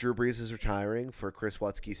glad that Drew Brees is retiring for Chris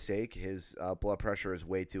Watsky's sake. His blood pressure is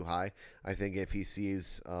way too high. I think if he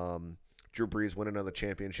sees Drew Brees win another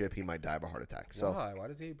championship, he might die of a heart attack. So Why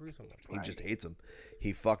does he hate Brees so much? He just hates him.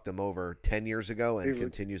 He fucked him over 10 years ago and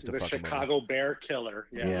continues to the fuck him over. Chicago Bear killer.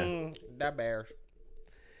 Yeah. That Bears.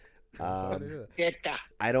 I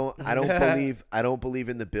don't believe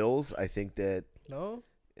in the Bills. I think that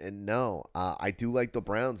I do like the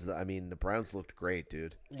Browns. I mean, the Browns looked great,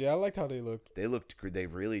 dude. Yeah, I liked how they looked. They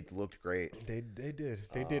really looked great. They did.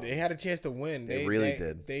 They had a chance to win. They really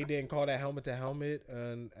did. They didn't call that helmet to helmet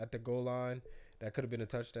and at the goal line. That could have been a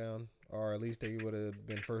touchdown, or at least they would have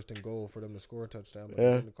been first and goal for them to score a touchdown. But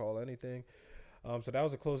they didn't call anything. So that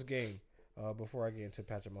was a close game. Before I get into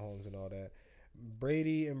Patrick Mahomes and all that,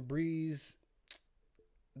 Brady and Breeze,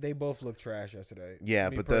 they both look trash yesterday. Yeah,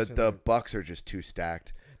 but the Bucks are just too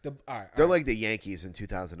stacked. They're like the Yankees in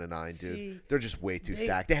 2009, dude. They're just way too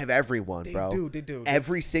stacked. They have everyone, bro. They do.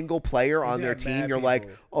 Every single player on their team, you're like,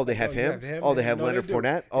 oh, they have him. Oh, they have Leonard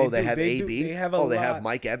Fournette. Oh, they have AB. They have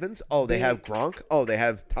Mike Evans. Oh, they have Gronk. Oh, they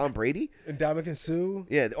have Tom Brady. And Ndamukong Suh.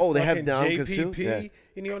 Yeah. Oh, they have Ndamukong Suh. JPP.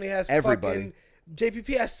 And he only has everybody.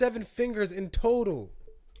 JPP has 7 fingers in total.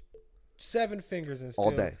 7 fingers and still,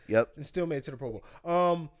 all day. Yep. And still made it to the Pro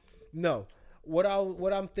Bowl. No. What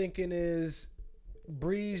I'm thinking is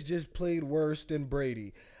Breeze just played worse than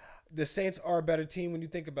Brady. The Saints are a better team when you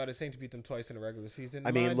think about it. Saints beat them twice in the regular season.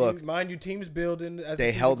 I mean, look, mind you, teams building. As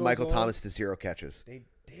they held Michael Thomas to 0 catches. They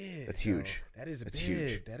did. That's huge. That is That's big.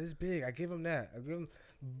 huge. That is big. I give them that.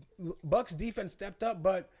 Bucks defense stepped up,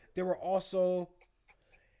 but they were also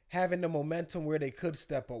having the momentum where they could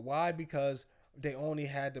step up. Why? Because they only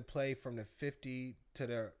had to play from the 50 to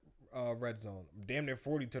the red zone, damn near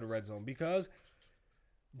 40 to the red zone, because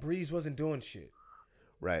Breeze wasn't doing shit.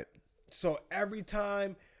 Right. So every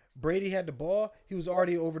time Brady had the ball, he was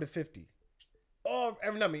already over the 50. Not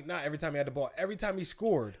every time he had the ball. Every time he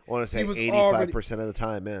scored, I want to say 85% of the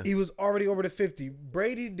time, man. He was already over the 50.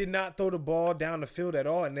 Brady did not throw the ball down the field at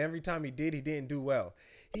all, and every time he did, he didn't do well.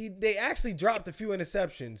 They actually dropped a few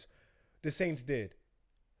interceptions. The Saints did.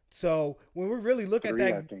 So when we really look at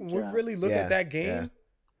that, at that game,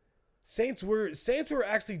 Saints were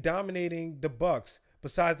actually dominating the Bucks.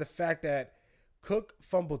 Besides the fact that Cook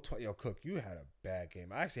fumbled. Cook, you had a bad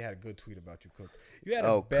game. I actually had a good tweet about you, Cook. You had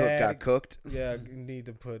a bad. Cook got cooked. Yeah, you need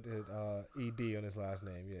to put ED on his last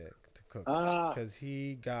name. Yeah, to Cook, because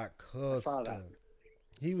he got cooked. I saw that.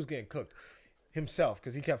 He was getting cooked himself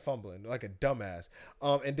because he kept fumbling like a dumbass.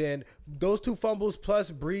 And then those 2 fumbles plus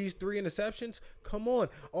Breeze 3 interceptions. Come on,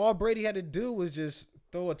 all Brady had to do was just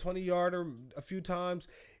throw a 20-yarder a few times.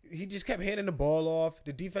 He just kept handing the ball off.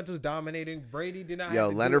 The defense was dominating. Brady did not.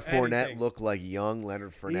 Leonard Fournette looked like young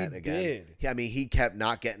Leonard Fournette again. Did. Yeah, I mean, he kept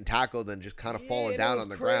not getting tackled and just kind of falling down on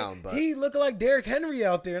the ground. But he looked like Derrick Henry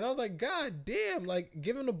out there, and I was like, God damn! Like,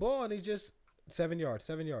 give him the ball, and he's just 7 yards.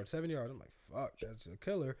 I'm like, fuck, that's a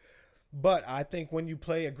killer. But I think when you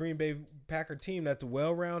play a Green Bay Packer team that's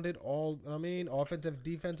well-rounded, offensive,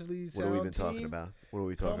 defensively sound what have we been talking about? What are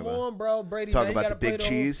we talking about? Come on, bro, Brady. Talking about the big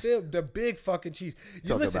cheese, the big fucking cheese.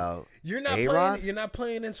 About you're not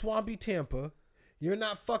playing in swampy Tampa. You're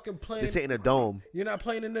not fucking playing. This ain't a dome. You're not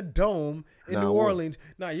playing in the dome in New Orleans.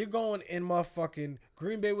 Nah, you're going in motherfucking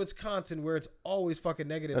Green Bay, Wisconsin, where it's always fucking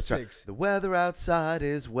 -6. That's right. The weather outside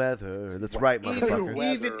is weather. That's right,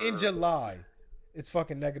 motherfucker. Even in July, it's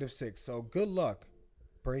fucking -6. So good luck,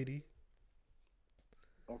 Brady.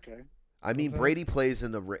 Okay. I mean, Brady plays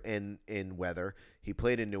in weather. He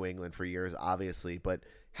played in New England for years, obviously. But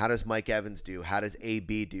how does Mike Evans do? How does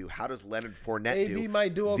AB do? How does Leonard Fournette do? AB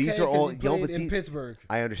might do okay because he played in Pittsburgh.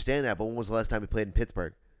 I understand that, but when was the last time he played in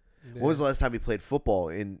Pittsburgh? When was the last time he played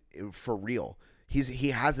football for real? He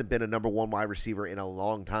hasn't been a number one wide receiver in a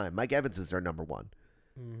long time. Mike Evans is their number one.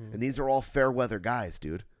 Mhm. And these are all fair weather guys,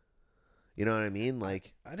 dude. You know what I mean?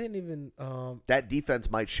 Like, I didn't even that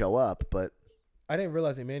defense might show up, but I didn't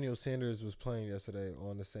realize Emmanuel Sanders was playing yesterday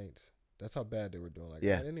on the Saints. That's how bad they were doing. Like,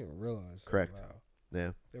 Yeah. I didn't even realize. Correct. Wow.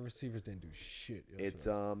 Yeah. Their receivers didn't do shit yesterday. It's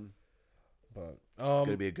but it's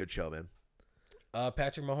gonna be a good show, man.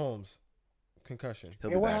 Patrick Mahomes, concussion.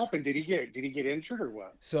 Hey, what happened? Did he get injured or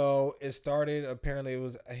what? So it started. Apparently,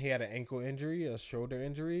 he had an ankle injury, a shoulder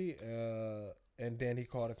injury, and then he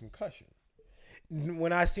caught a concussion.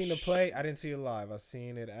 When I seen the play, I didn't see it live. I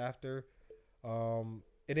seen it after.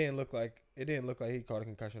 It didn't look like he caught a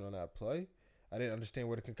concussion on that play. I didn't understand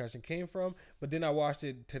where the concussion came from. But then I watched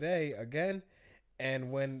it today again,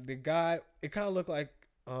 and when the guy, it kind of looked like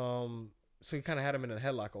so he kind of had him in a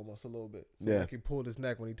headlock almost a little bit. So Yeah. like he pulled his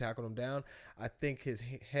neck when he tackled him down. I think his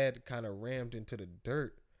head kind of rammed into the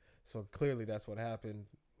dirt. So clearly that's what happened.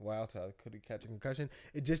 Wow, could he catch a concussion?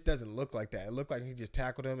 It just doesn't look like that. It looked like he just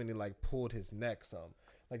tackled him and he like pulled his neck some.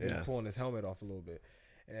 Like he was pulling his helmet off a little bit.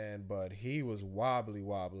 But he was wobbly.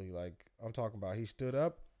 Like I'm talking about, he stood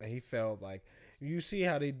up and he felt like, you see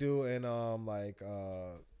how they do in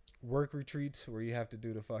work retreats where you have to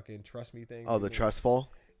do the fucking trust me thing. Oh, the trust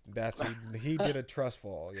fall? That's he did a trust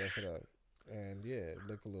fall yesterday, and yeah, it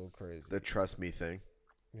looked a little crazy. The trust me thing.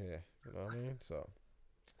 Yeah, you know what I mean. So,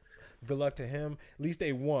 good luck to him. At least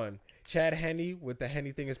they won. Chad Henne with the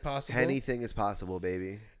anything is possible. Anything is possible,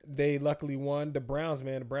 baby. They luckily won. The Browns,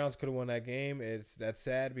 man, the Browns could have won that game. That's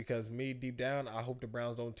sad because me deep down, I hope the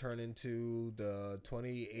Browns don't turn into the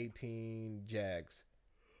 2018 Jags,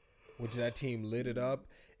 which that team lit it up,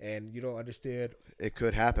 and you don't understand. It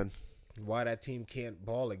could happen. Why that team can't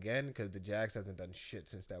ball again, because the Jags hasn't done shit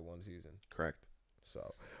since that one season. Correct.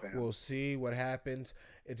 So we'll see what happens.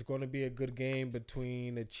 It's going to be a good game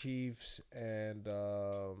between the Chiefs and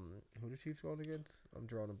who the Chiefs going against? I'm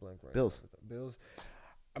drawing a blank right Bills. now. Bills.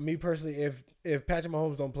 Me personally, if Patrick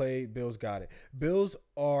Mahomes don't play, Bills got it. Bills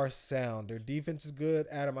are sound. Their defense is good.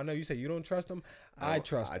 Adam, I know you say you don't trust them. I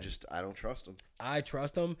trust them. I don't trust them. I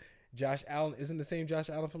trust them. Josh Allen isn't the same Josh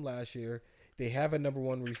Allen from last year. They have a number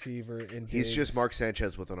one receiver in Diggs. He's just Mark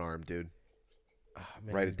Sanchez with an arm, dude.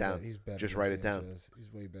 Man, write it down. He's better. Just than write it down. Sanchez.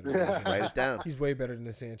 He's way better. Than Write it down. He's way better than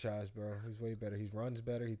the Sanchez, bro. He's way better. He runs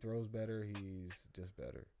better. He throws better. He's just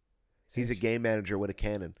better. He's a game manager with a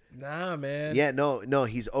cannon. Nah, man. Yeah, no.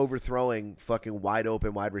 He's overthrowing fucking wide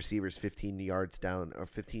open wide receivers 15 yards down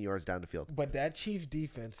the field. But that Chiefs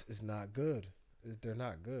defense is not good. They're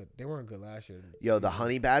not good. They weren't good last year. Yo, the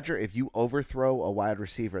Honey Badger, if you overthrow a wide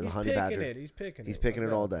receiver, the Honey Badger. He's picking it. He's picking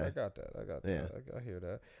it all day. I got that. Yeah. I hear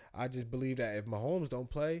that. I just believe that if Mahomes don't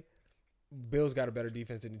play, Bills got a better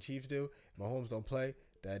defense than the Chiefs do. If Mahomes don't play,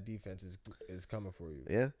 that defense is coming for you.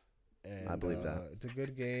 Yeah. And, I believe that. It's a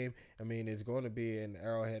good game. I mean, it's going to be in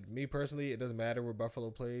Arrowhead. Me personally, it doesn't matter where Buffalo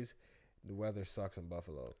plays. The weather sucks in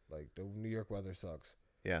Buffalo. Like, the New York weather sucks.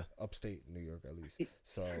 Yeah. Upstate New York, at least.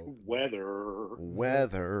 So weather.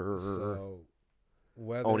 So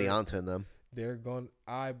weather. Oneonta in them. They're going.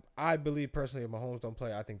 I believe personally, if Mahomes don't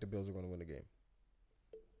play, I think the Bills are going to win the game.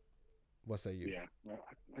 What say you? Yeah,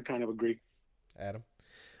 I kind of agree. Adam.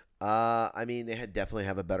 I mean, they definitely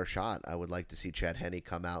have a better shot. I would like to see Chad Henne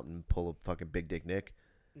come out and pull a fucking Big Dick Nick.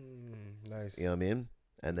 Nice. You know what I mean?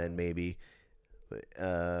 And then maybe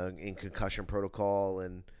in concussion protocol,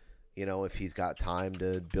 and you know, if he's got time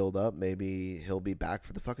to build up, maybe he'll be back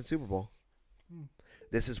for the fucking Super Bowl.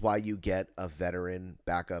 This is why you get a veteran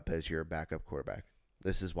backup as your backup quarterback.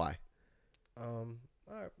 This is why. All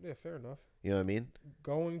right. Yeah, fair enough. You know what I mean?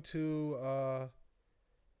 Going to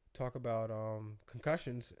talk about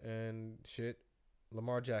concussions and shit.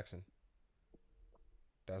 Lamar Jackson.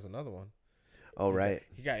 That's another one. Oh, right.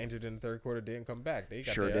 He got injured in the third quarter. Didn't come back. They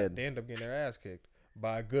did. They ended up getting their ass kicked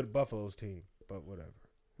by a good Buffalo's team. But whatever.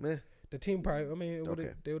 Meh. The team probably. I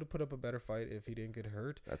mean, they would have put up a better fight if he didn't get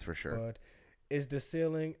hurt. That's for sure. But is the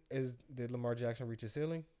ceiling? Did Lamar Jackson reach his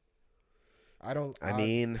ceiling? I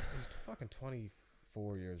mean, he's fucking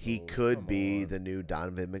 24 years old. He could be the new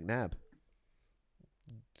Donovan McNabb.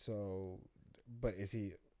 So, but is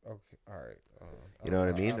he okay? All right. You know what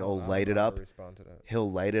I mean? He'll light it up. Respond to that.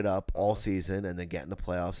 He'll light it up all season and then get in the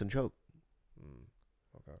playoffs and choke.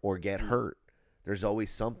 Okay. Or get hurt. There's always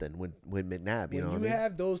something with McNabb. You know what I mean? When you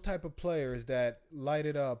have those type of players that light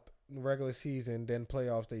it up in the regular season, then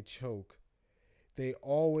playoffs they choke. they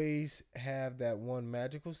always have that one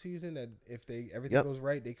magical season that if everything Yep. goes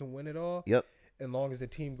right, they can win it all. Yep. As long as the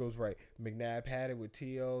team goes right. McNabb had it with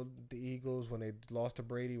T.O., the Eagles, when they lost to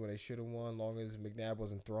Brady, when they should have won, long as McNabb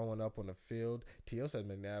wasn't throwing up on the field. T.O. said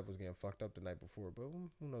McNabb was getting fucked up the night before, but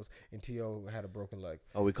who knows? And T.O. had a broken leg.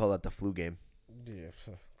 Oh, we call that the flu game. Yeah,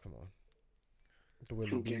 so, come on.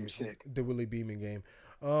 The Willie Beeman game.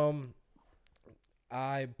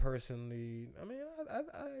 I personally,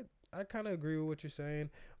 I kind of agree with what you're saying,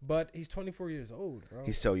 but he's 24 years old, bro.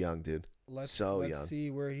 He's so young, dude. Let's young. see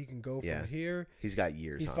where he can go from here. He's got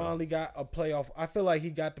years. He on finally got a playoff. I feel like he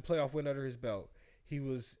got the playoff win under his belt.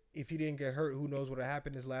 If he didn't get hurt, who knows what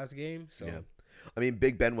happened his last game? So. Yeah, I mean,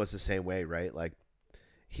 Big Ben was the same way, right? Like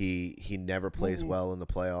he never plays well in the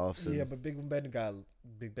playoffs. And yeah, but Big Ben got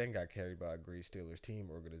carried by a great Steelers team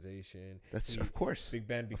organization. Of course. Big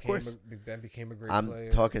Ben became a great player.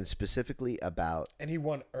 I'm talking specifically about, and he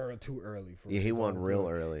won too early. He won real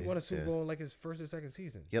early. He won a Super Bowl in like his first or second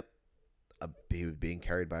season. Yep, he was being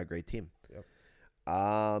carried by a great team. Yep.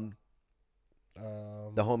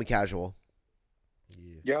 The homie casual.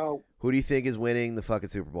 Yeah. Yo, who do you think is winning the fucking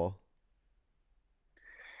Super Bowl?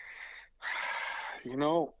 You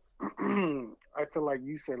know, I feel like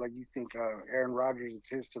you said, like you think Aaron Rodgers, it's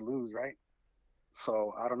his to lose, right?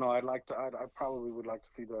 So I don't know. I probably would like to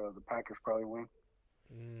see the Packers probably win.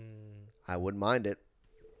 I wouldn't mind it.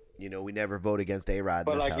 You know, we never vote against A-Rod.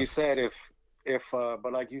 But like you said, if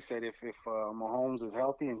Mahomes is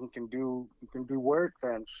healthy and he can do work,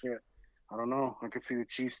 then shit, I don't know. I could see the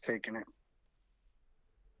Chiefs taking it.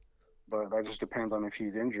 But that just depends on if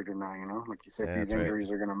he's injured or not, you know? Like you said, these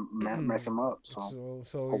injuries are going to mess him up. So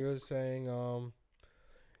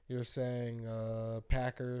you're saying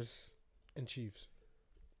Packers and Chiefs.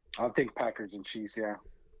 I think Packers and Chiefs, yeah.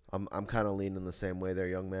 I'm kind of leaning the same way there,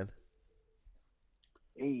 young man.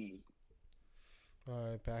 Hey. All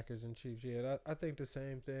right, Packers and Chiefs. Yeah, I think the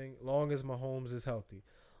same thing. Long as Mahomes is healthy.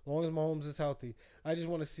 I just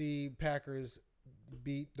want to see Packers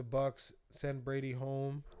beat the Bucks, send Brady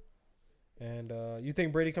home. And you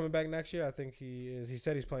think Brady coming back next year? I think he is. He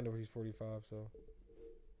said he's playing till he's 45. So.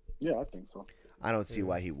 Yeah, I think so. I don't see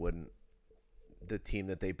why he wouldn't. The team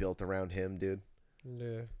that they built around him, dude.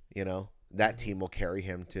 Yeah. You know, that team will carry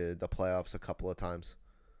him to the playoffs a couple of times.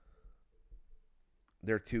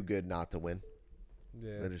 They're too good not to win.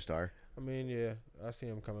 Yeah. They just are. I mean, yeah, I see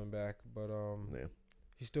him coming back, but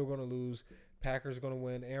he's still going to lose. Packers going to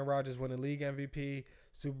win. Aaron Rodgers winning league MVP,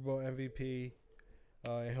 Super Bowl MVP.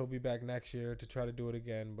 And he'll be back next year to try to do it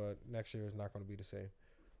again, but next year is not going to be the same.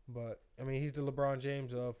 But, I mean, he's the LeBron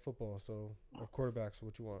James of football, so of quarterbacks, so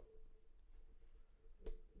what you want.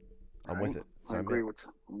 I'm with it. I agree with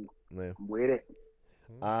you. Yeah. I'm with it.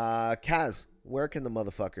 Kaz, where can the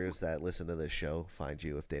motherfuckers that listen to this show find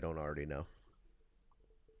you if they don't already know?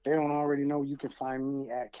 They don't already know. You can find me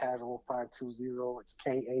at Casual520. It's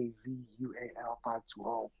KAZUAL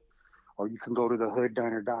 520. Or you can go to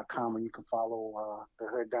thehooddiner.com and you can follow the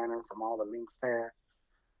Hood Diner from all the links there.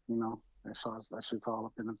 You know, that shit's all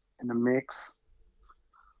up in the mix.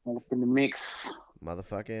 All up in the mix.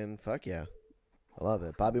 Motherfucking fuck yeah. I love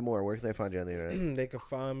it. Bobby Moore, where can they find you on the internet? They can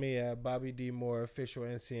find me at Bobby D Moore Official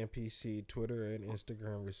NCNPC, Twitter and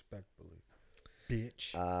Instagram respectively.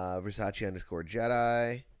 Bitch.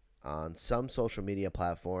 Versace_Jedi on some social media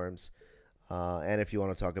platforms. And if you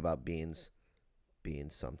want to talk about beans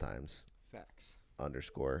sometimes. Facts.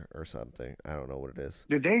 _ or something. I don't know what it is.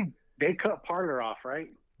 Did they cut Parler off, right?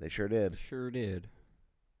 They sure did.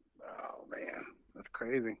 Oh man, that's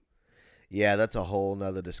crazy. Yeah, that's a whole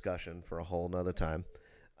nother discussion for a whole nother time.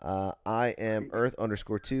 I am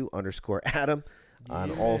Earth_2_Adam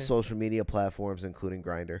on all social media platforms, including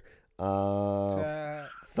Grindr.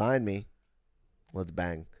 Find me. Let's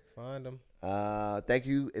bang. Find them. Thank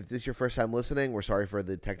you. If this is your first time listening, we're sorry for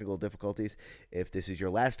the technical difficulties. If this is your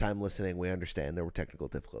last time listening, we understand there were technical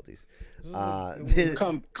difficulties.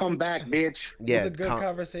 Come back, bitch. Yeah, it was a good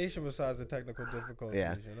conversation besides the technical difficulties.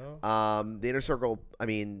 Yeah. You know. The Inner Circle. I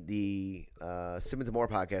mean, the Simmons and More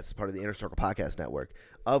podcast is part of the Inner Circle Podcast Network,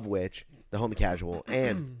 of which the Homie Casual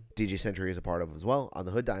and DJ Century is a part of as well on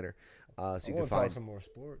the Hood Diner. So you can find some more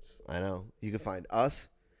sports. I know you can find us,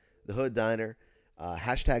 the Hood Diner.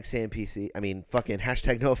 Hashtag SamPC. I mean, fucking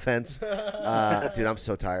hashtag no offense. Dude, I'm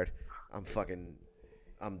so tired. I'm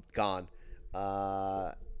gone.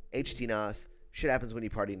 HT Nas. Shit happens when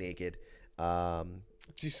you party naked.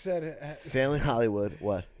 You said Family Hollywood.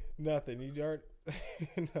 What? Nothing. You aren't.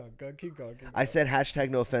 No, go keep going. I said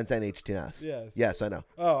hashtag no offense and HT Nas. Yes. Yes, I know.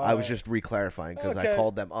 Oh, I was just re-clarifying because I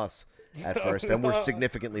called them us at first, and we're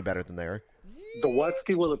significantly better than they are. The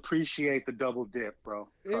Watsky will appreciate the double dip, bro.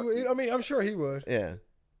 I mean, I'm sure he would. Yeah.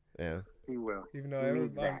 He will. Even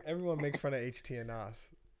though everyone makes fun of HT and Nos.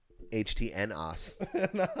 HT and Os.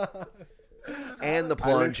 And the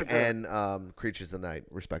plunge and Creatures of the Night,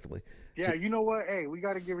 respectively. Yeah, you know what? Hey, we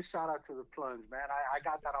got to give a shout out to the plunge, man. I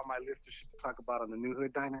got that on my list of shit to talk about on the New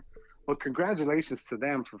Hood Diner. But congratulations to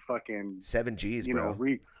them for fucking 7 G's, you bro.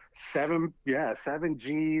 know, 7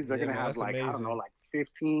 G's. They're gonna have like amazing. I don't know, like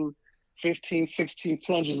 15, 16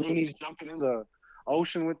 plunges loonies jumping in the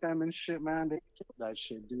ocean with them and shit, man. They killed that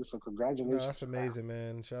shit, dude. So congratulations. No, that's amazing,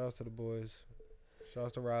 man. Shout outs to the boys. Shout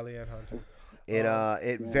outs to Riley and Hunter.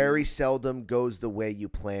 It very seldom goes the way you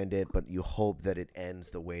planned it, but you hope that it ends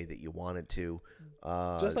the way that you want it to.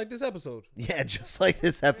 Just like this episode. Yeah, just like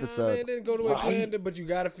this episode. It didn't go the way you planned it, but you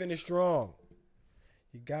got to finish strong.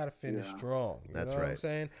 You got to finish strong. You That's know right. What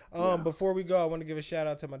I'm saying? Before we go, I want to give a shout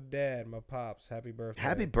out to my dad, my pops. Happy birthday.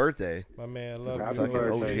 Happy birthday. My man, love Happy you.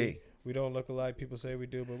 fucking OG. We don't look alike. People say we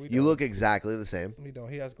do, but we don't. You look exactly the same. We don't.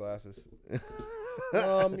 He has glasses.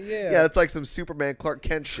 Yeah, it's like some Superman Clark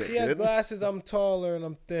Kent shit. He has dude. glasses. I'm taller and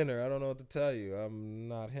I'm thinner. I don't know what to tell you. I'm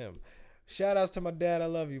not him. Shout outs to my dad. I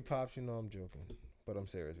love you, Pops. You know I'm joking, but I'm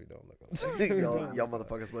serious. We don't look alike. y'all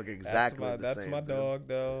motherfuckers look exactly the same. That's my dog,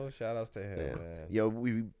 though. Shout outs to him, man. Yo,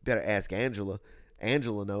 we better ask Angela.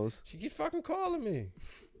 Angela knows. She keeps fucking calling me.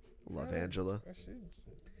 Love Angela. She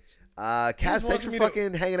Cass, thanks for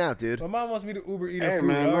fucking hanging out, dude. My mom wants me to Uber eat her food.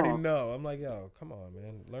 Man, I already know. I'm like, yo, come on,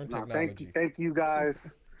 man. Learn technology. Thank you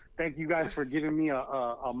guys. Thank you guys for giving me a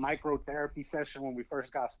microtherapy session when we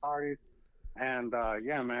first got started. And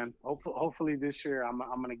yeah, man. Hopefully this year I'm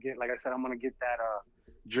gonna get, like I said, I'm gonna get that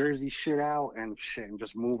Jersey shit out and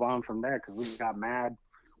just move on from there because we got mad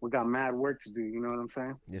work to do. You know what I'm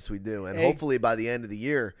saying? Yes, we do. And hopefully by the end of the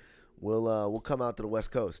year, we'll come out to the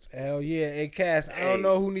West Coast. Hell yeah. Hey, Cass, I don't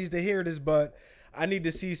know who needs to hear this, but I need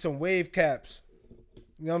to see some wave caps.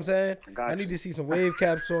 You know what I'm saying? I need to see some wave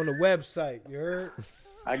caps on the website. You heard?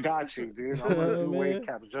 I got you, dude. I'm gonna do wave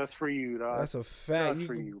caps just for you, dog. That's a fact. Just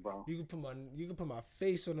for you, bro. You can put my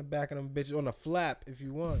face on the back of them bitches on the flap if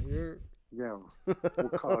you want. You heard? Yeah, we'll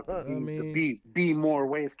call it the be more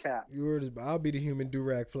wave cap. You heard? I'll be the human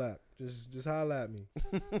durag flap. Just holla at me.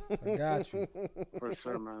 I got you for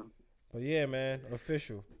sure, man. But yeah, man,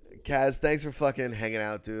 official. Kaz, thanks for fucking hanging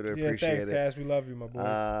out, dude. I appreciate it. Kaz, we love you, my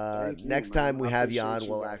boy. Next time we have you on,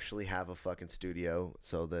 we'll actually have a fucking studio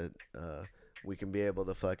so that we can be able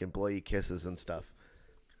to fucking blow you kisses and stuff.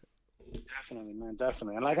 Definitely, man,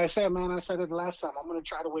 definitely. And like I said, man, I said it last time. I'm gonna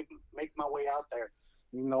try to make my way out there.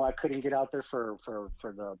 Even though I couldn't get out there for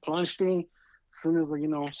the plunge thing, as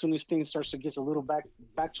soon as things starts to get a little back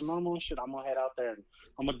to normal and shit, I'm gonna head out there and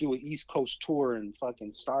I'm gonna do an East Coast tour and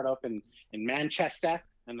fucking start up in Manchester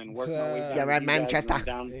and then work my way down. Yeah, right, Manchester.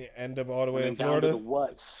 End up all the way in Florida. Florida. Down to the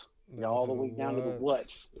What's. Yeah, all the way down to the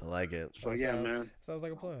What's. I like it. So yeah, man. Sounds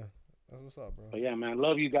like a plan. That's what's up, bro. But yeah, man.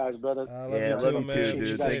 Love you guys, brother. Love you too,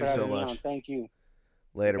 dude. Thank you so much. Thank you.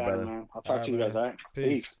 Later, brother. Man. I'll talk to you guys. All right.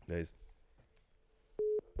 Peace.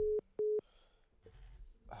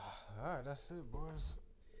 All right, that's it, boys.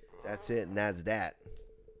 That's it, and that's that.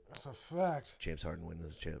 That's a fact. James Harden wins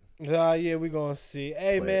the chip. Yeah, we're gonna see.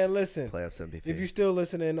 Hey, man, listen. Playoff MVP. If you're still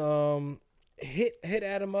listening, hit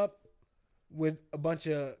Adam up with a bunch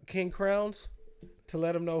of king crowns to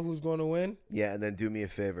let him know who's going to win. Yeah, and then do me a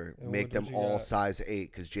favor, make them all size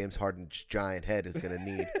 8 because James Harden's giant head is gonna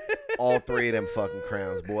need all 3 of them fucking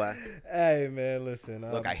crowns, boy. Hey, man, listen.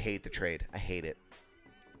 Look, I hate the trade. I hate it.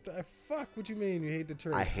 Fuck, what you mean you hate the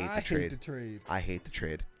trade? I hate the trade. I hate the trade. I hate the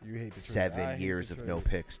trade. You hate the trade. 7 years of no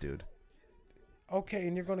picks, dude. Okay,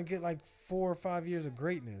 and you're going to get like 4 or 5 years of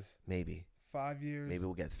greatness. Maybe. 5 years. Maybe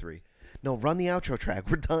we'll get 3. No, run the outro track.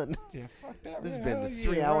 We're done. Yeah, fuck that. This has been the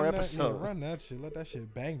 3-hour episode. Run that shit. Let that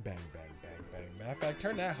shit bang, bang, bang, bang, bang. Matter of fact,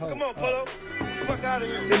 turn that hoe. Come on, Polo. Fuck out of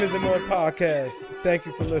here. Simmons and More podcast. Thank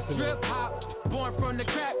you for listening. Drip hop, born from the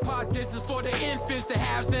crack pot. This is for the infants, the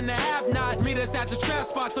haves and the have-nots. Meet us at the trap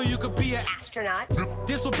spot so you could be an astronaut.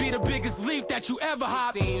 This will be the biggest leap that you ever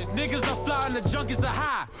hop. Seems niggas are flying, the junkies are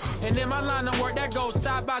high. And in my line of work, that goes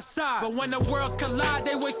side by side. But when the worlds collide,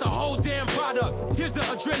 they waste the whole damn product. Here's the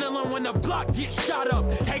adrenaline when the block gets shot up.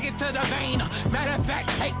 Take it to the vein. Matter of fact,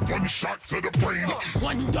 take one shot to the brain.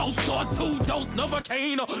 1 dose or 2 dose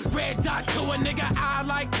Novocaine. Red dot to a nigga eye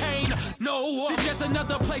like Kane. No, it's just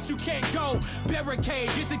another place you can't go. Barricade,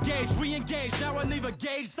 get the gauge, re-engage. Now I leave a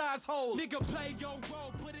gauge size hole. Nigga, play your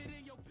role, put it